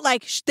 But,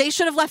 like, they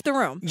should have left the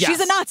room. Yes. She's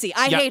a Nazi.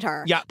 I Yep. hate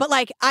her. Yep. But,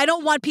 like, I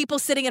don't want people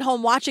sitting at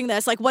home watching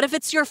this. Like, what if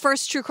it's your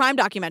first true crime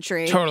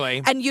documentary?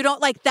 Totally. And you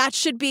don't, like, that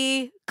should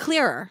be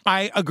clearer.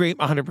 I agree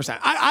 100%.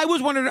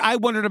 I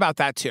wondered about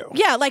that too.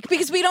 Yeah, like,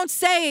 because we don't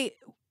say,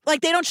 like,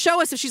 they don't show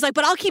us if she's like,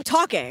 but I'll keep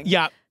talking.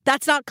 Yeah.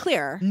 That's not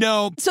clear.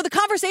 No. So the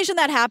conversation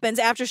that happens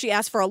after she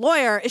asks for a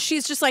lawyer is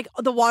she's just like,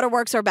 the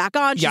waterworks are back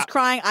on. She's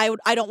crying.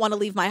 I don't want to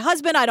leave my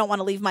husband. I don't want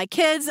to leave my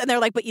kids. And they're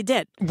like, but you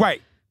did.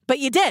 Right. But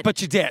you did. But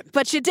you did.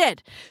 But you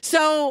did.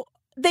 So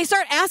they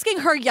start asking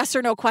her yes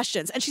or no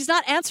questions, and she's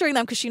not answering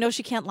them because she knows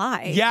she can't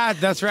lie. Yeah,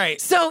 that's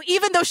right. So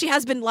even though she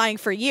has been lying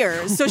for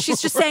years, so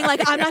she's just saying,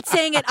 like, I'm not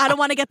saying it. I don't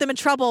want to get them in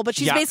trouble. But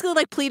she's basically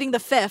like pleading the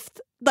fifth.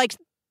 Like,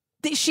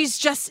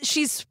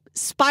 she's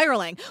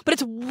spiraling. But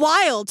it's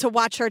wild to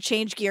watch her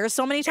change gears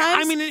so many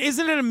times. I mean,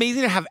 isn't it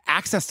amazing to have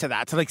access to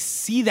that, to like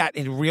see that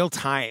in real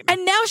time?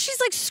 And now she's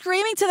like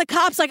screaming to the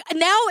cops, like,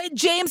 now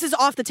James is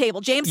off the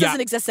table. James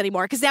doesn't exist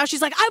anymore. Because now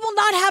she's like, I will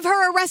not have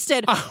her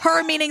arrested.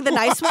 Her meaning the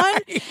nice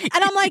one. And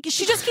I'm like,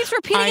 she just keeps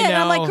repeating it. And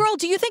I'm like, girl,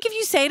 do you think if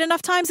you say it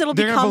enough times, it'll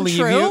become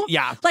true? You?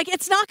 Yeah. Like,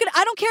 it's not gonna,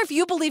 I don't care if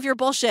you believe your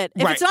bullshit.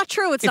 If it's not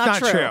true, it's not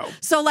true.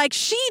 So, like,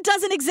 she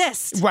doesn't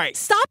exist. Right.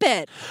 Stop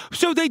it.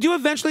 So they do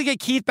eventually get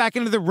Keith back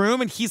into the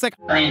room, and he's like,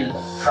 I mean,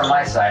 from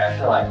my side, I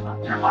feel like,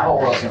 you know, my whole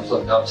world's gonna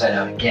flip upside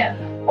down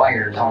again. While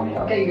you're telling me,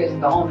 okay, you guys can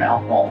go home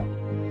now. Well,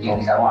 do you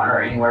think I want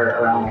her anywhere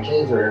around my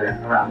kids or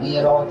around me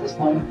at all at this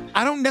point?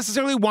 I don't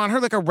necessarily want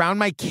her like around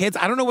my kids.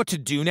 I don't know what to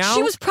do now.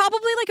 She was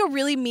probably like a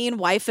really mean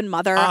wife and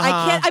mother.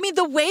 I mean,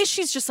 the way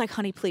she's just like,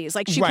 honey, please.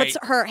 Like, she puts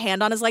her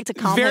hand on his leg to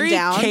calm him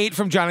down. Very Kate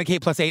from John and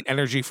Kate +8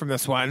 energy from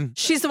this one.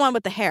 She's the one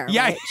with the hair,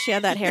 right? She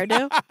had that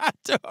hairdo.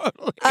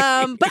 Totally. But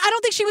I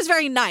don't think she was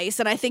very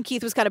nice, and I think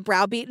Keith was kind of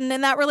browbeaten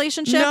in that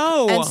relationship.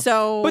 No. And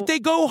so... But they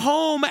go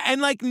home,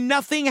 and like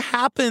nothing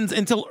happens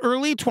until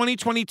early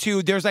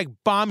 2022. There's like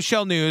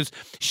bombshell news.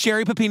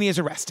 Sherri Papini is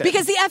arrested.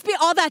 Because the FBI,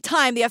 all that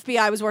time, the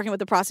FBI was working with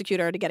the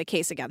prosecutor to get a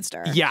case against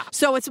her. Yeah.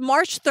 So it's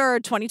March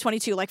 3rd,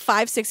 2022, like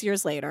 5-6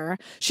 years later.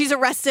 She's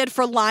arrested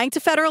for lying to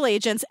federal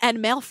agents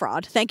and mail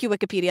fraud. Thank you,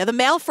 Wikipedia. The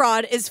mail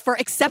fraud is for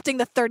accepting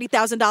the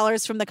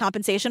 $30,000 from the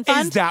compensation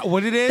fund. Is that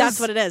what it is? That's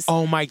what it is.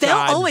 Oh my God.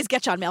 They'll always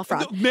get you on mail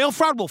fraud. Mail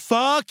fraud will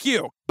fuck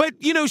you.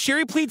 But,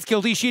 Sherri pleads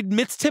guilty. She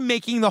admits to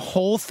making the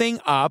whole thing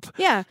up.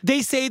 Yeah.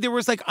 They say there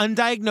was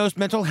undiagnosed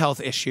mental health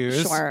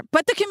issues. Sure.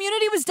 But the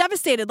community was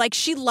devastated.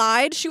 She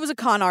lied. She was a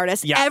con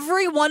artist. Yeah.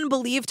 Everyone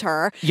believed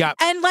her. Yeah.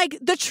 And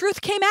the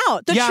truth came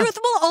out. The truth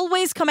will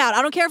always come out.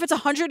 I don't care if it's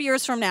 100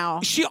 years from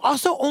now. She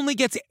also only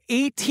gets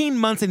 18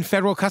 months in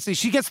federal custody.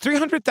 She gets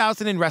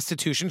 $300,000 in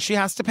restitution she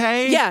has to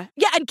pay. Yeah.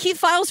 Yeah. And Keith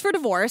files for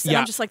divorce. And Yeah.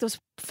 I'm just like, those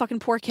fucking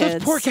poor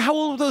kids. How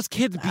old will those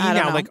kids be I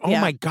don't now? know. Oh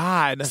my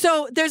God.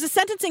 So there's a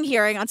sentencing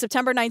hearing on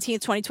September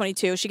 19th,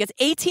 2022. She gets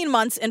 18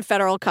 months in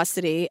federal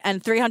custody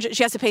and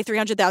she has to pay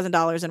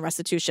 $300,000 in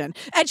restitution.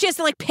 And she has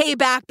to pay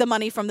back the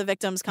money from the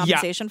victims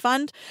compensation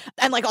fund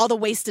and all the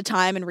wasted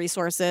time and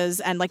resources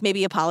and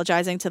maybe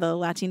apologizing to the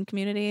Latin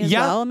community as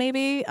well,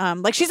 maybe.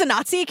 She's a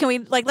Nazi. Can we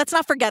let's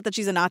not forget that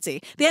she's a Nazi.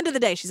 At the end of the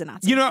day, she's a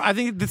Nazi. I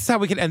think this is how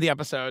we can end the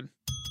episode.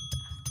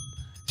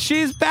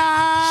 She's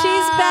back.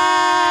 She's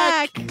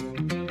back.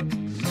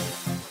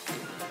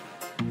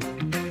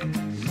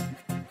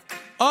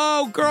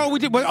 Oh, girl, we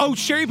did. Oh,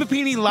 Sherri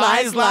Papini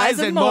lies,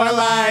 and more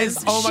lies.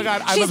 Oh my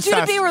God, I'm She's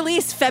obsessed. due to be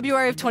released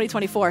February of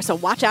 2024, so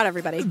watch out,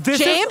 everybody.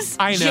 James,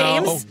 I know.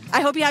 James, I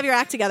hope you have your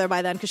act together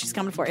by then because she's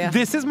coming for you.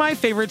 This is my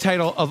favorite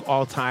title of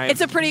all time. It's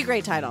a pretty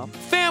great title.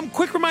 Fam,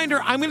 quick reminder,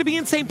 I'm going to be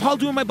in St. Paul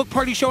doing my book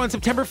party show on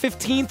September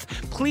 15th.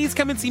 Please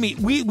come and see me.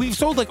 We've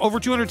sold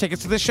over 200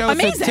 tickets to this show.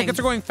 Amazing. So tickets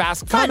are going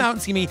fast. Come out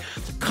and see me.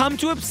 Come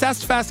to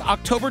Obsessed Fest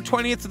October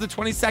 20th to the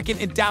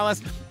 22nd in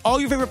Dallas. All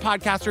your favorite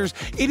podcasters.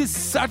 It is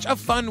such a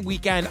fun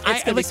weekend.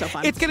 It's going to be so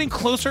fun. It's getting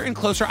closer and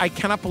closer. I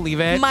cannot believe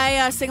it.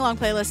 My sing-along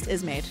playlist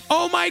is made.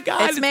 Oh my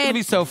God. It's going to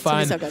be so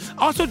fun. It's going to be so good.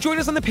 Also, join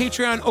us on the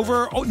Patreon.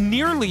 Over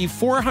nearly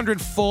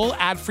 400 full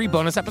ad-free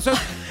bonus episodes.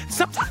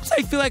 Sometimes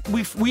I feel like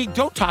we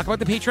don't talk about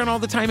the Patreon all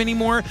the time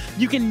anymore.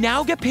 You can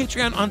now get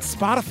Patreon on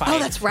Spotify. Oh,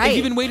 that's right. If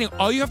you've been waiting,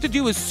 all you have to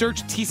do is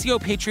search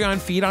TCO Patreon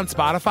feed on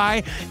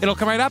Spotify. It'll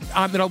come right up.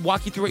 It'll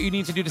walk you through what you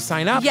need to do to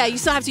sign up. Yeah, you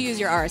still have to use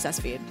your RSS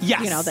feed.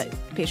 Yes. That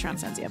Patreon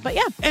sends you. But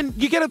yeah. And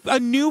you get a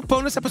new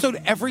bonus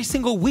episode every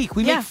single week.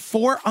 We make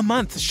 4 a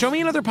month. Show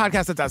me another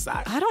podcast that does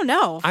that. I don't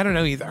know. I don't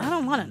know either. I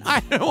don't want to know. I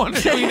don't want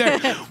to know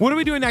either. What are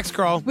we doing next,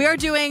 girl? We are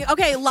doing,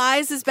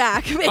 Lies is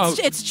back.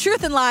 It's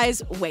Truth and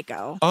Lies,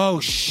 Waco.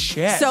 Oh,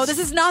 shit. So this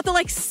is not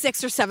the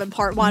 6 or 7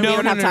 part one. No, we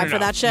don't have time no. for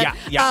that shit.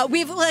 Yeah.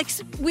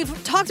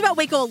 We've talked about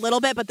Waco a little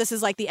bit, but this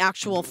is the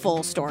actual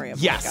full story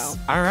of Waco.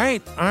 All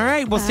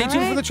right. Well, stay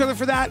tuned for the trailer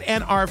for that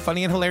and our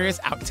funny and hilarious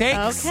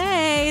outtakes.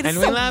 Okay. This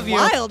and is we love you.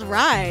 Wild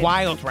ride.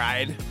 Wild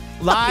ride.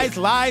 Lies,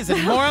 lies,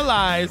 and more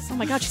lies. Oh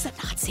my God, she's a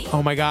Nazi.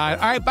 Oh my God.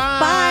 All right,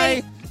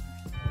 bye.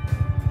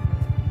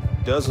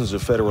 Dozens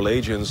of federal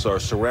agents are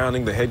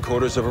surrounding the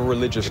headquarters of a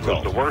religious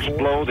cult. The worst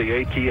blow the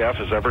ATF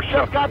has ever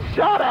suffered. Got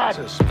shot at!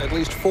 At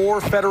least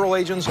 4 federal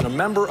agents and a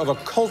member of a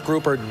cult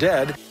group are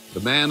dead.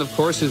 The man, of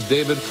course, is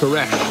David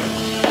Koresh.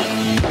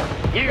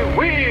 You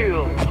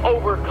will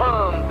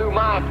overcome through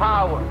my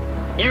power.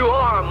 You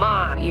are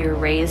mine. You're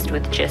raised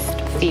with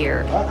just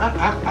fear.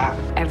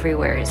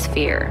 Everywhere is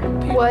fear.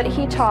 What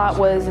he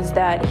taught is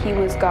that he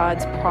was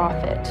God's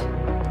prophet,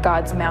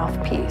 God's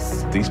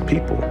mouthpiece. These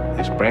people,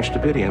 these Branch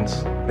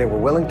Davidians, they were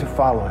willing to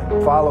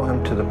follow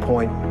him to the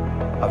point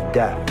of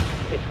death.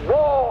 It's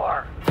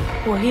war.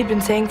 Well, he'd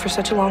been saying for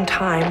such a long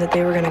time that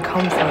they were going to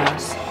come for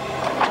us.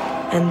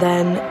 And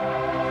then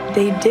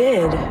they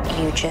did.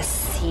 You just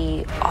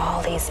see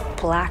all these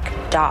black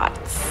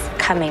dots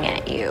coming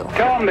at you.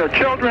 Tell them there are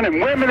children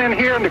and women in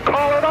here and to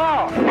call it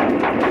off.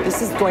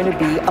 This is going to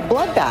be a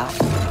bloodbath.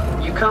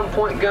 You come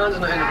point guns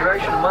in the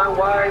direction of my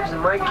wives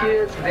and my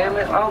kids, damn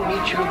it, I'll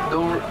meet you at the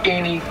door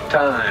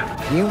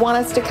anytime. You want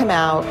us to come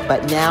out,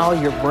 but now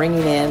you're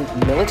bringing in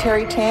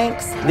military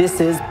tanks. This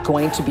is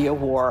going to be a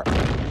war.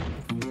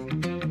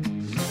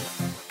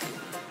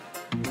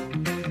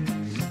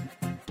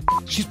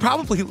 She's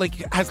probably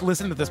has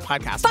listened to this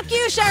podcast. Fuck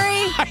you,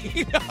 Sherri.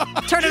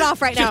 Turn it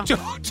off right now.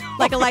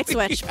 Like a light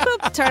switch.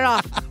 Boop, turn it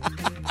off.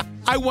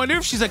 I wonder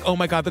if she's like, oh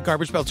my God, the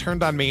garbage bell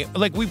turned on me.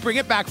 We bring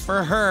it back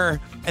for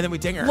her and then we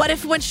ding her. What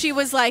if when she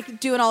was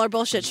doing all her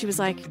bullshit, she was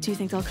like, do you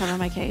think they'll cover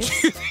my case?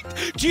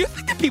 Do you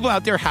think that people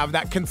out there have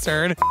that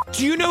concern?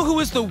 Do you know who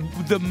is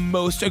the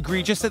most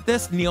egregious at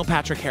this? Neil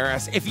Patrick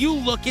Harris. If you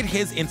look at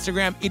his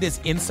Instagram, it is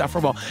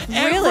insufferable.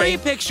 Really? Every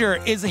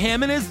picture is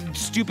him and his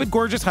stupid,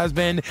 gorgeous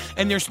husband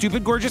and their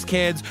stupid, gorgeous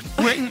kids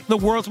wearing the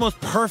world's most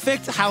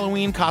perfect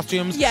Halloween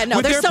costumes. Yeah, no,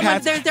 with there's their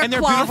someone, pets they're and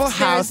their coiffed, beautiful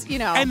house.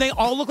 And they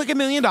all look like $1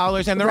 million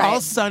and they're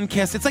all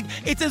sun-kissed.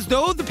 It's as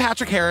though the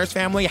Patrick Harris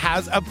family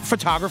has a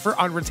photographer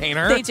on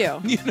retainer. They do.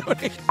 You know what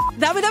I mean?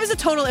 That was a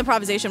total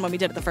improvisation when we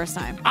did it the first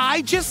time.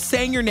 I just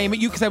sang your name at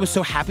you because I was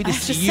so happy to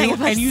see sang you,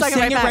 it, and you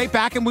sang it back. right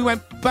back, and we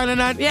went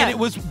banana, Yeah. and it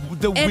was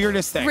the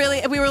weirdest thing.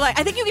 Really, we were like,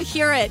 I think you could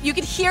hear it. You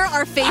could hear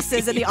our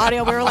faces in the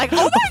audio. We were like,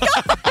 oh my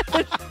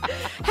God.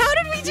 How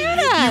did we do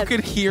that? You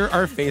could hear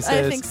our faces.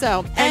 I think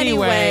so.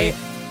 Anyway.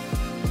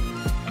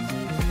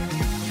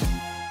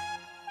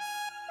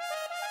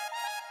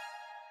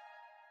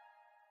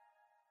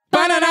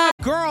 Banana!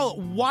 Girl,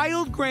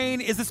 Wild Grain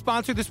is the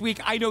sponsor this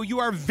week. I know you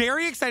are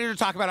very excited to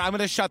talk about it. I'm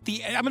going to shut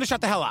the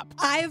hell up.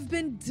 I've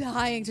been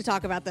dying to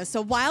talk about this.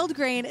 So Wild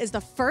Grain is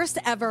the first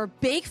ever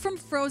bake from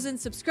frozen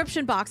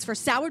subscription box for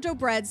sourdough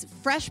breads,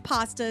 fresh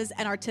pastas,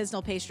 and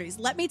artisanal pastries.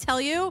 Let me tell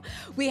you,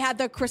 we had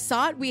the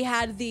croissant, we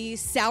had the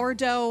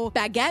sourdough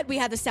baguette, we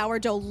had the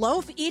sourdough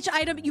loaf. Each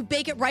item, you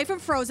bake it right from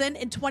frozen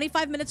in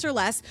 25 minutes or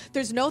less.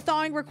 There's no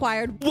thawing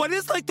required. What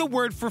is like the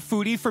word for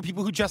foodie for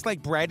people who just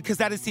like bread? Because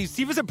that is Steve.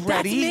 Steve is a breadie.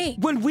 That's me.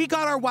 When we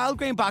got our Wild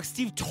Grain box,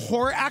 Steve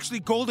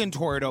Golden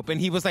tore it open.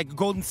 He was like,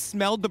 Golden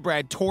smelled the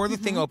bread, tore the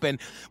thing open.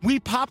 We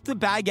popped the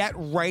baguette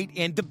right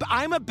in.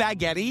 I'm a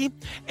baguette,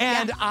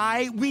 and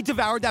we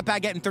devoured that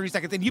baguette in 30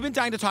 seconds. And you've been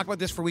dying to talk about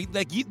this for weeks.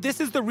 Like, this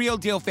is the real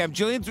deal, fam.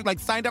 Jillian's like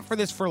signed up for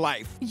this for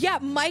life. Yeah,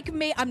 Mike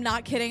made, I'm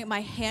not kidding,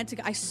 my hand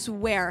to, I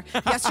swear.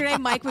 Yesterday,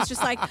 Mike was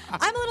just like,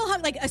 I'm a little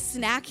hungry. Like, a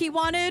snack he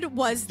wanted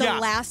was the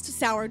last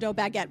sourdough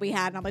baguette we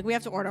had. And I'm like, we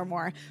have to order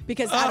more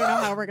because I don't know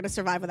how we're going to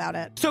survive without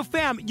it. So,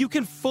 fam, you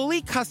can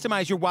fully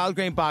customize your Wild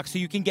Grain box so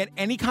you can get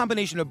any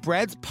combination of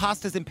breads,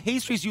 pastas, and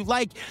pastries you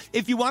like.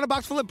 If you want a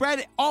box full of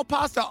bread, all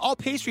pasta, all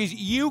pastries,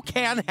 you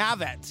can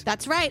have it.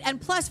 That's right. And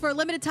plus, for a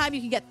limited time,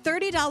 you can get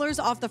 $30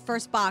 off the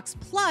first box,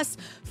 plus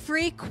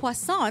free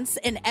croissants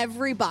in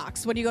every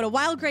box when you go to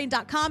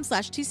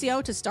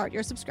wildgrain.com/TCO to start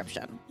your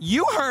subscription.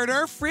 You heard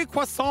her. Free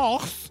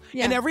croissants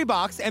in every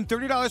box and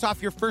 $30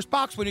 off your first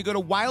box when you go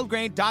to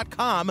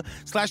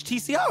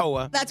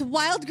wildgrain.com/TCO. That's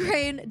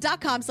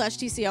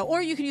wildgrain.com/TCO,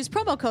 or you can use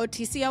promo code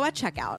TCO at checkout.